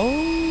 Oh,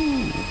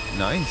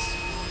 nice.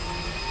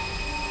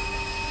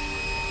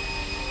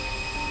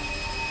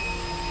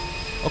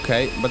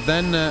 Okay, but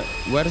then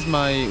where's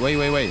my...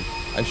 Wait.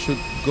 I should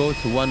go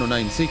to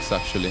 1096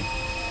 actually.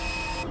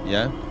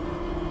 Yeah?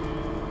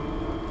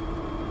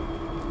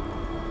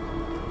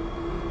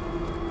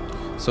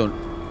 So,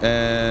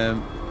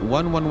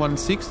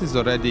 1116 is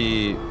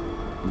already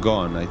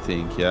gone, I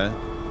think, yeah?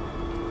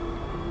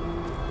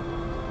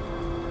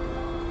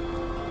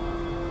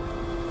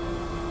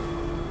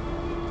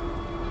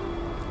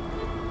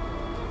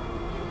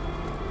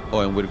 Oh,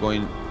 and we're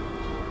going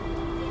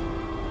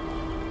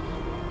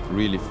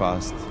really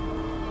fast.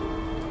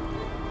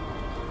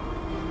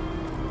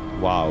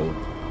 Wow.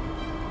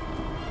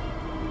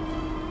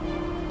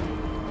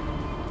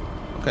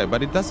 Okay,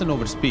 but it doesn't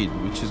overspeed,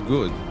 which is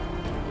good.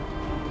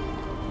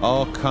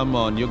 Oh, come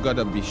on, you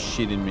gotta be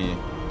shitting me.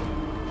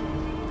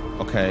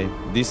 Okay,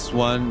 this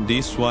one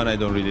I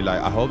don't really like.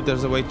 I hope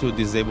there's a way to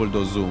disable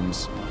those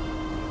zooms.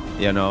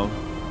 You know,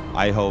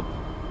 I hope.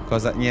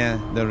 Because, yeah,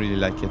 don't really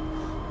like it.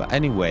 But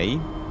anyway,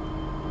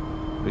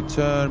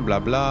 return, blah,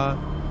 blah.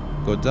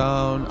 Go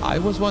down. I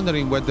was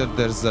wondering whether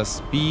there's a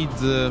speed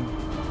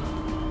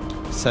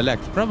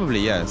select.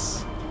 Probably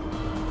yes.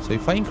 So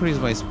if I increase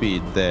my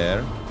speed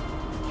there,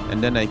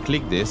 and then I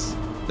click this,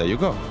 there you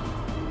go.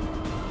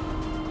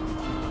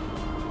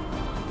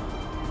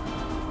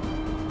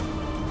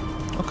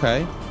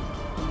 Okay.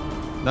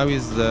 Now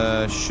is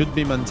should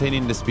be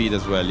maintaining the speed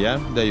as well, yeah?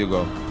 There you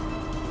go.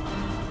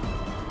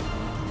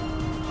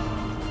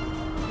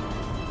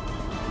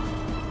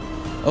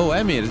 Oh,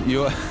 Emir,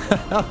 you...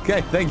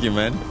 Okay, thank you,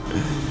 man.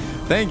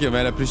 Thank you,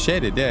 man. I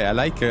appreciate it. Yeah, I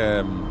like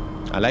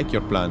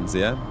your plans,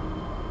 yeah?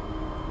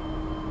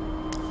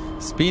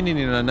 Spinning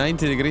in a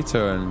 90-degree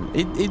turn.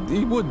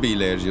 It would be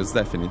hilarious,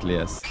 definitely,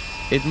 yes.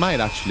 It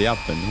might actually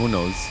happen, who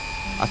knows?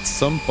 At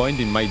some point,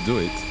 it might do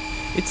it.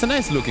 It's a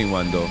nice looking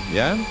one, though,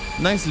 yeah?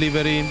 Nice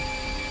livery.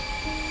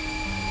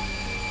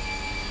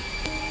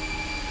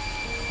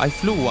 I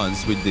flew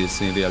once with this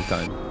in real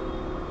time.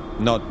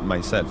 Not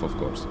myself, of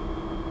course.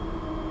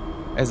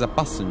 As a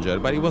passenger,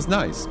 but it was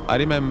nice. I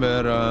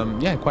remember,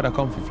 yeah, quite a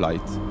comfy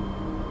flight.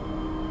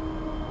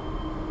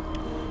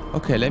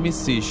 Okay, let me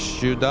see.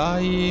 Should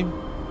I...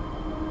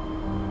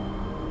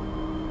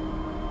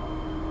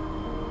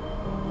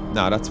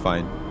 No, that's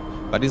fine.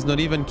 But it's not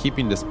even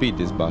keeping the speed,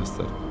 this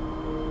bastard.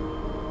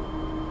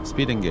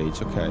 Speed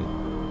engage, okay.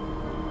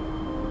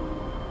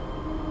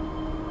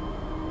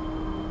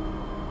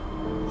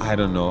 I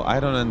don't know. I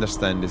don't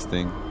understand this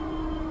thing.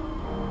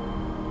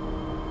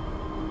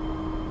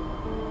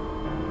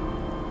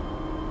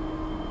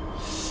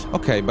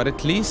 Okay, but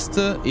at least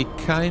it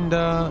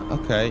kinda...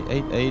 Okay,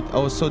 88.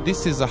 Oh, so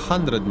this is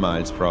 100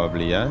 miles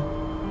probably, yeah?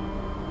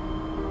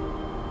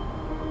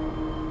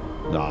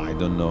 No, I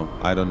don't know.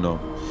 I don't know.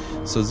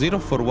 So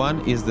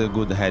 041 is the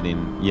good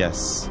heading,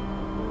 yes.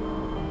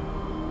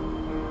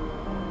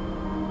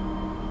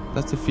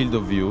 That's the field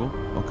of view,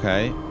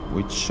 okay,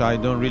 which I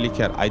don't really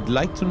care. I'd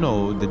like to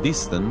know the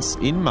distance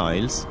in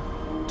miles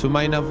to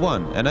my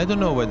nav1, and I don't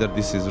know whether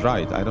this is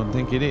right. I don't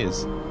think it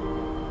is.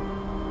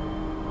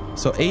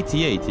 So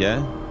 88,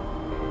 yeah?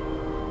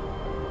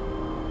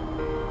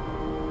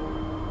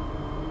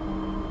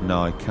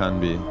 No, it can't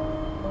be.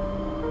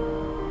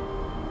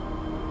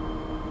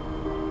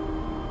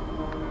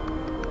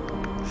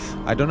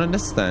 I don't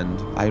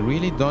understand. I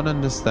really don't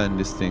understand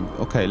this thing.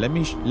 Okay, let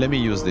me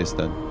use this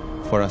then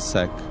for a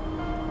sec.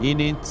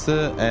 Init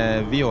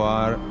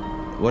VOR.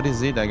 What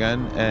is it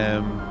again?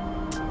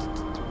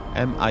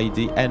 MID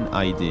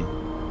NID.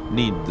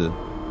 Need.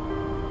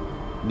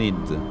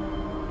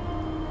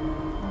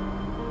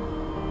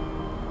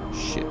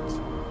 Shit.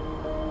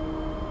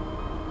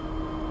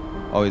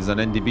 Oh, it's an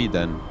NDB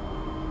then.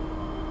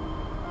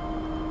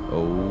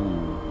 Oh.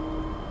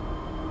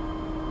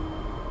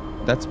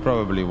 That's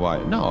probably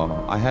why.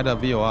 No, I had a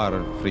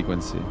VOR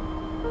frequency.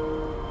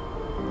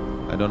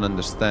 I don't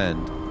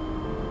understand.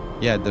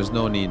 Yeah, there's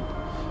no need.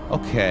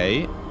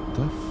 Okay.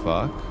 The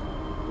fuck?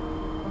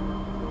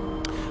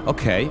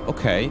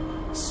 Okay.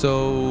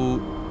 So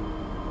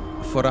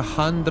for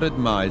 100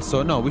 miles.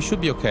 So no, we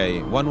should be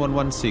okay.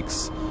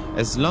 1116.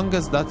 As long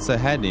as that's a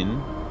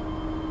heading.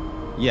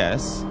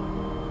 Yes.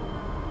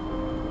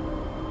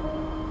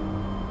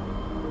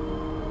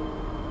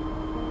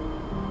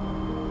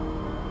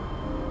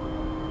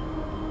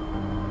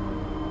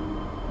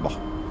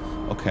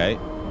 Okay.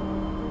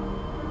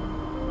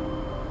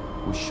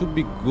 We should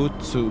be good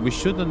to... We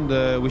should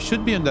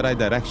be in the right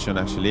direction,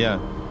 actually, yeah.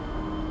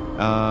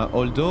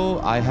 Although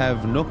I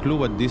have no clue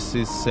what this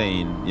is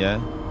saying, yeah.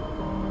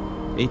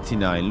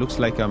 89. Looks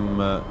like I'm...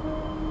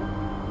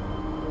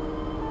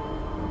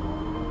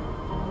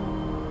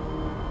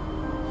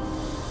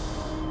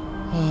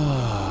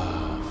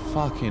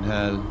 Fucking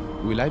hell.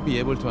 Will I be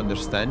able to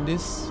understand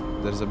this?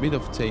 There's a bit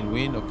of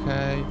tailwind,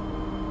 okay.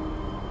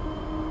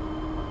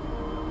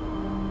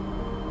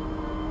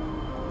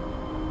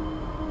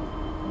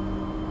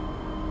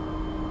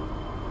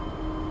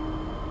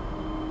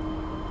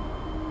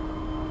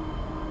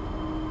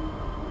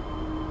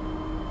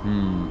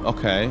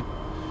 Okay.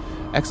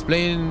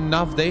 Explain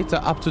nav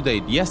data up to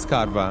date. Yes,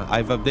 Carva.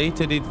 I've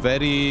updated it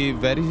very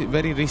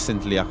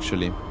recently,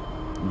 actually.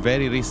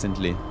 Very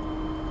recently.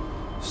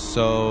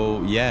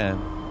 So, yeah.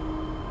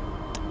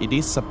 It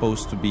is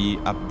supposed to be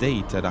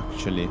updated,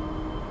 actually.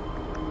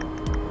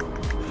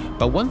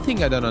 But one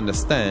thing I don't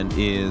understand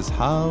is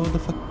how the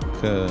fuck...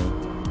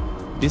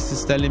 this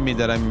is telling me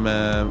that I'm...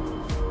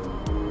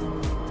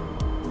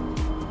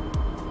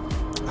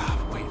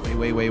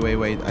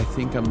 Wait. I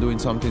think I'm doing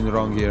something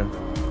wrong here.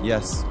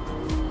 Yes.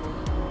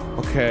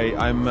 Okay,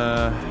 I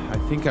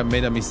think I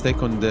made a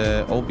mistake on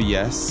the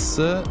OBS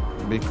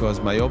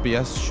because my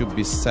OBS should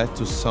be set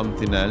to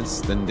something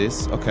else than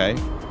this. Okay,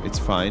 it's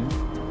fine.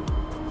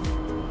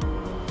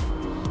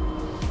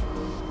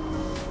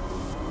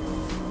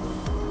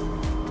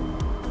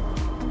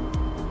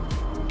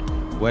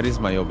 Where is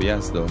my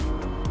OBS though?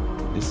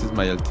 This is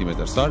my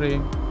altimeter.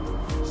 Sorry.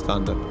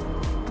 Standard.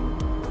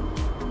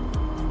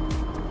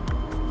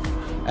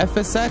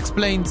 FSX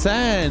playing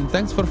 10.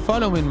 Thanks for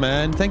following,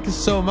 man. Thank you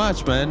so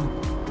much, man.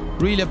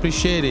 Really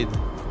appreciate it.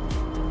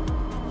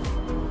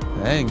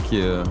 Thank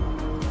you.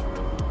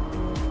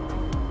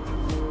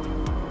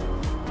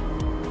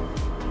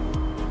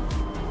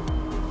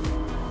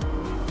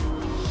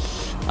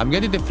 I'm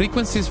getting the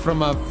frequencies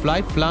from a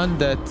flight plan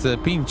that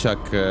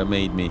Pinchak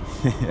made me.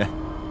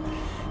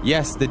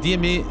 Yes, the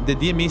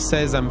DME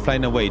says I'm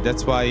flying away.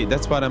 That's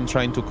what I'm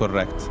trying to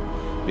correct,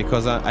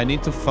 because I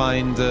need to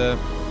find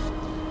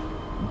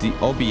the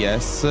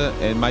OBS,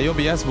 and my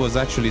OBS was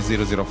actually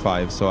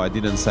 005, so I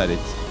didn't set it.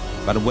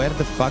 But where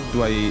the fuck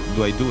do I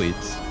do it?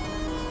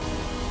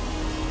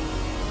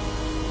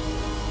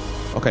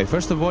 Okay,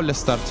 first of all, let's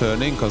start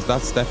turning, because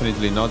that's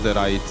definitely not the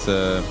right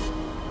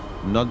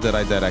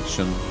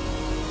direction.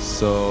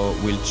 So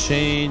we'll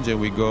change and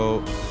we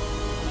go.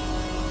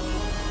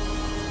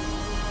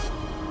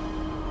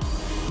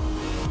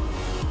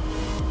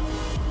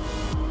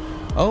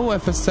 Oh,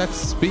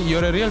 FSX,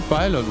 you're a real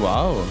pilot.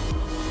 Wow.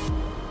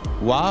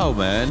 Wow,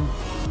 man.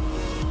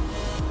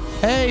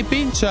 Hey,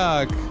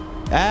 Pinchak.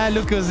 Ah,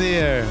 look who's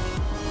here.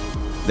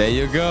 There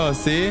you go,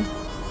 see?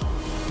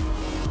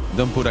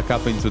 Don't put a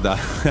cup into that.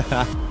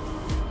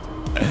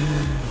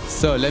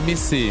 So, let me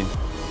see.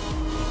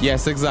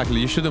 Yes, exactly.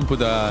 You shouldn't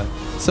put a...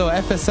 So,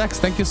 FSX,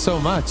 thank you so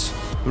much.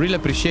 Really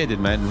appreciate it,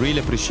 man. Really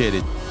appreciate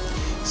it.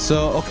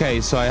 So,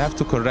 okay. So, I have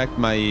to correct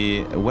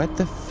my... What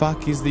the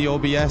fuck is the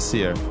OBS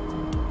here?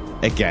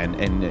 Again,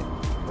 and...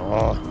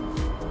 Oh.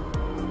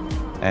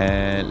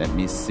 And let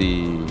me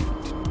see.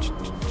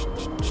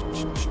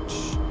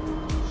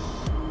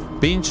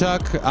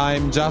 Pinchak,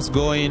 I'm just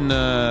going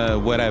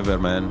wherever,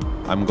 man.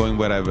 I'm going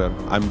wherever.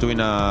 I'm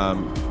doing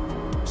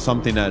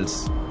something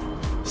else.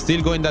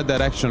 Still going that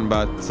direction,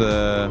 but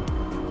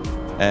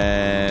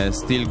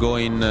still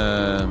going...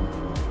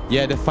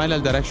 yeah, the final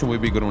direction will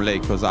be Groom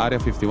Lake, because Area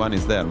 51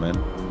 is there, man.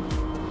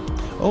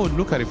 Oh,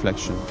 look, a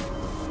reflection.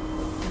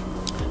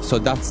 So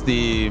that's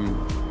the...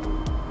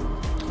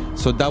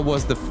 So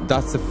that's the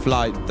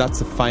flight, that's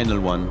the final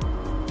one.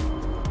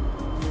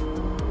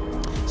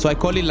 So I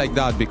call it like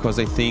that because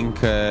I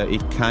think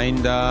it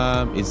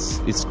kinda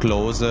it's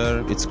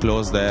closer. It's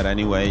close there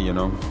anyway, you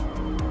know.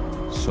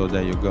 So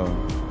there you go.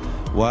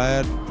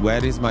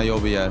 Where is my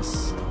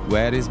OBS?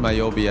 Where is my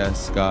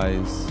OBS,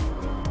 guys?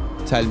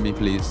 Tell me,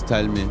 please.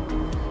 Tell me.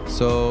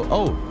 So,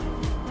 oh,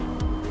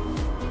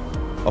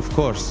 of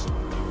course,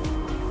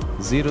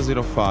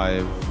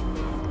 005.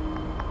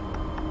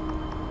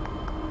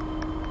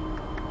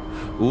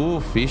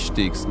 Ooh, fish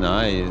sticks,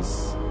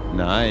 nice,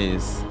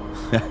 nice.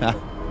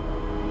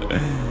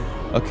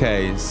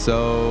 Okay,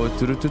 so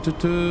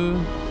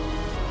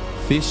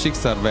fish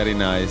sticks are very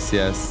nice,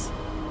 yes.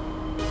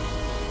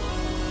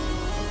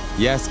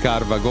 Yes,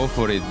 Carva, go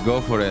for it,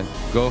 go for it,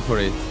 go for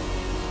it.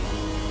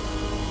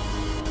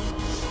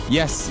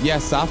 Yes,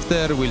 yes,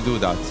 after we'll do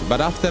that.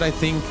 But after, I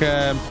think,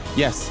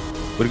 yes,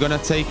 we're gonna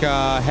take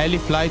a heli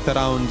flight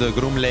around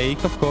Groom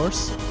Lake, of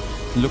course.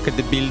 Look at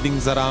the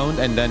buildings around,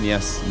 and then,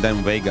 yes, then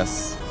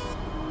Vegas.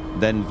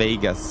 Then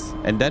Vegas.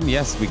 And then,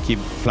 yes, we keep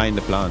flying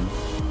the plan,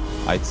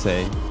 I'd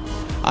say.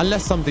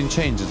 Unless something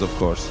changes, of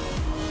course.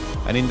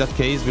 And in that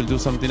case, we'll do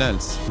something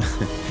else.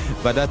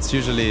 But that's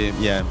usually,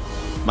 yeah.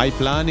 My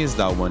plan is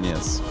that one,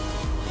 yes.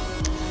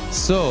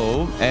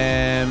 So,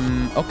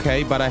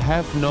 okay, but I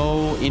have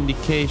no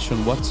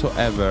indication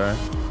whatsoever.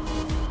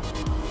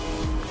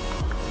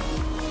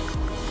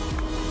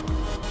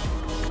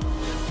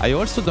 I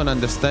also don't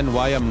understand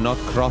why I'm not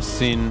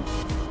crossing...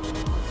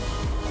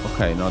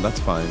 Okay, no,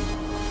 that's fine.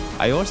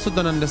 I also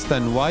don't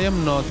understand why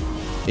I'm not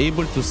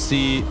able to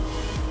see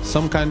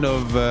some kind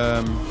of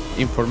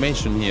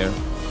information here.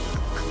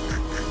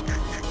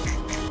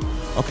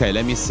 Okay,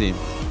 let me see.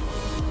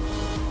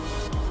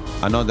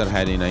 Another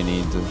heading I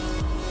need.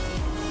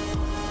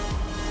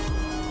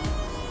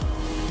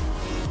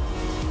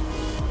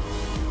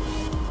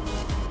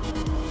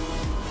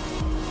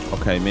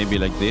 Okay, maybe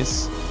like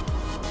this.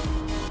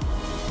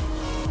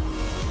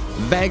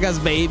 Vegas,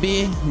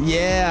 baby.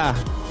 Yeah.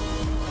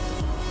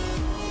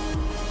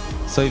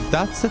 So if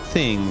that's a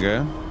thing...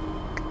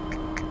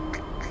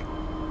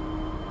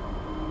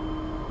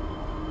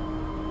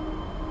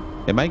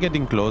 Am I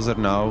getting closer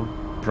now?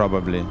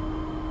 Probably.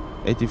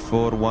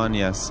 84-1,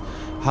 yes.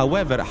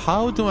 However,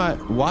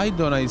 why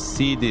don't I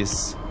see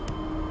this?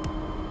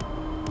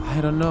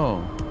 I don't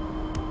know.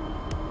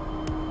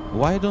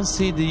 Why I don't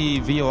see the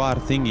VOR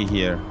thingy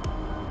here?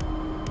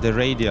 The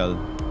radial.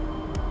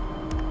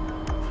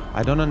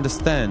 I don't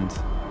understand.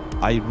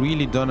 I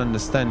really don't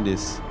understand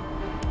this.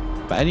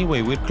 But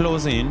anyway, we're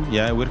closing.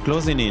 Yeah, we're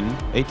closing in.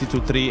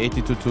 82.3,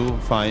 82.2,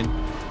 fine.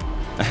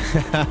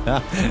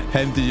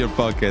 Empty your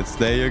pockets.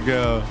 There you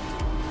go.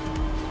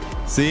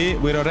 See,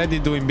 we're already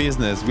doing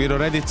business. We're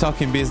already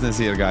talking business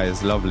here,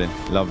 guys. Lovely,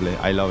 lovely.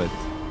 I love it.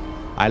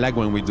 I like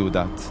when we do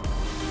that.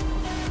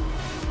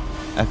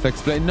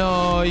 FX play.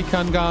 No, he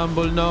can't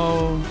gamble.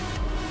 No.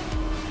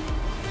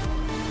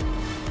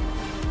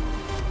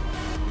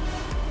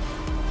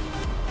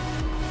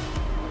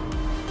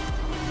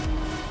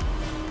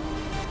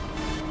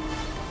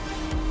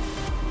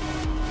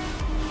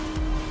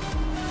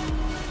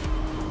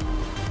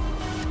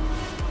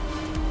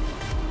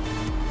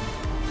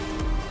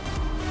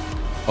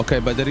 Okay,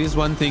 but there is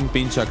one thing,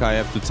 Pinchak, I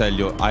have to tell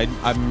you.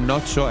 I'm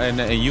not sure, and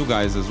you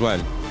guys as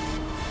well.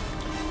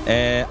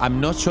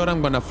 I'm not sure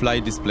I'm gonna fly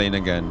this plane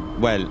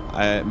again. Well,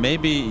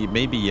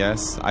 maybe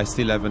yes. I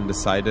still haven't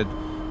decided.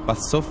 But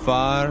so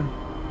far...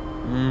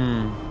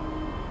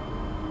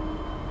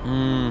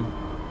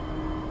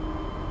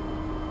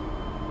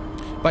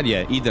 But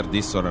yeah, either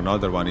this or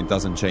another one, it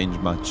doesn't change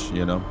much,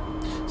 you know.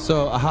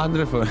 So,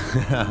 100 for...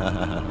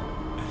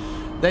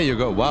 There you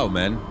go. Wow,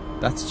 man.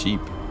 That's cheap.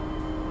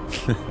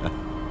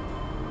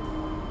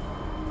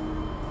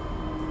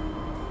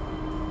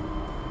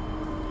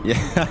 Yeah,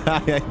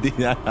 I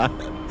did.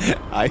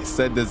 I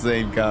said the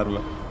same,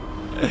 Carlo.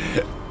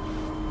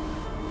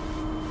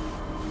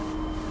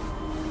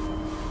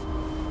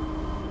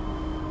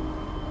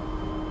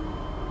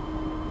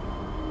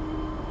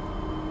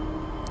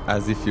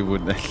 As if you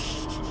would.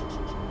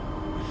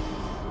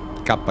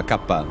 Kappa,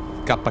 kappa,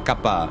 kappa,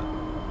 kappa.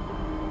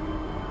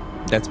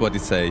 That's what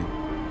it say.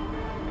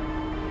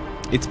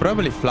 It's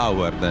probably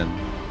flour then.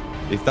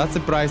 If that's the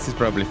price, it's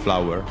probably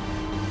flour.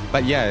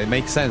 But yeah, it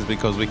makes sense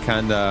because we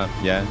kinda,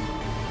 yeah,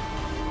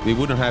 we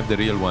wouldn't have the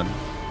real one.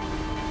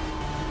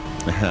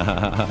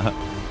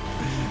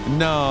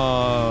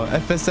 No,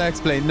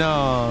 FSX play,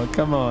 no,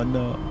 come on,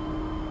 no.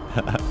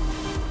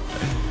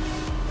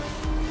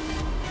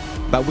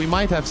 But we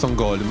might have some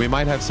gold. We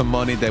might have some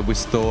money that we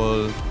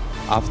stole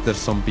after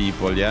some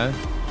people, yeah?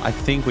 I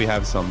think we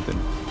have something.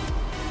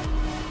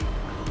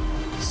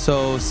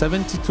 So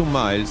 72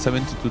 miles,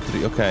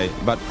 72.3, okay.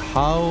 But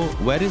how,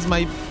 where is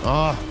my,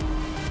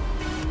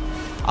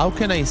 how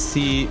can I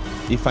see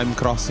if I'm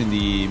crossing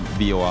the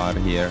VOR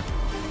here?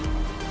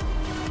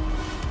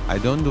 I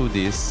don't do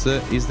this.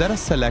 Is there a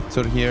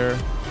selector here?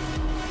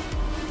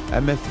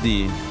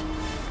 MFD.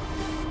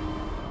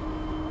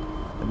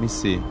 Let me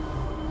see.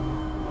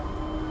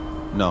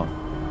 No.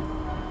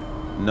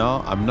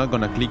 No, I'm not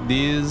gonna click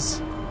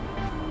this.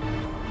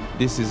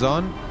 This is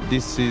on.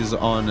 This is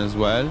on as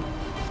well.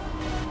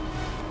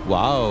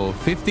 Wow,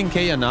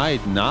 15k a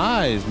night.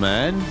 Nice,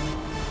 man.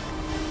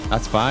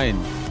 That's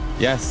fine.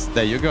 Yes,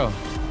 there you go.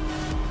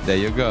 There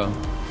you go.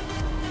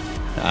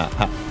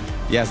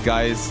 Yes,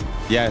 guys.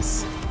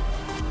 Yes.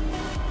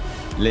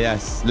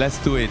 Yes, let's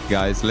do it,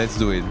 guys. Let's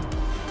do it.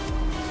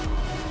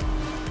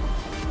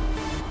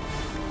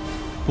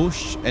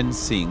 Push and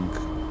sink.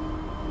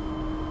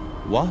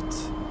 What?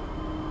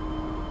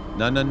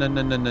 No.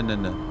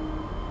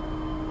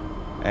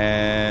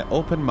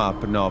 Open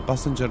map, no.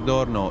 Passenger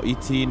door, no.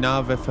 ET,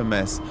 nav,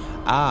 FMS.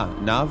 Ah,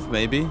 nav,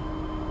 maybe?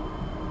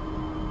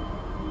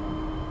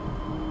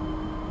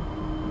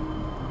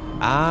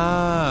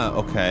 Ah,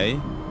 okay.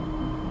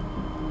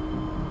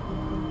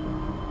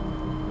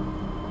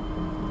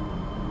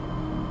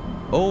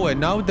 Oh,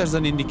 and now there's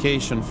an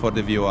indication for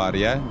the VOR,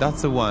 yeah?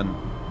 That's the one,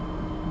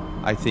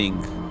 I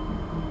think.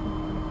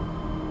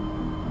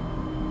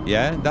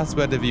 Yeah, that's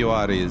where the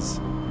VOR is.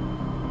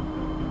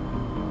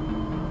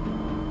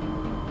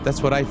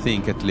 That's what I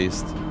think, at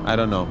least. I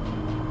don't know.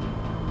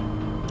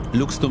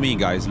 Looks to me,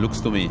 guys. Looks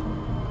to me.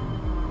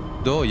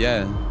 Though,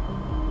 yeah.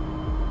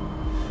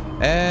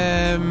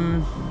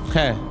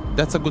 Hey,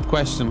 that's a good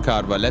question,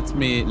 Carva.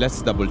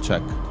 Let's double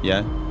check.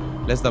 Yeah,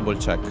 let's double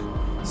check.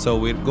 So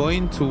we're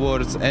going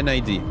towards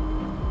NID.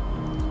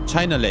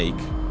 China Lake.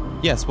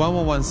 Yes,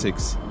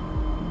 1116.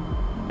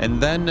 And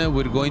then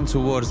we're going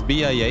towards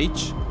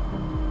BIH.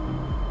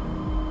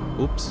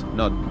 Oops,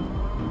 not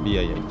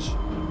BIH.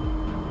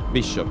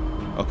 Bishop.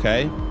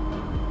 Okay.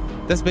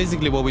 That's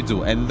basically what we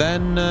do. And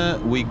then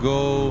we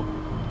go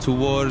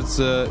towards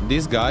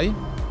this guy.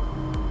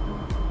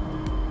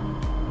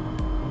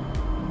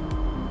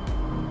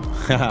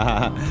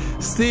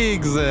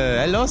 Stiggs,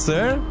 hello,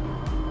 sir.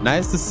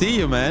 Nice to see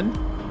you, man.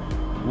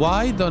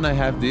 Why don't I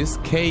have this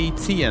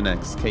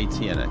KTNX?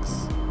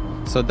 KTNX.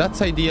 So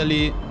that's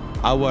ideally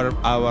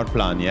our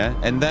plan, yeah?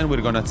 And then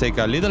we're gonna take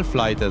a little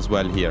flight as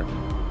well here.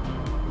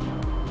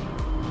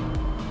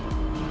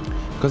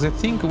 Because I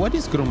think, what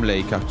is Groom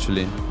Lake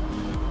actually?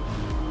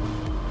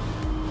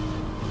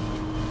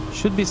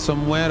 Should be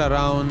somewhere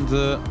around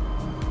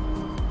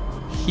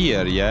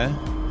here, yeah?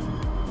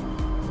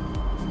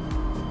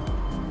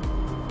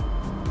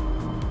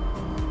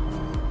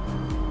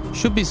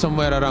 Should be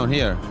somewhere around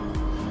here.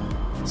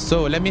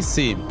 So let me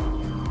see.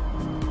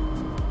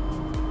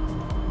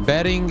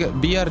 Bearing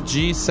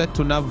BRG set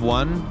to nav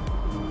 1.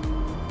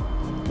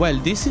 Well,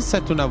 this is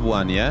set to nav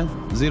 1, yeah?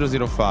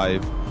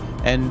 005.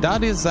 And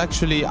that is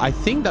actually, I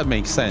think that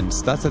makes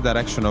sense. That's the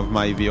direction of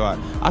my VOR.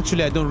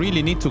 Actually, I don't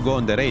really need to go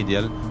on the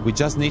radial. We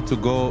just need to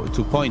go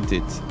to point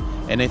it.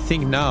 And I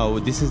think now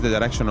this is the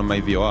direction of my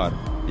VOR,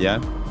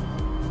 yeah?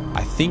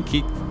 I think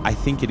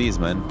it is,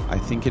 man. I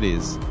think it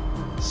is.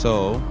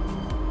 So,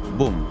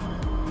 boom.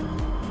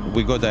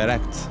 We go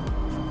direct.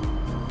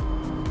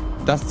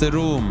 That's the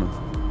room.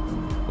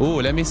 Oh,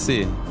 let me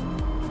see.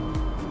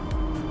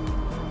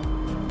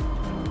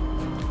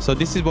 So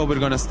this is where we're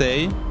gonna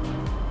stay.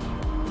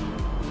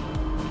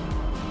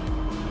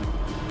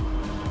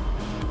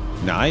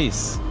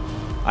 Nice.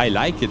 I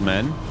like it,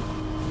 man.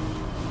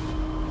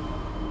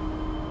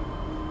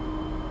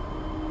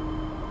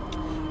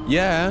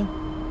 Yeah,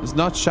 it's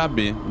not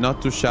shabby.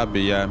 Not too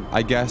shabby, yeah.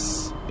 I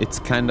guess it's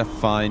kind of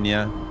fine,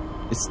 yeah.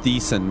 It's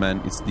decent,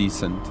 man. It's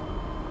decent.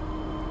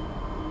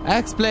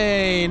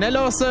 Explain.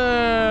 Hello,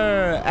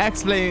 sir.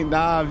 Explain.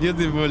 Ah,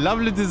 beautiful.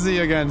 Lovely to see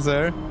you again,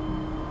 sir.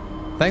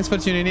 Thanks for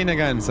tuning in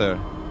again, sir.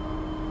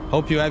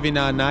 Hope you're having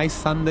a nice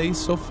Sunday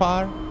so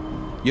far.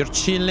 You're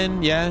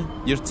chilling, yeah?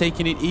 You're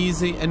taking it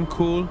easy and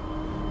cool.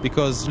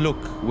 Because, look,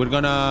 we're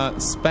gonna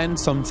spend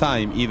some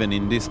time even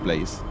in this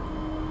place.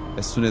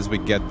 As soon as we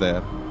get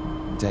there.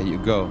 There you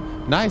go.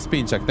 Nice,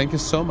 Pinchak. Thank you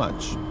so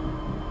much.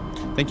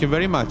 Thank you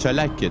very much. I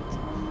like it.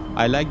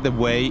 I like the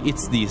way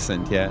it's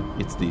decent, yeah?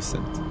 It's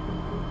decent.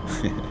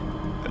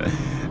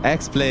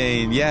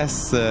 Explain.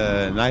 Yes,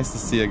 nice to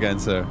see you again,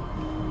 sir.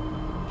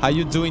 How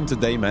you doing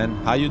today, man?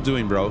 How you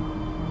doing, bro?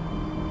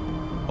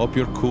 Hope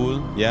you're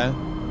cool, yeah?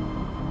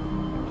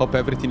 Hope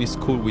everything is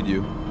cool with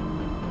you.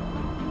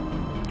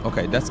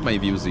 Okay, that's my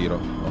view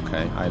 0.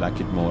 Okay, I like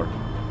it more.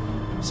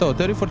 So,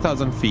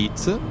 34,000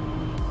 feet.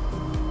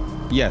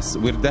 Yes,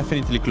 we're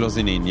definitely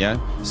closing in, yeah?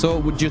 So,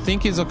 would you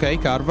think it's okay,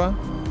 Carva?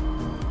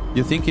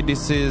 You think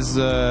this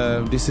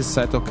is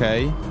set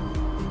okay?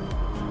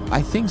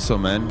 I think so,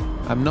 man.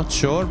 I'm not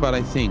sure, but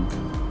I think.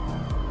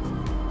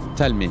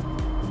 Tell me.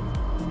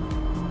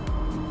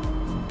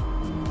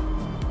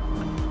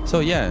 So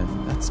yeah,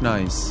 that's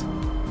nice.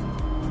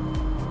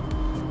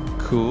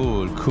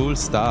 Cool, cool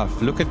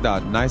stuff. Look at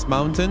that. Nice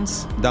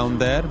mountains down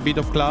there, bit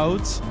of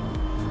clouds,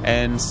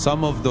 and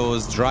some of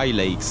those dry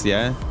lakes,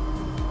 yeah,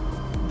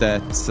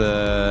 that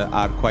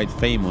are quite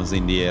famous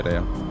in the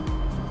area.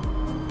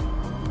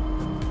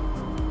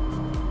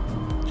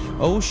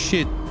 Oh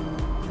shit.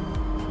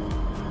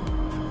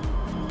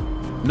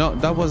 No,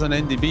 that was an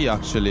NDB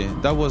actually.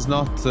 That was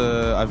not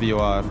a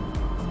VOR.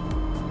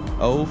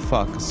 Oh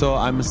fuck. So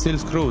I'm still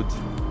screwed.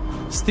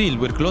 Still,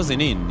 we're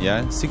closing in,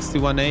 yeah?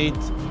 61.8.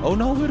 Oh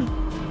no, we're...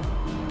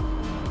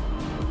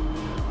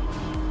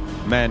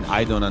 Man,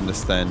 I don't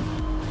understand.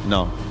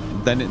 No.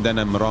 Then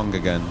I'm wrong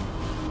again.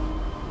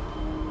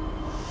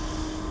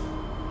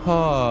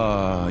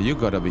 Oh, you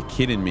gotta be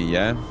kidding me,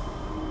 yeah?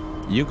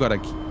 You gotta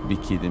be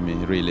kidding me,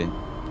 really.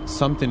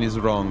 Something is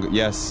wrong.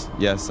 Yes,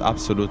 yes,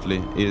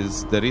 absolutely.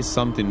 There is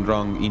something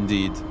wrong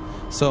indeed.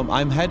 So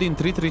I'm heading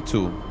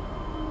 332.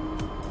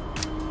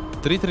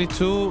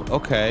 332,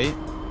 okay.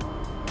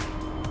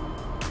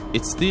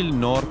 It's still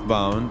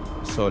northbound.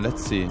 So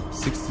let's see.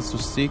 60 to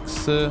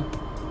 6.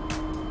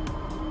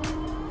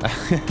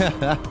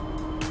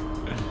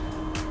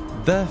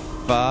 The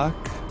fuck?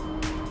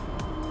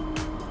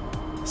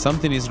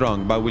 Something is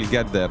wrong, but we'll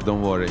get there,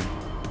 don't worry.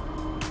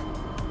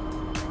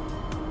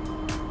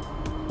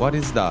 What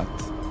is that?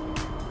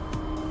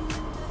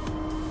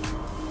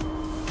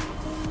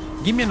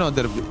 Give me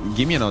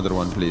another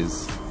one,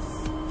 please.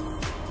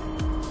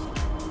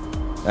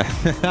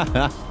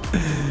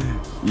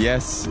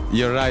 Yes,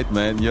 you're right,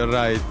 man. You're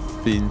right,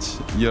 Finch.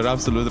 You're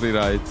absolutely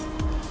right.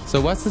 So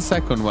what's the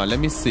second one? Let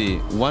me see.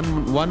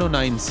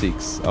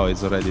 1096. Oh,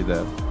 it's already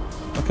there.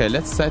 Okay,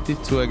 let's set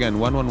it to again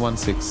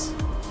 1116.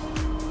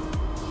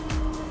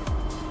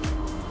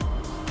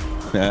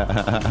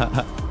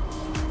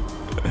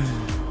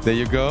 There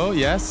you go.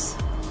 Yes.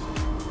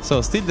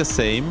 So still the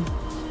same.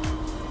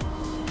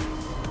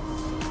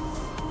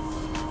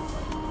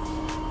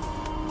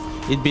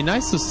 It'd be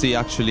nice to see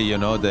actually, you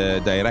know,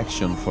 the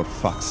direction, for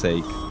fuck's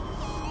sake.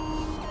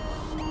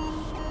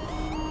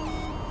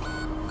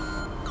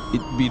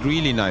 It'd be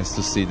really nice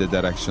to see the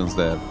directions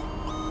there.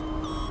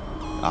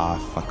 Ah,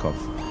 fuck off.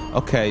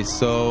 Okay,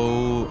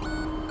 so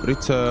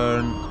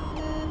return.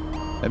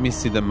 Let me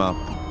see the map.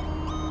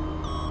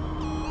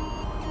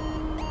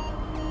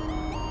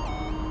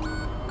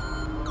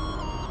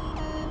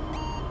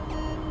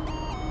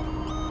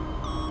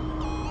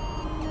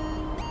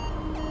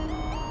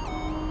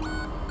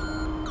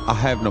 I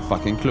have no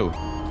fucking clue.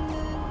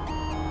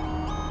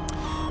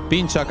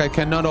 Pinchak, I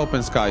cannot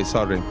open Sky,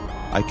 sorry.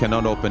 I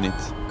cannot open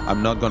it.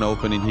 I'm not gonna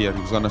open it here.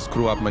 It's gonna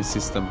screw up my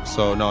system.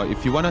 So no,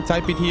 if you wanna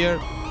type it here,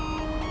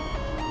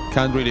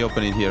 can't really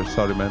open it here.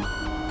 Sorry, man.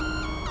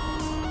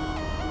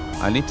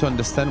 I need to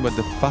understand where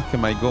the fuck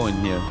am I going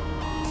here.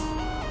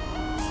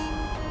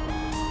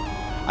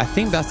 I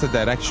think that's the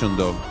direction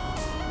though.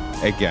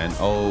 Again.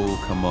 Oh,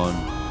 come on.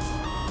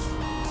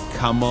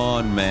 Come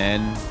on,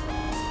 man.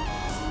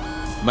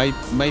 My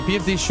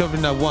PFD is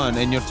showing a 1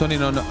 and you're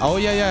turning on. Oh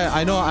yeah,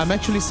 I know. I'm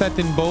actually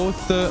setting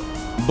both na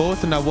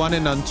 1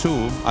 and na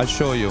 2. I'll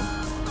show you.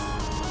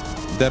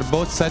 They're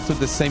both set to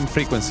the same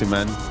frequency,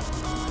 man.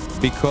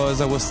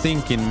 Because I was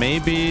thinking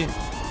maybe,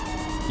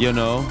 you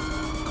know.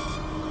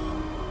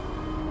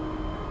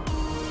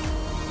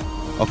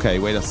 Okay,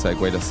 wait a sec.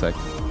 We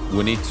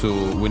need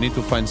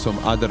to find some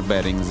other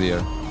bearings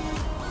here.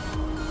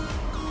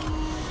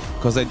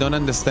 Because I don't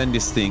understand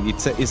this thing.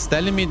 It's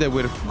telling me that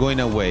we're going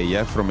away,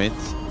 yeah, from it.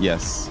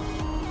 Yes.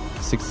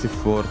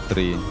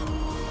 64.3.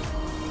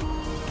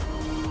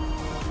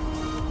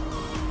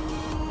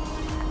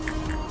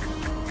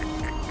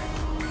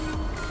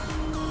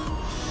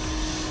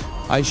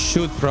 I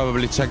should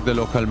probably check the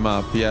local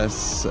map,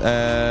 yes.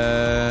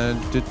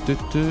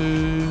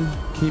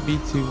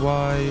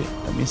 KBTY.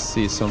 Let me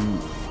see some.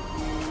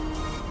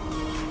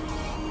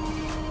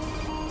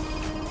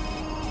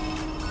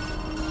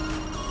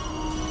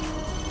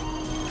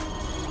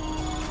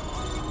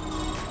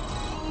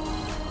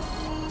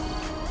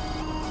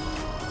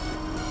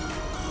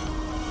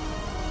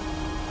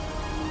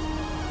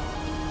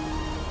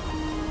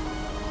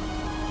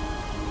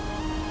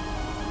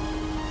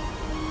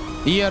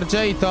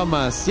 ERJ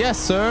Thomas, yes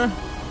sir.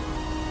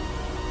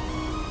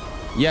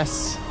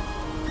 Yes.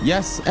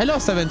 Hello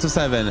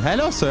 727.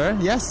 Hello sir.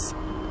 Yes.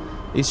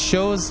 It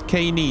shows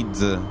K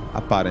needs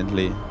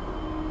apparently.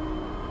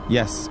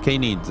 Yes, K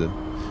needs.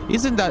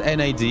 Isn't that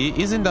NID?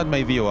 Isn't that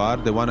my VOR,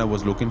 the one I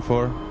was looking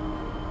for?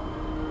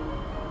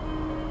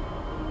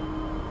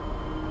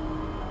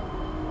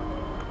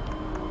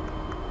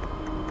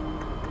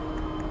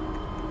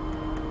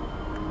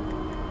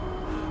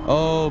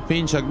 Oh,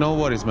 Pinchak, no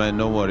worries, man.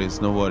 No worries.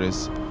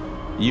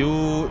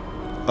 You,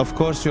 of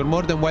course, you're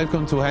more than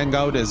welcome to hang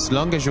out as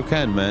long as you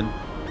can, man.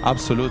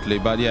 Absolutely.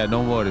 But yeah,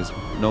 no worries.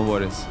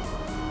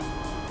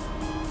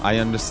 I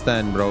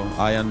understand, bro.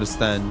 I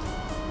understand.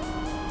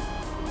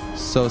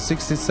 So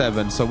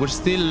 67. So we're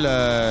still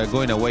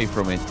going away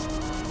from it.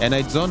 And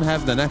I don't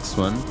have the next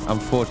one,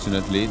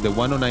 unfortunately. The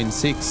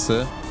 1096.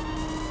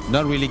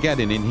 Not really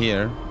getting in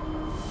here.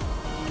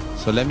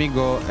 So let me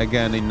go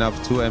again in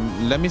nav2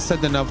 and let me set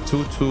the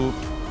nav2 to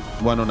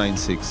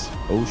 1096.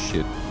 Oh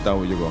shit,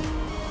 down you go.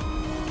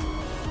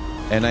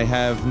 And I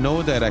have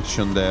no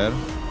direction there.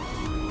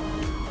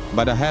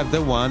 But I have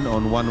the one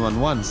on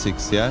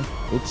 1116, yeah?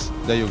 Oops,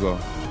 there you go.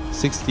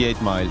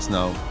 68 miles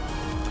now.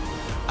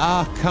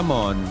 Ah, come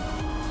on.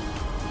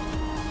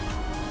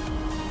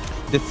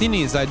 The thing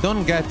is, I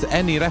don't get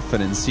any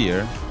reference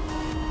here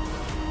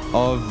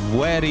of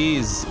where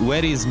is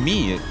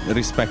me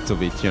respect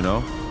of it, you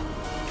know?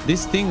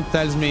 This thing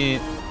tells me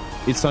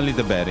it's only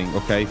the bearing.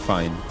 Okay,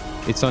 fine.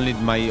 It's only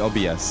my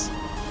OBS.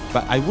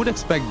 But I would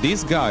expect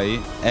this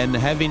guy and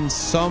having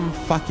some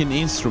fucking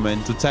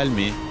instrument to tell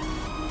me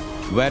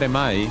where am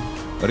I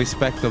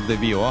respect of the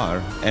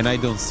VOR, and I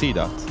don't see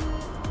that.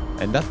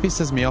 And that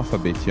pisses me off a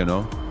bit, you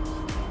know?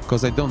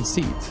 Because I don't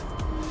see it.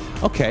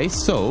 Okay,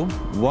 so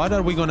what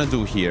are we gonna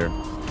do here?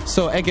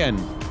 So again,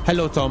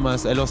 hello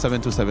Thomas, hello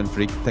 727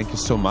 Freak. Thank you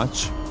so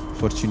much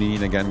for tuning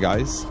in again,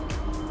 guys.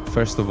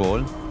 First of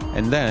all.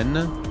 And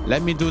then,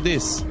 let me do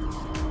this.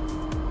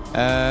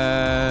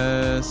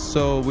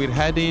 So, we're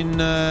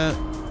heading... I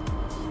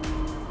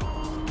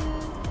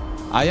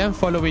am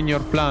following your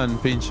plan,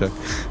 Pinchak.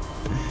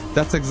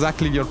 That's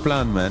exactly your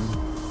plan, man.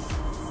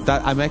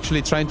 That I'm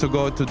actually trying to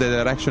go to the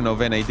direction of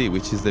NID,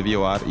 which is the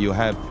VOR you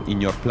have in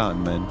your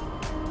plan, man.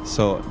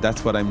 So,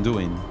 that's what I'm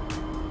doing.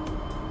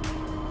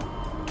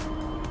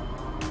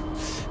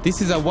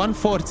 This is a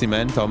 140,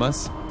 man,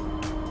 Thomas.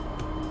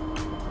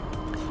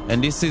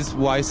 And this is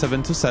why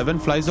 727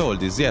 flies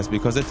oldies, yes,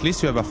 because at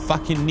least you have a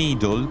fucking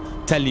needle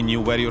telling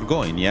you where you're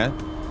going, yeah?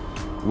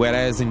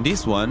 Whereas in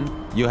this one,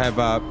 you have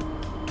a,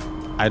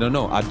 I don't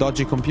know, a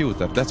dodgy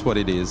computer. That's what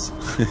it is.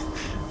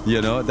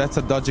 You know, that's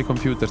a dodgy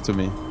computer to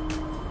me.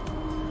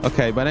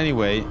 Okay, but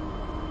anyway,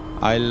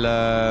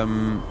 I'll,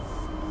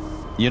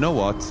 you know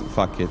what?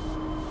 Fuck it.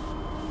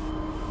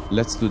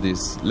 Let's do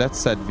this. Let's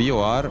set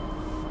VOR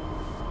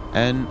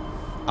and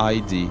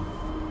ID.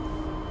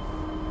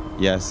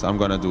 Yes, I'm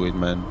gonna do it,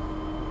 man.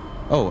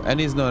 Oh, and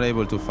he's not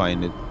able to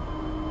find it.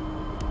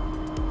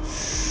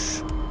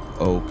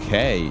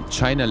 Okay,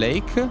 China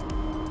Lake.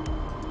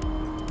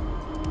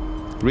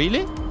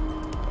 Really?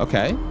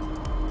 Okay.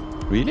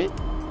 Really?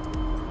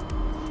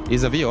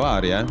 Is a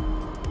VOR, yeah?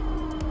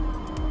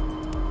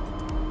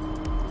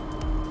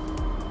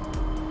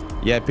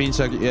 Yeah,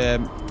 Pinchak,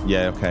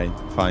 yeah, okay,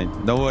 fine.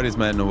 No worries,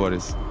 man, no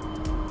worries.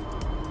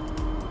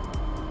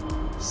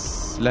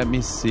 Let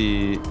me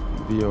see.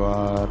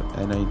 VOR,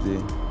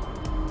 NID.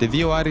 The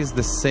VOR is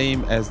the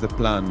same as the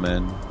plan,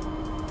 man.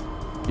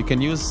 You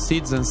can use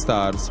seeds and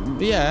stars.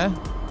 Yeah.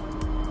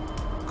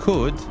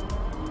 Could.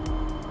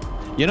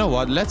 You know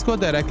what? Let's go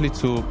directly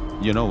to...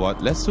 You know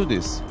what? Let's do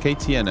this.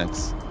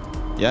 KTNX.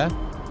 Yeah?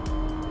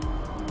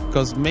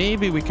 Because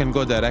maybe we can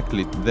go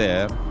directly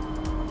there.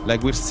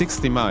 Like, we're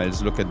 60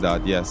 miles. Look at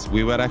that. Yes,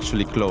 we were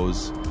actually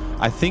close.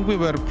 I think we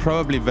were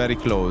probably very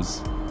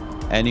close.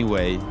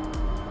 Anyway.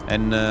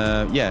 And,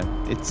 yeah,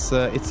 it's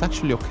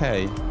actually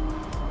okay.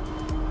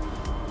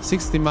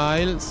 60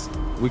 miles.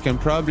 We can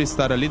probably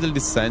start a little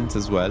descent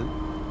as well.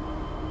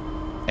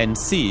 And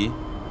see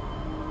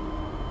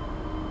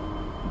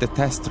the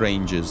test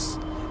ranges.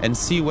 And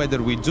see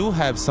whether we do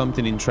have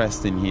something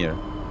interesting here.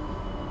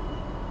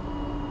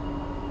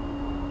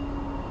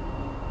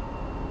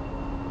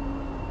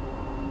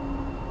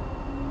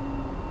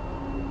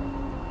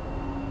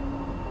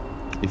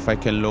 If I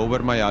can lower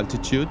my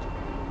altitude,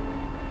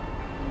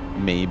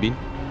 maybe.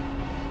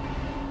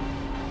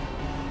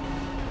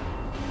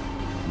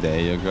 There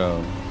you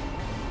go.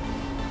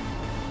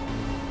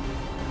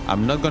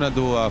 I'm not gonna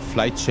do a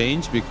flight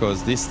change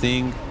because this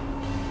thing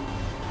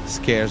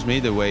scares me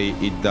the way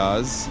it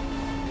does.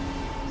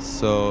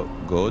 So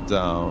go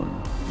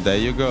down. There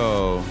you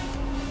go.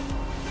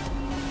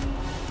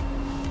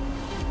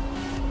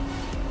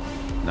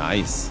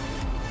 Nice.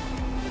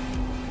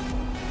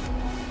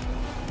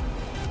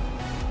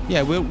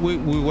 Yeah, we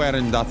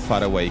weren't that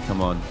far away,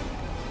 come on.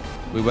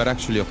 We were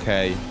actually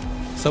okay.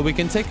 So we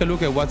can take a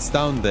look at what's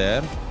down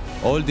there.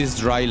 All these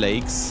dry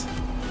lakes.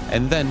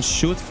 And then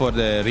shoot for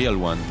the real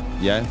one.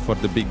 Yeah, for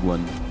the big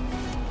one.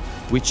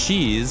 Which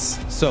is...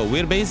 So,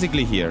 we're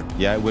basically here.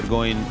 Yeah, we're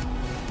going...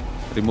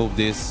 Remove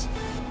this.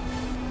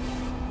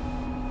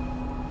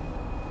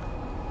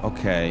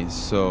 Okay,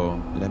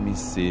 so... Let me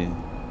see.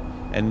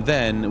 And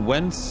then,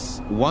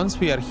 once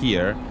we are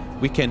here,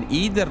 we can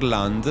either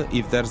land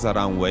if there's a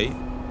runway.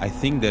 I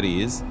think there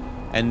is.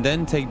 And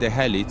then take the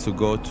heli to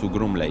go to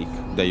Groom Lake.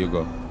 There you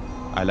go.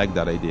 I like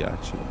that idea,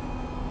 actually.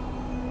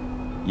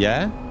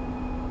 Yeah?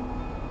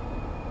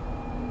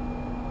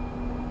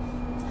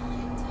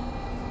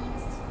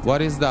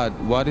 What is that?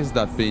 What is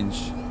that,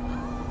 Pinch?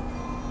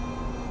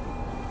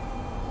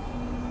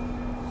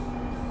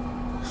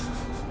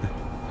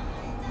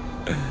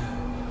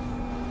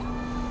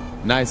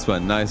 Nice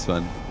one, nice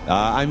one.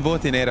 I'm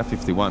voting Area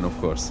 51, of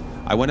course.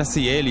 I want to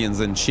see aliens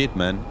and shit,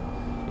 man.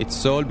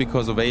 It's all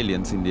because of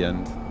aliens in the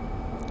end.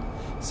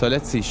 So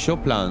let's see, show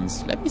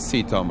plans. Let me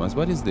see, Thomas,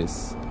 what is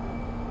this?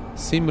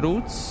 Sim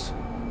routes.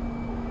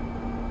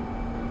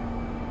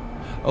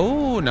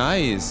 Oh,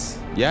 nice.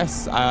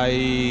 Yes,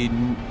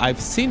 I've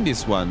seen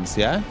this once,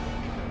 yeah?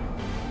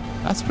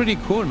 That's pretty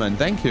cool, man.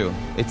 Thank you.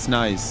 It's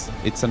nice.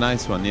 It's a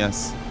nice one,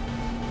 yes.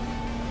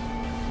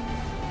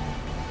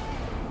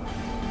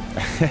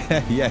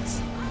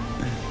 Yes.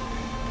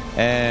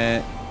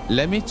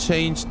 Let me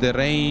change the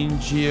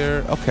range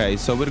here. Okay,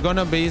 so we're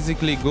gonna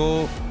basically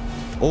go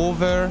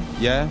over,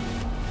 yeah,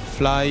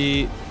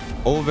 fly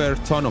over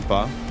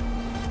Tonopah.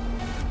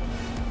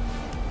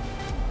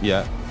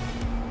 Yeah.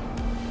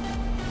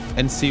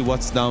 And see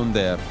what's down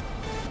there.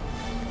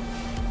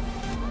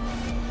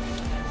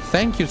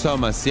 Thank you,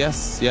 Thomas.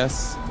 Yes,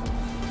 yes.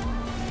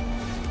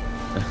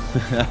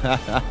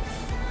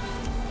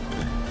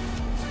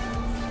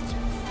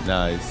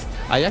 Nice.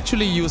 I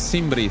actually use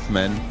SimBrief,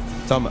 man.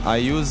 Tom, I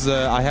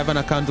have an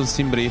account on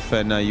SimBrief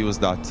and I use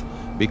that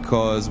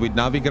because with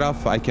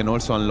Navigraph I can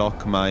also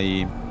unlock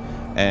my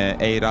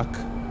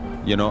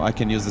ARAC. You know, I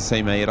can use the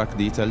same ARAC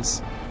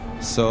details.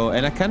 So,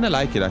 and I kind of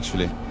like it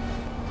actually.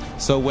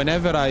 So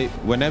whenever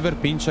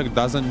Pinchak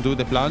doesn't do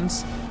the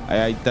plans,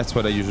 that's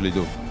what I usually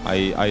do.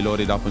 I load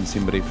it up on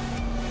SimBrief.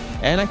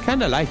 And I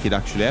kind of like it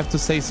actually. I have to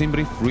say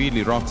SimBrief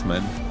really rocks,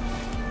 man.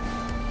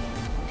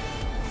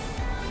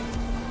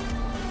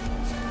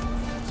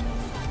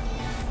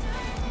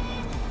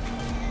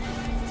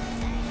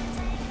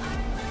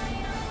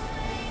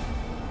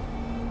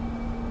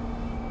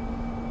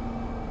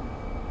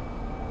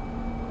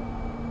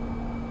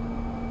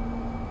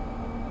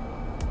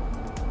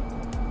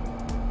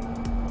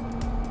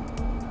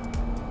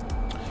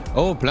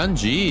 Oh, Plan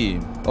G.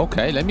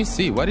 Okay, let me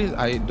see. What is...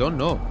 I don't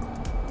know.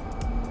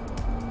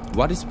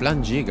 What is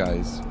Plan G,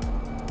 guys?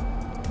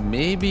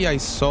 Maybe I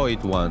saw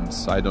it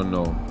once. I don't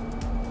know.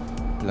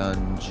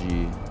 Plan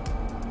G.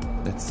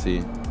 Let's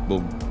see.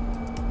 Boom.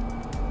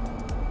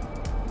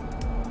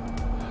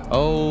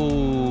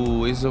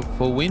 Oh, is it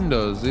for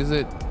Windows? Is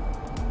it?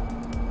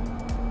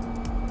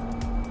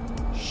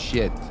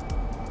 Shit.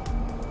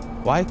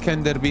 Why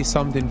can't there be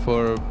something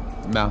for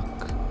Mac?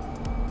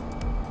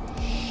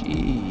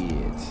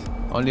 Shit.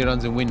 Only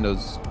runs in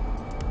Windows.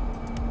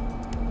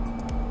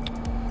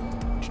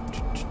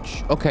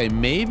 Okay,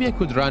 maybe I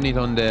could run it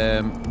on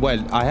the...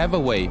 Well, I have a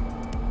way.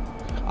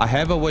 I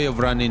have a way of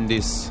running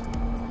this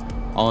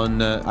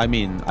on... I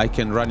mean, I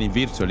can run it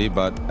virtually,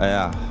 but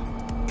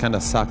kind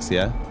of sucks,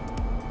 yeah?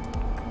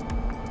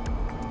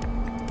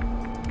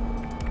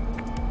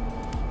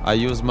 I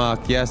use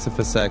Mac. Yes,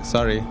 FSX,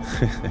 sorry.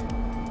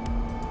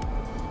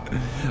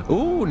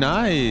 Ooh,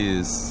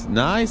 nice.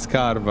 Nice,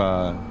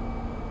 Carva.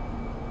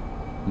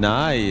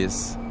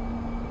 Nice.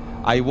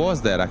 I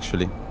was there,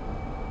 actually.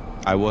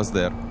 I was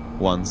there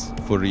once,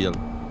 for real.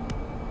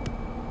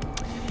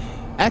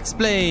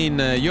 Explain,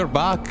 you're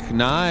back.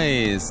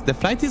 Nice. The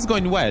flight is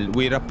going well.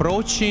 We're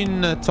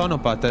approaching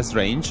Tonopah test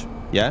range.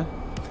 Yeah,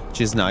 which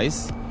is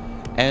nice.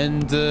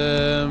 And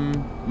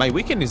my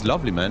weekend is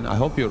lovely, man. I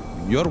hope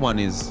your one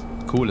is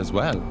cool as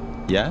well.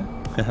 Yeah?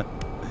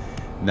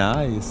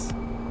 Nice.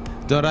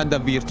 Don't run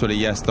that virtually.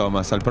 Yes,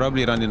 Thomas. I'll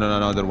probably run it on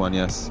another one.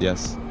 Yes,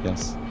 yes,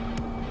 yes.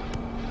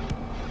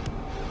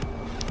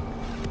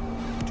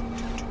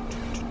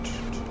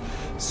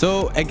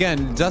 So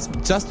again,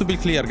 just to be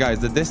clear, guys,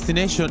 the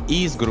destination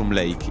is Groom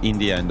Lake in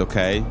the end,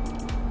 okay?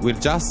 We're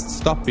just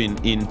stopping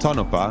in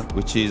Tonopah,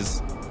 which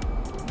is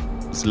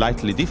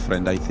slightly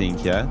different, I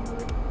think, yeah?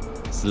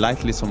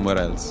 Slightly somewhere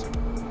else.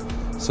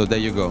 So there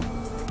you go.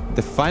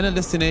 The final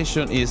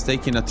destination is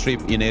taking a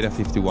trip in Area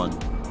 51,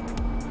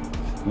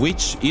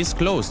 which is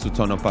close to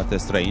Tonopah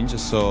test range,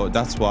 so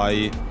that's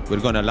why we're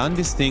gonna land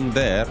this thing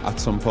there at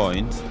some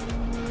point.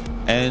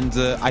 And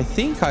I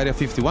think Area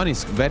 51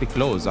 is very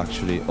close,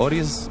 actually. Or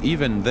is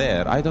even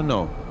there. I don't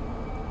know.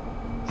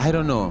 I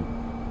don't know.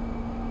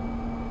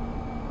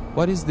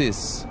 What is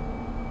this?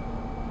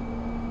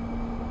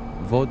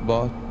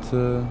 Votebot.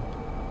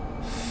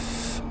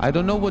 I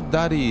don't know what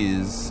that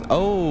is.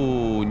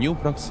 Oh, new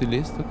proxy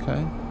list.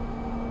 Okay.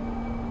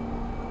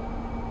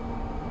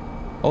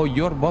 Oh,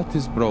 your bot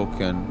is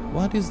broken.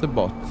 What is the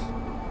bot?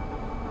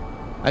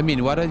 I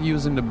mean, what are you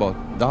using the bot?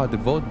 Oh, the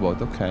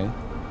Votebot. Okay.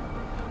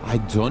 I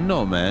don't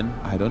know, man.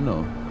 I don't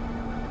know.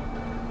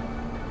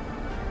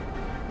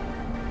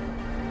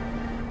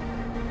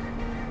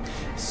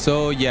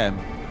 So, yeah.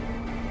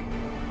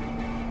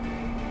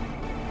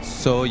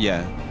 So,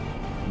 yeah.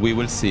 We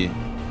will see.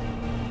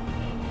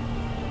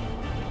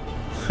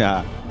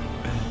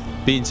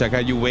 Pinchak, are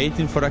you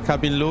waiting for a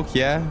cabin look?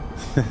 Yeah?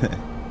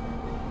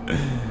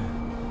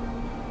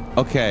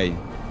 Okay.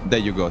 There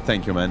you go.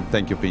 Thank you, man.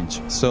 Thank you,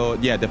 Pinch. So,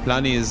 yeah, the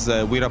plan is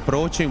we're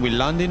approaching. We're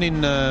landing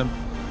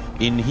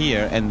in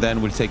here, and then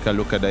we'll take a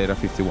look at Area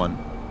 51.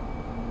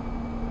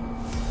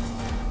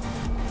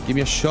 Give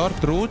me a short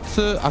route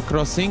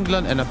across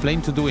England and a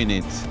plane to do in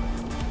it.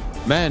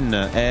 Man,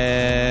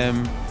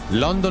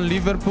 London,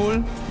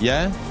 Liverpool,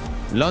 yeah?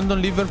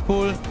 London,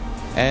 Liverpool,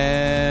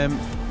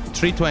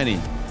 320.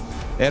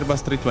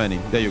 Airbus 320,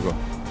 there you go.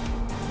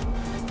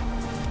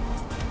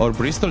 Or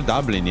Bristol,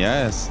 Dublin,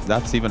 yes,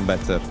 that's even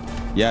better.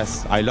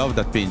 Yes, I love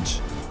that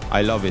Pinch.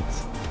 I love it.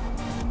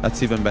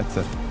 That's even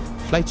better.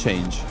 Flight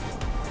change.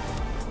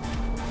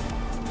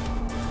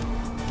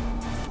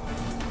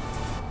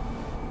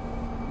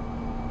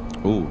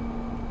 Ooh,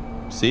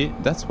 see,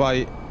 that's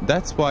why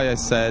I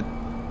said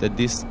that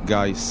this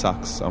guy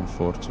sucks,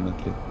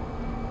 unfortunately.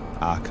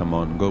 Ah, come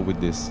on, go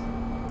with this.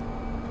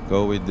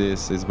 Go with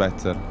this, it's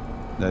better.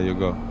 There you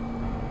go.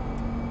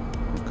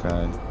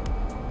 Okay.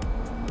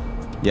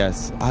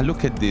 Yes, ah,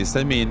 look at this.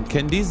 I mean,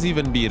 can this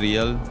even be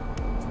real?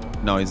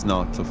 No, it's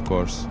not, of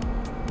course.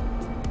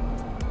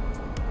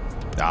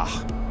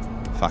 Ah,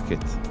 fuck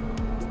it.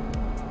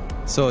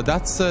 So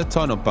that's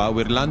Tonopah.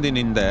 We're landing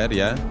in there,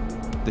 yeah?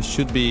 There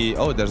should be...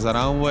 Oh, there's a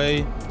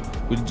runway.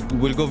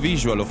 We'll go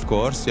visual, of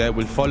course. Yeah,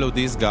 we'll follow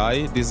this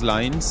guy, these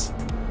lines.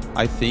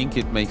 I think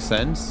it makes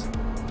sense.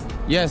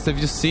 Yes, have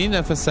you seen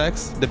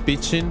FSX, the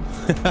pitching?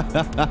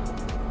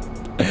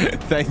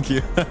 Thank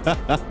you.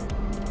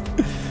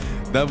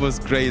 That was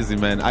crazy,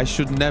 man. I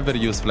should never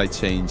use flight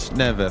change.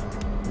 Never.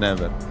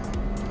 Never.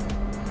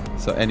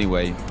 So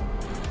anyway,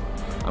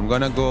 I'm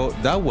gonna go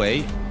that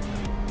way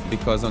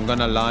because I'm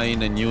gonna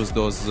line and use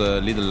those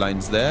little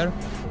lines there.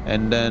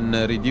 And then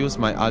reduce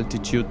my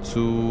altitude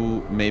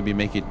to maybe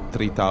make it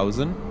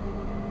 3000.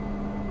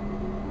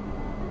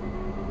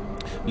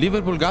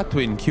 Liverpool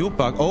Gatwick,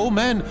 Q-Pack. Oh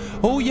man,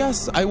 oh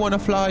yes, I wanna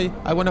fly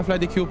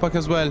the Q-Pack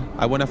as well.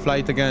 I wanna fly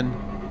it again.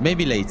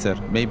 Maybe later,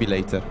 maybe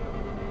later.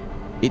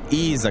 It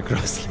is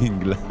across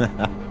England.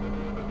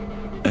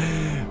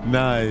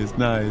 Nice,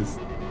 nice.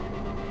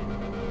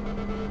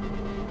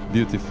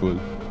 Beautiful.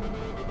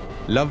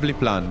 Lovely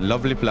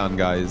plan,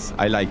 guys.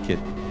 I like it.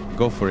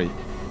 Go for it.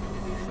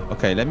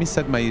 Okay, let me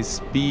set my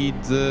speed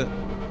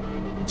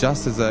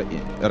just as a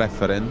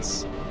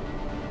reference.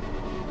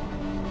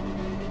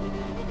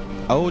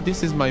 Oh,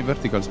 this is my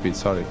vertical speed,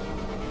 sorry.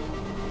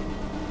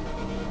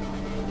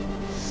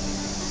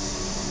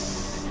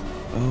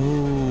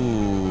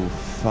 Oh,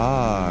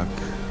 fuck.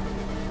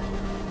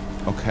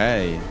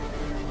 Okay.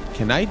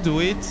 Can I do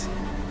it?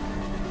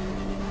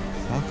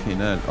 Fucking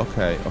hell.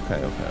 Okay.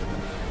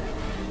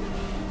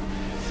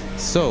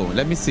 So,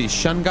 let me see.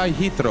 Shanghai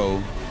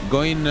Heathrow.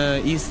 Going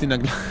east in a...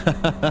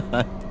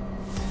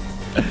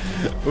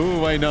 Ooh,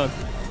 why not?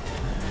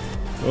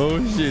 Oh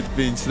shit,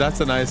 Pinch.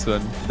 That's a nice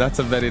one. That's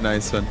a very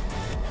nice one.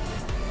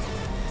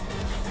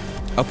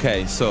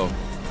 Okay, so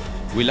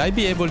will I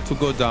be able to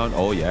go down?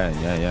 Oh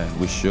yeah,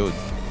 we should.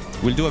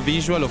 We'll do a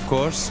visual, of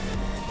course.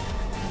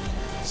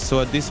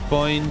 So at this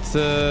point,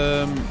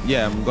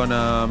 yeah, I'm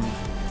gonna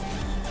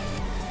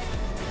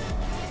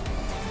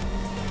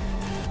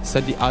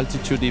Set the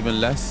altitude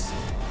even less.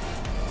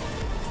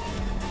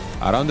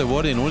 Around the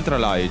world in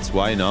ultralights.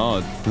 Why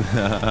not?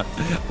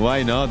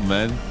 Why not,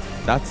 man?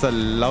 That's a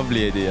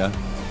lovely idea.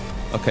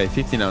 Okay,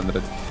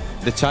 1500.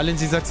 The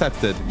challenge is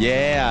accepted.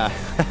 Yeah.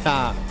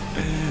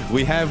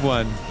 We have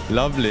one.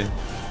 Lovely.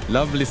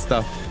 Lovely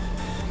stuff.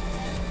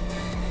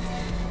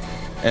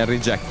 And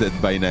rejected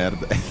by Nerd.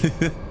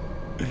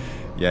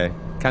 Yeah,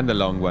 kind of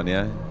long one,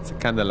 yeah? It's a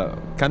kind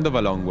of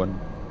a long one.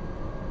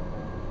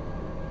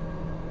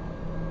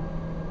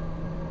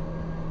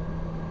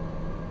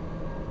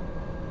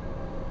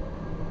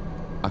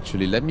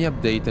 Actually, let me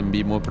update and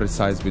be more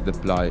precise with the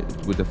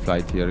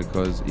flight here,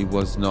 because it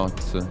was not.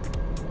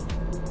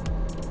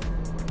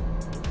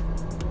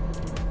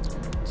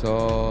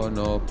 So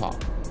no pop.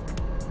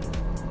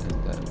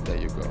 And then there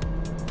you go.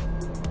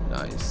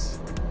 Nice.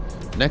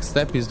 Next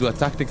step is do a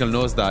tactical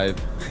nosedive.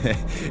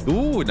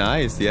 Ooh,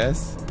 nice.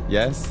 Yes.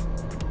 Yes.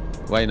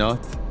 Why not?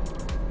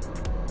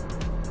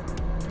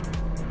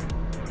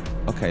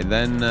 Okay,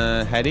 then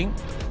heading.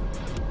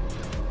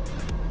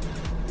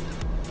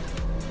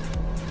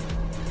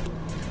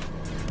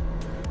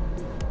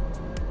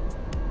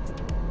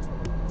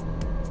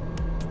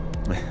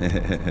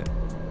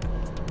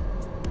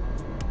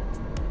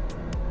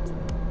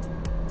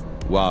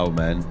 Wow,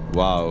 man.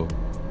 Wow.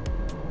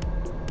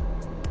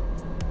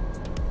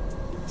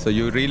 So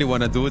you really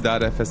want to do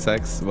that,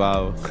 FSX?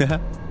 Wow.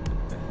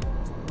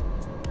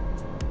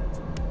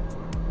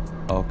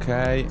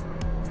 Okay.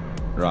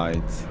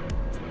 Right.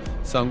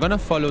 So I'm gonna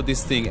follow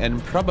this thing,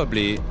 and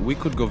probably we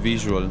could go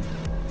visual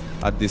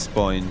at this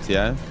point,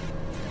 yeah?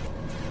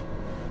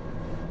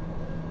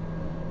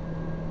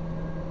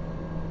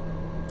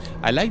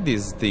 I like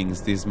these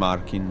things, these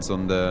markings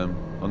on the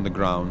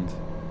ground.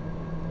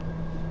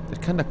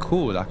 They're kind of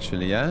cool,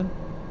 actually, yeah?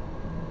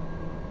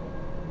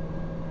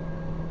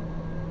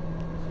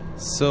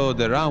 So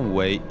the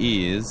runway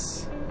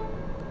is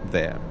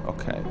there.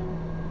 Okay.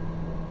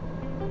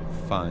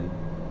 Fine.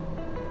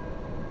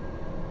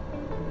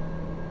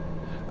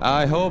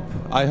 I hope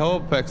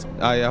FSX.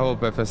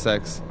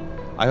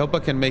 I hope I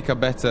can make a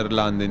better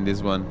land in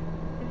this one.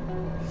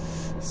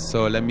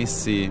 So let me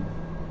see.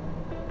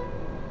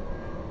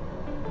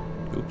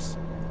 Oops.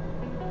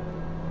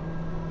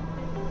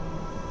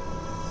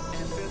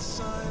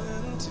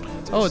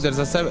 Oh, there's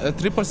a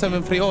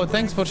 777 Oh,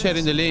 thanks for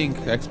sharing the link.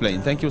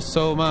 Explain. Thank you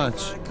so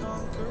much.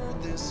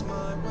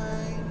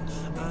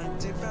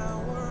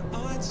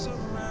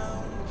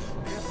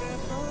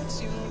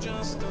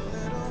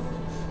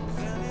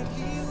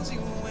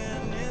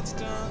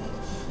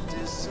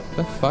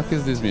 The fuck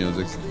is this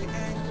music?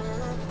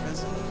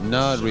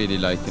 Not really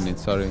liking it,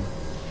 sorry.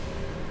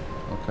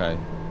 Okay.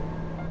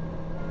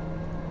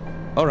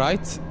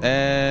 Alright.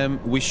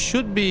 We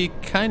should be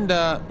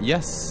kinda...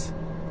 Yes.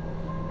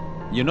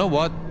 You know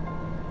what?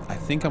 I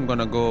think I'm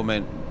gonna go,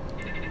 man.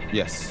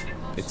 Yes.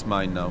 It's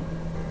mine now.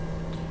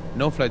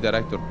 No flight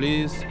director,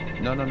 please.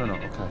 No. Okay.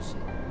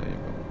 There you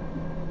go.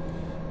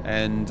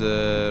 And,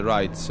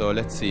 right. So,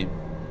 let's see.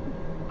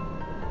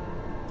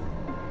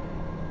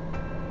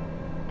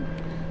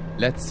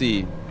 Let's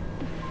see.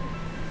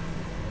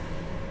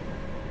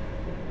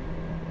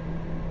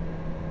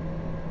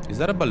 Is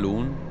that a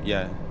balloon?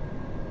 Yeah.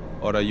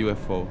 Or a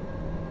UFO?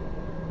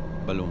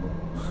 Balloon.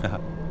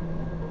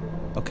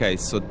 Okay,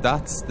 so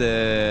that's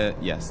the...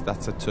 Yes,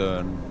 that's a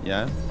turn.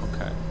 Yeah?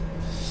 Okay.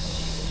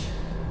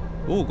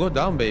 Ooh, go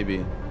down,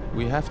 baby.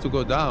 We have to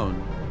go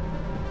down.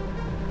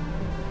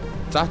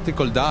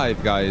 Tactical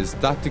dive, guys.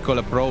 Tactical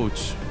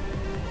approach.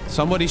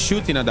 Somebody's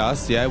shooting at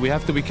us, yeah? We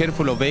have to be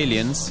careful of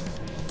aliens,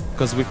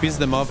 because we pissed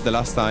them off the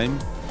last time.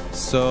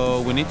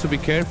 So we need to be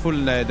careful.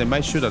 They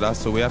might shoot at us,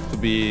 so we have to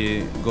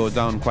go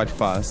down quite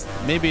fast.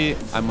 Maybe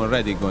I'm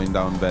already going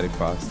down very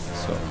fast,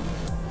 so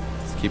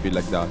let's keep it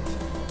like that.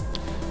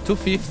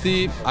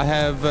 250. I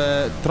have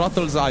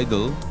throttles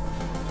idle.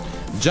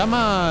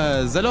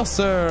 Jama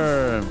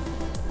Zelosser.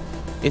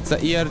 It's a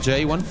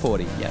ERJ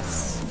 140.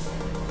 Yes.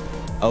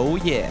 Oh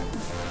yeah.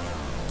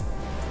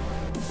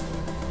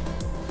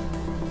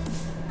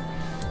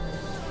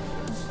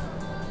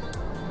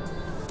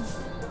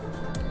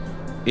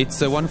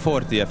 It's a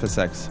 140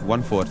 FSX.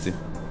 140.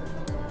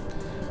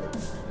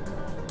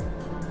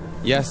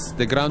 Yes,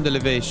 the ground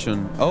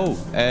elevation. Oh,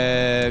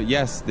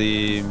 yes,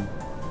 the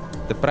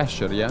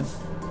pressure, yeah?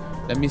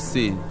 Let me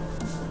see.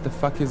 What the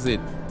fuck is it?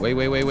 Wait.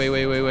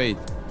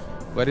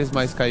 Where is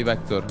my sky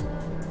vector?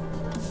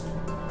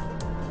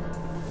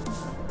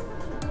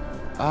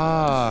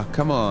 Ah,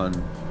 come on.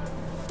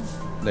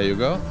 There you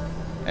go.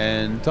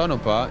 And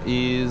Tonopa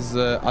is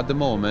at the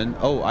moment...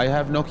 Oh, I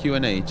have no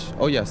QNH.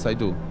 Oh, yes, I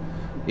do.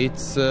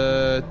 It's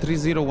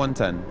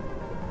 30110.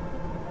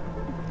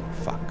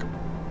 Fuck.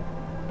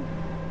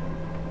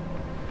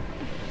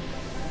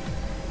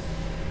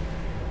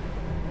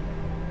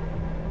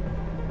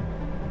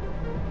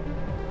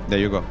 There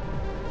you go.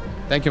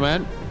 Thank you,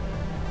 man.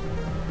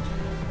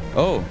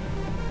 Oh.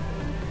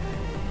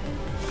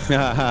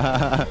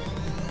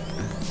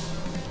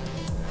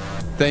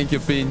 Thank you,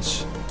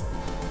 Pinch.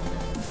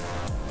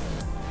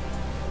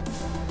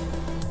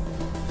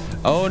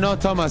 Oh no,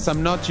 Thomas,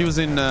 I'm not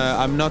using.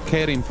 I'm not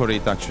caring for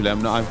it actually.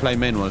 I'm flying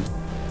manual.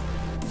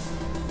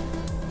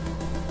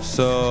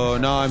 So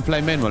no, I'm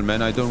flying manual,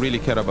 man. I don't really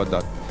care about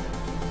that.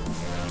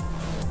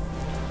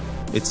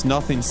 It's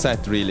nothing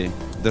set really.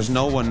 There's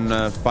no one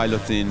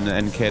piloting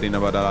and caring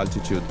about that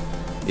altitude.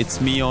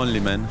 It's me only,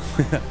 man.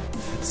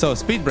 So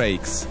speed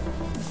brakes.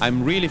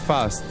 I'm really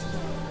fast.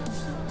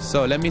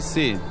 So let me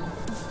see.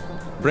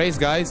 Brace,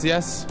 guys.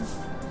 Yes.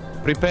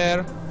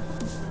 Prepare.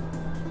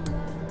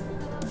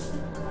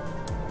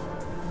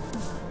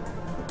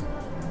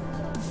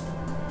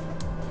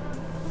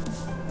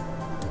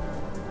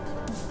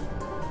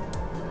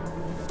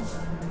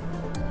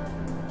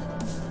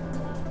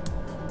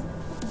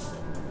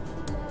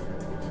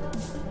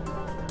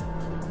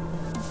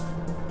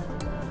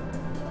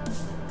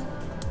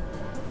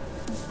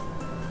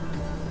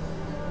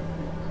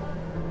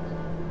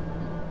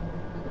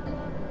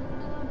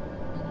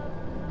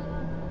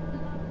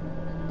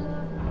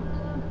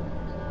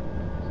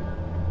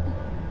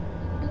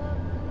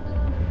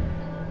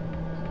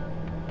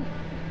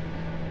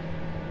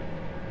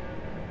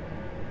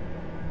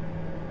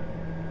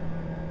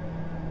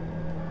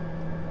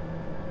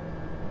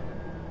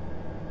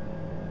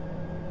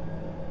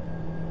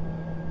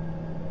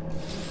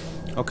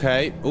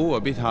 Okay. Ooh,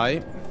 a bit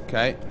high.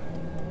 Okay.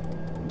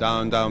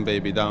 Down, down,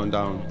 baby. Down,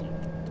 down.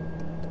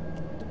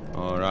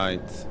 All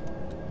right.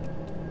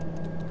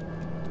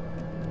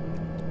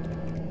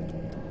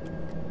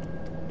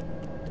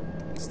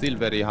 Still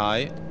very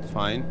high.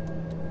 Fine.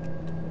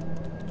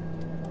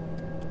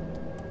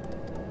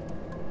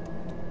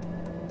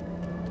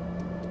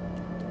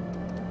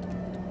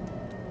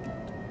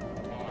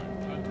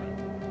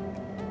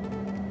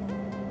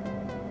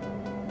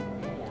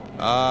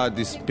 Ah,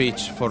 this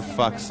pitch, for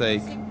fuck's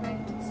sake.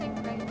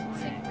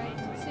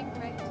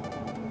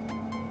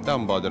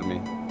 Don't bother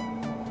me.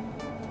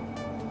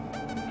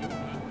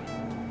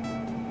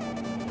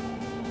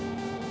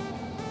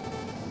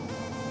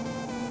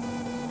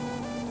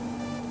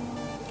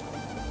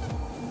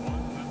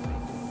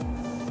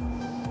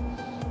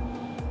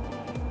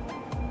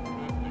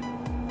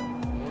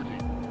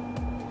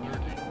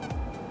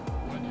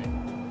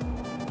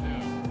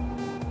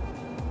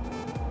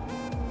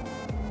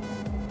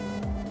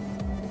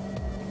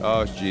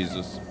 Oh,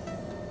 Jesus.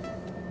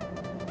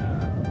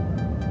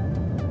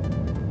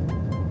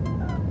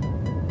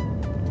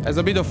 There's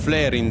a bit of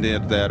flare in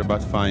there,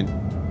 but fine.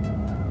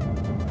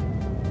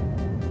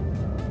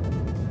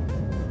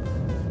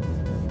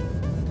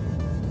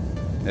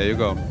 There you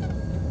go.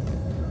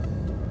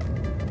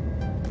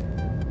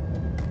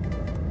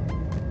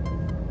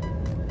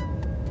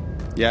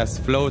 Yes,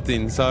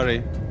 floating,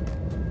 sorry.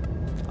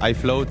 I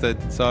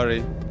floated,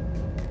 sorry.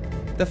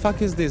 The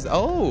fuck is this?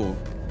 Oh!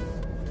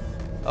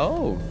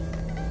 Oh.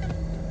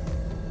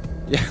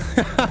 Yeah.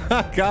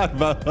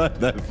 Karma,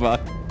 what the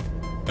fuck?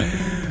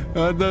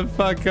 What the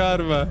fuck,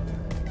 Karma?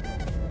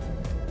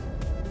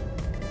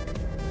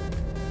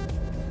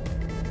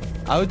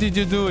 How did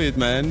you do it,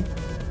 man?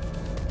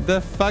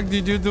 The fuck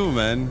did you do,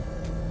 man?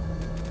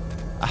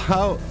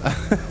 How?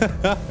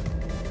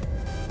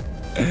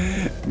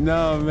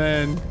 No,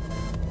 man.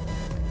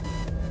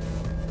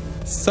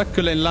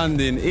 Succulent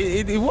landing.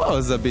 It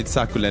was a bit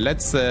succulent.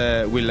 Let's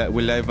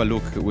we'll have a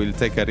look. We'll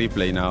take a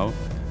replay now.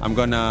 I'm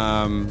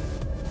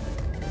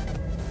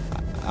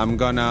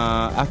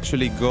gonna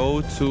actually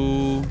go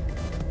to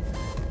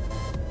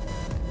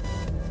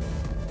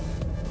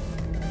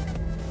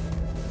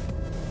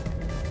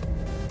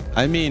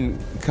I mean,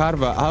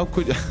 Carva, how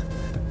could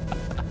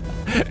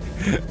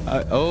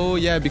oh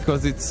yeah,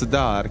 because it's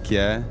dark,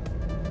 yeah.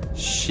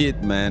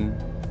 Shit, man.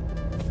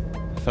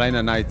 Flying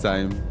at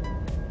nighttime.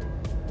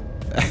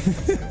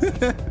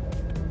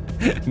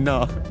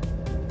 No.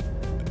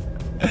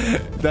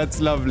 That's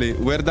lovely.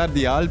 Where are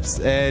the Alps?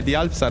 The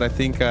Alps are, I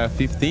think,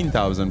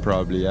 15,000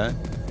 probably, yeah?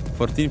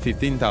 14,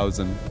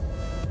 15,000.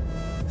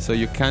 So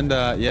you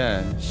kinda,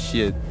 yeah,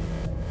 shit.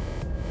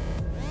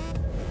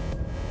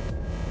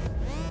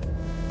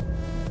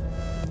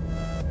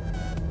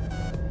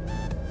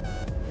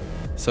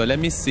 So let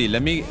me see.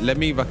 Let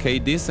me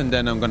vacate this, and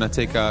then I'm gonna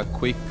take a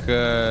quick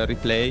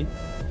replay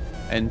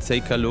and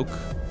take a look.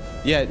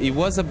 Yeah, it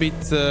was a bit.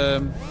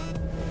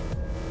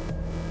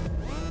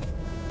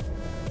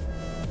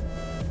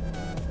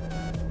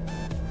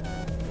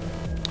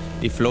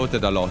 It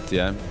floated a lot,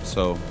 yeah.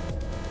 So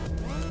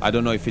I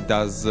don't know if it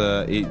does.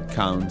 It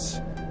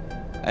counts.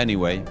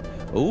 Anyway,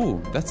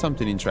 oh, that's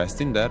something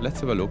interesting there. Let's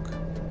have a look.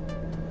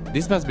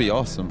 This must be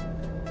awesome.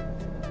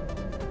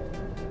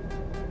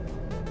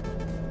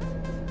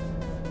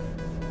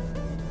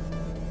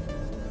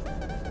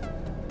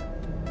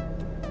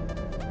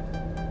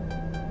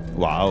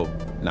 Wow,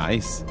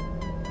 nice.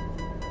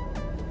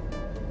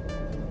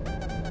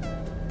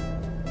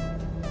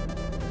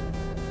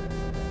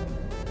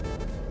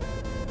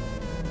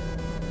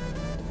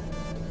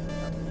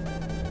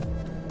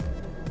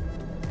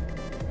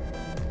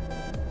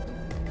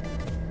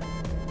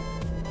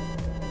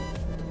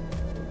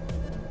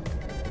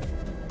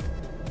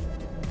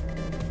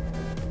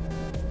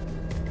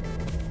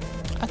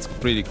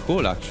 pretty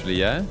cool, actually,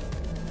 yeah?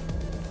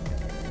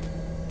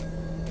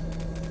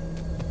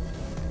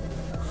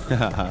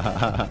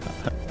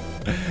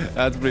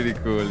 That's pretty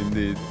cool,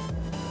 indeed.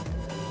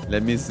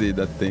 Let me see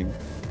that thing.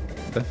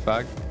 The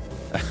fuck?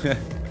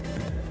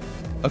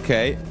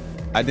 Okay.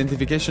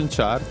 Identification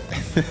chart.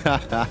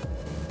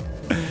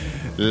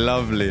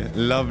 Lovely.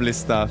 Lovely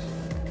stuff.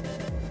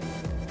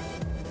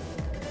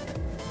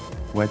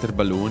 Weather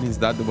balloon. Is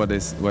that what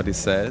it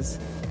says?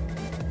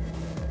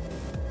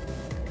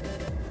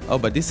 Oh,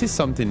 but this is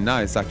something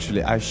nice,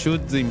 actually. I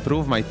should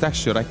improve my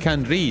texture. I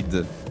can't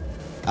read.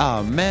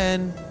 Oh,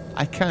 man.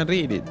 I can't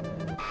read it.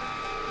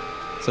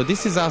 So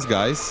this is us,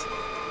 guys.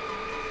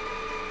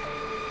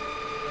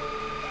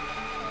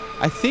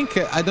 I think,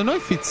 I don't know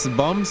if it's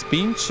bombs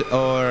pinch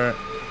or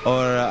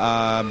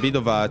a bit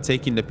of a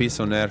taking the piss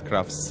on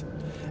aircrafts.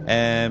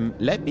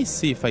 Let me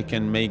see if I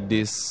can make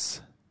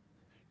this.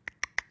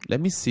 Let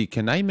me see.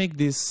 Can I make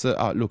this?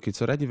 Look,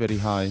 it's already very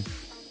high.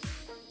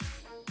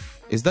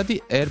 Is that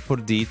the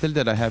airport detail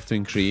that I have to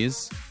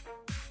increase?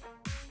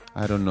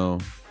 I don't know.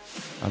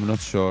 I'm not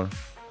sure.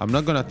 I'm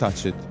not gonna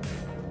touch it.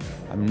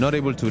 I'm not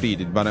able to read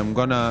it, but I'm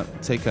gonna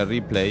take a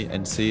replay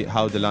and see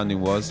how the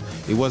landing was.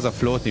 It was a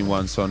floating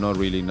one, so not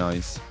really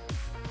nice.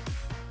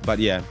 But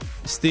yeah,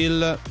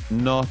 still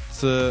not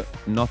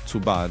too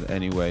bad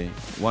anyway.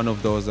 One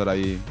of those that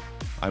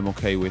I'm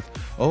okay with.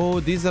 Oh,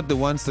 these are the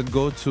ones that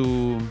go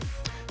to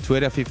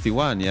Area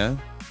 51, yeah?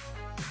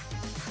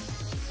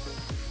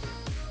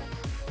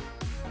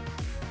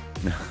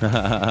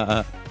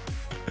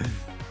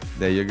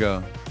 There you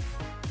go.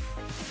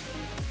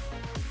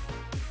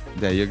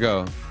 There you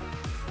go.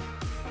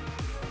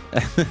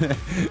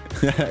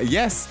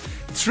 Yes,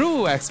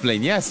 true,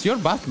 Explain. Yes, you're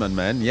Batman,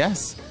 man.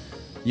 Yes,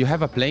 you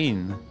have a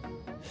plane.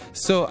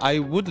 So I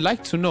would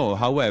like to know,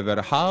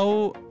 however,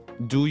 how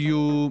would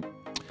you...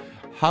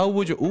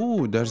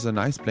 Ooh, there's a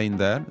nice plane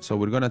there. So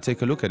we're gonna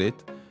take a look at it.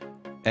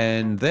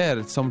 And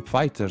there, some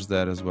fighters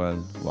there as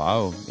well.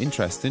 Wow,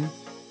 interesting.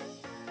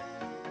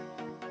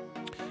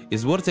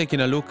 It's worth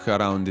taking a look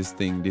around this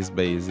thing, this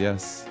base,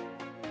 yes.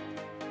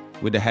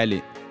 With the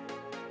heli.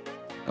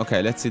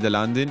 Okay, let's see the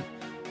landing.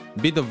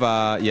 Bit of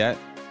yeah.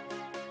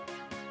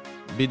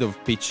 Bit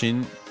of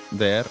pitching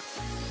there.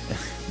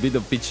 Bit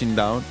of pitching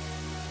down.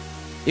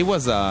 It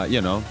was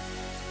you know.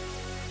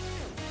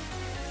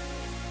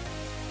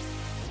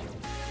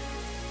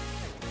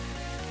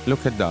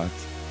 Look at that.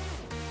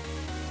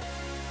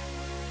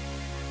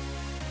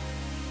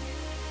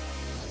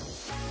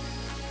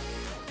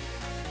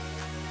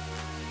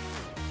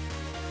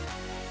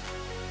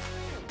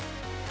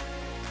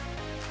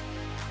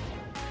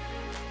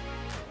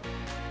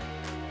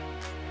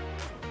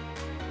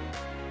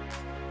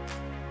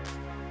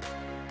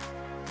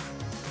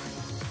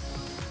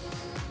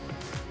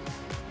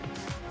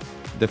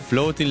 The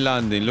floating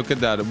landing, look at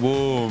that,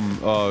 boom.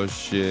 Oh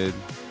shit.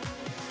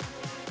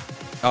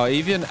 Oh,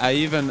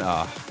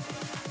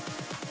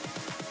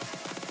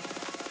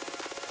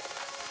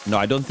 no,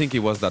 I don't think it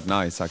was that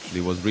nice,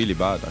 actually. It was really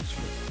bad,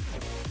 actually.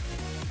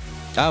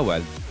 Ah,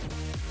 well.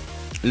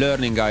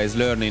 Learning, guys,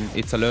 learning.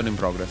 It's a learning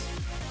progress.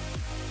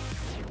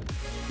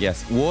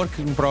 Yes, work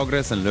in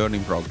progress and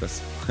learning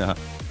progress.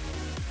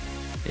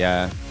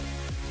 Yeah.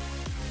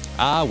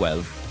 Ah,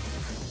 well.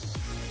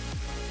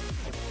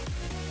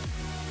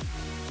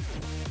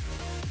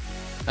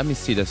 Let me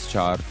see this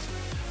chart.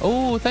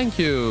 Oh, thank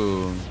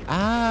you.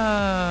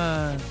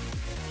 Ah.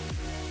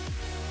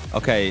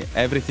 Okay,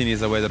 everything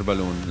is a weather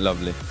balloon.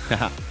 Lovely.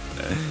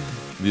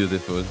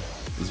 Beautiful.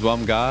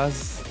 Swamp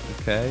gas.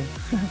 Okay.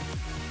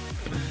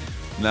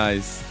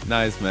 Nice.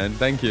 Nice, man.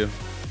 Thank you.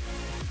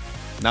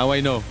 Now I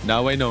know.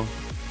 Now I know.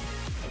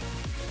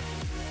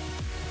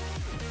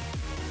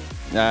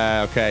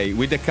 Okay.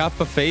 With the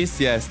kappa face,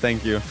 yes.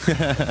 Thank you.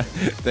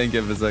 Thank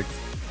you, Visex.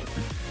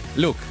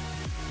 Look.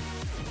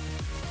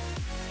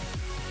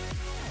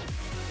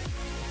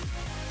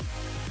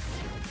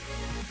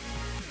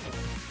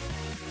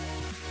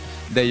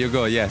 There you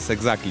go. Yes,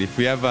 exactly. If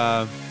we have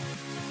a...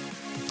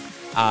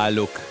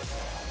 look.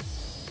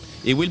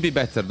 It will be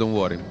better, don't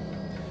worry.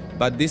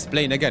 But this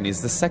plane, again,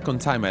 is the second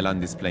time I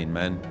land this plane,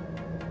 man.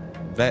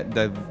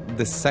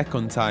 The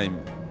second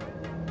time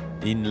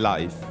in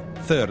life.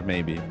 Third,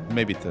 maybe.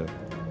 Maybe third.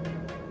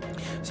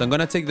 So I'm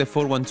gonna take the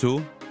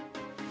 412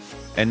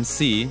 and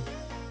see.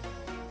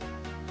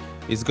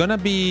 It's gonna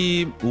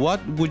be...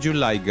 What would you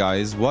like,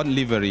 guys? What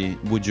livery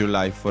would you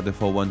like for the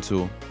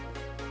 412?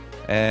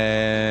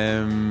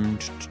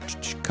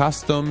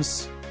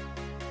 Customs.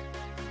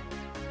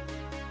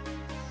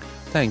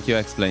 Thank you,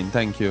 Explain.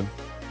 Thank you.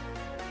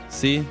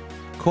 See?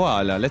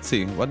 Koala. Let's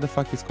see. What the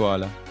fuck is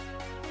koala?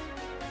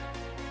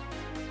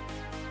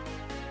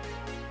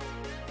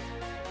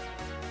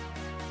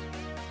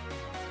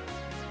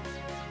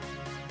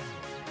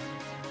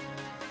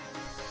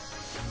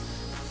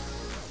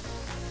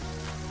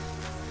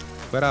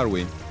 Where are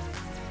we?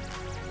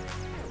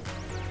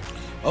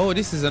 Oh,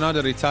 this is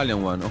another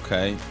Italian one.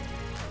 Okay.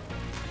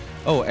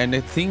 Oh, and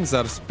the things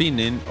are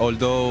spinning,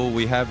 although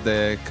we have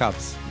the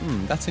cups.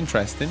 That's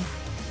interesting.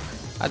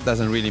 That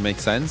doesn't really make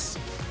sense.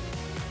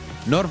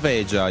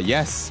 Norvegia.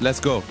 Yes, let's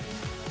go.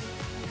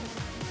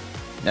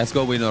 Let's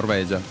go with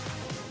Norvegia.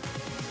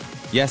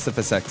 Yes,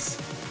 FSX.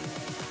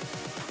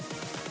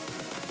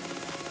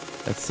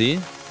 Let's see.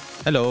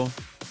 Hello.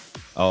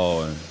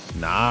 Oh,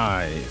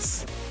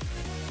 nice.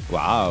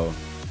 Wow.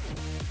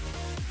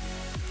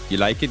 You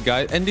like it,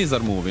 guys? And these are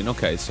moving.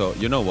 Okay, so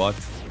you know what?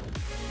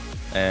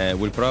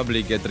 We'll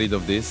probably get rid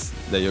of this.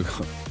 There you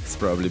go. It's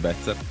probably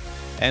better.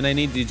 And I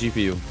need the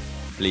GPU.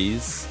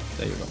 Please.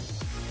 There you go.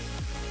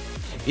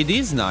 It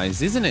is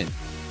nice, isn't it?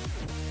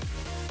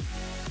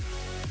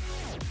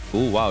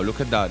 Oh, wow.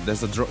 Look at that.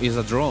 There's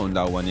a drone,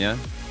 that one, yeah?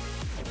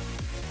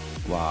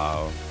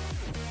 Wow.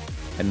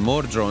 And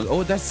more drones.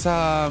 Oh, that's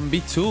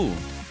B2.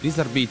 These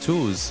are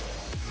B2s.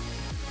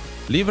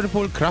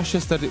 Liverpool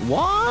crashes 30.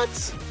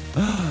 What?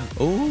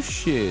 Oh,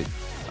 shit.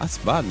 That's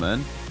bad,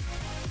 man.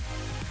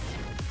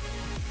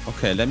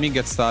 Okay, let me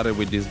get started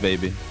with this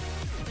baby.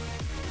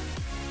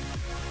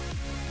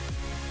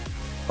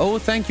 Oh,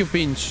 thank you,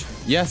 Pinch.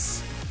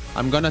 Yes.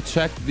 I'm gonna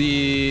check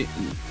the...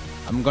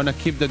 I'm gonna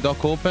keep the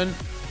dock open.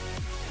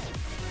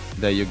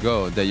 There you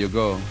go. There you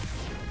go.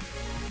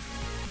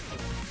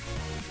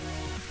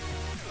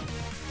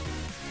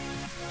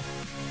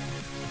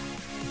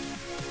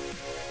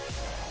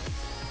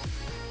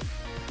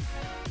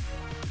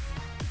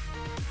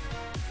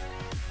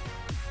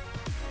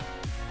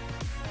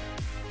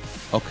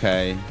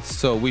 Okay,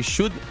 so we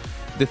should...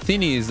 The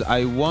thing is,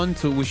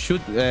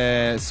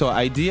 so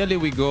ideally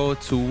we go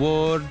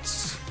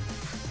towards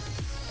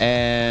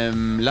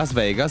Las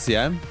Vegas,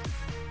 yeah?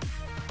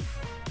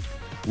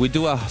 We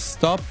do a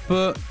stop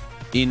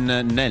in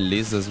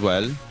Nelly's as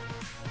well.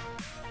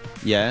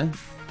 Yeah.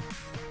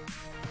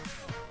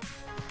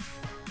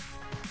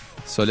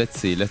 So let's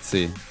see. Let's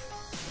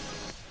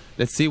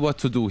see what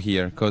to do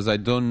here, because I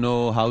don't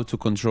know how to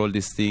control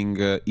this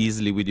thing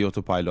easily with the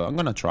autopilot. I'm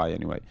gonna try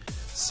anyway.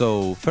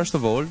 So, first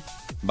of all,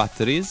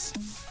 batteries.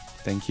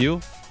 Thank you.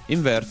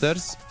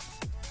 Inverters.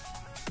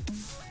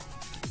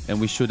 And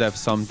we should have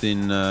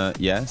something,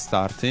 yeah,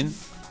 starting.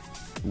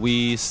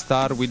 We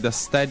start with the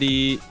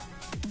steady,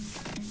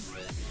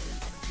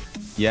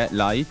 yeah,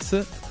 light.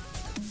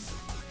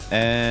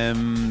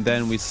 And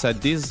then we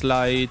set this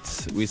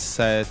light. We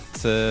set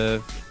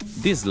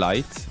this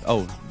light.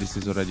 Oh, this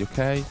is already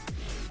okay.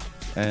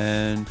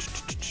 And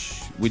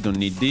we don't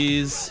need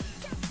this.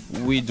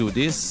 We do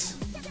this.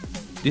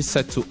 This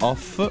set to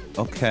off.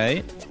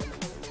 Okay.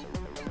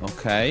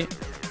 Okay.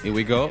 Here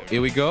we go.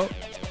 Here we go.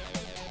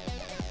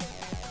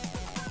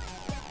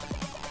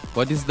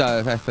 What is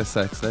that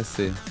FSX? Let's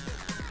see.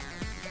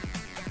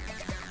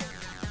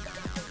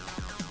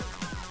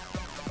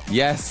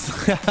 Yes.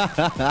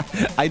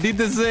 I did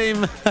the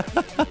same.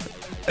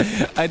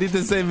 I did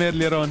the same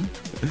earlier on.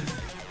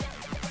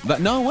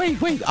 But no,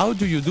 wait. How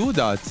do you do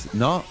that?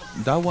 No,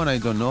 that one I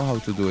don't know how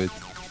to do it.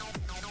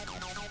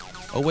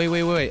 Oh,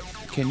 wait.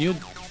 Can you...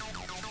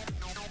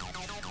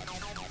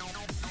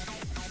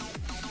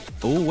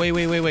 Oh,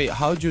 wait.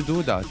 How do you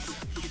do that?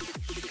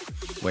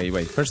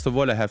 Wait. First of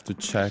all, I have to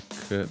check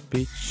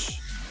pitch,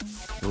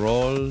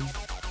 roll,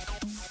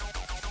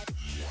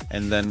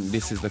 and then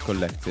this is the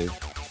collective.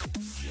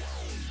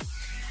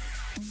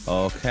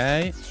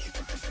 Okay.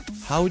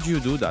 How do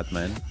you do that,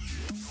 man?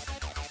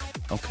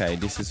 Okay,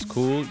 this is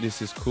cool.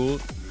 This is cool.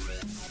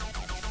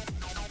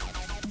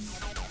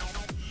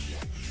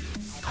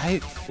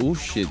 Oh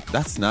shit,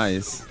 that's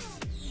nice.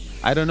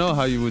 I don't know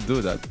how you would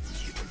do that.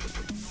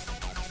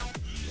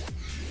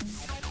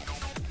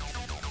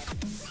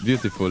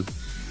 Beautiful.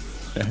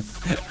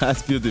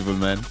 That's beautiful,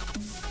 man.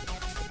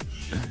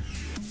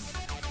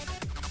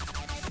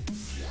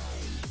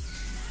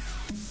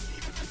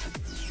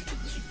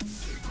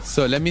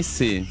 So let me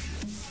see.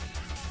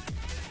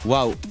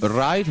 Wow,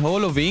 right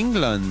whole of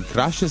England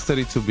crashes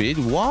 32-bit.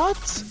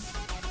 What?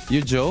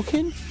 You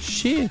joking?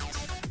 Shit.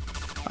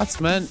 That's,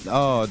 man.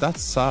 Oh, that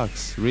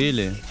sucks.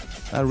 Really.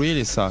 That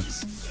really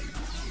sucks.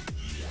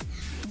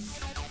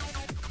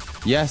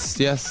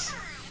 Yes.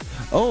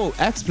 Oh,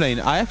 explain.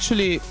 I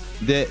actually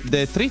the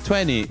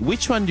 320.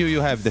 Which one do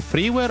you have? The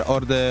freeware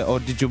or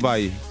did you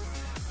buy?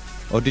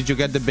 Or did you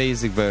get the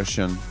basic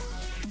version?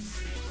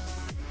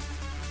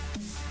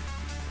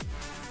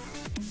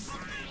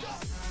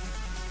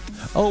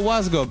 Oh,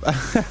 Wasgob.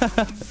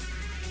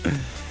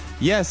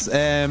 Yes.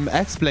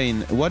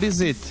 Explain. What is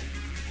it?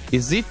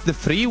 Is it the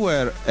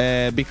freeware?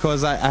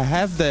 Because I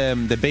have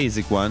the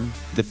basic one,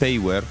 the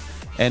payware,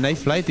 and I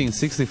fly it in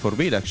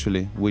 64-bit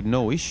actually with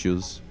no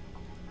issues.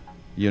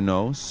 You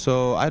know,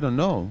 so I don't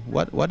know.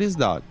 What is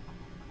that?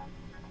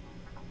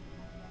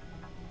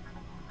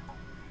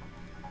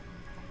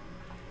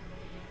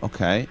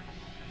 Okay.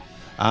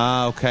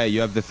 Okay,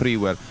 you have the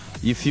freeware.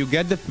 If you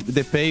get the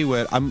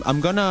payware,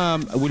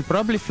 we'll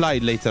probably fly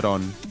later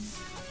on.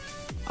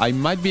 I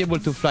might be able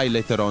to fly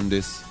later on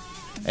this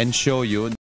and show you.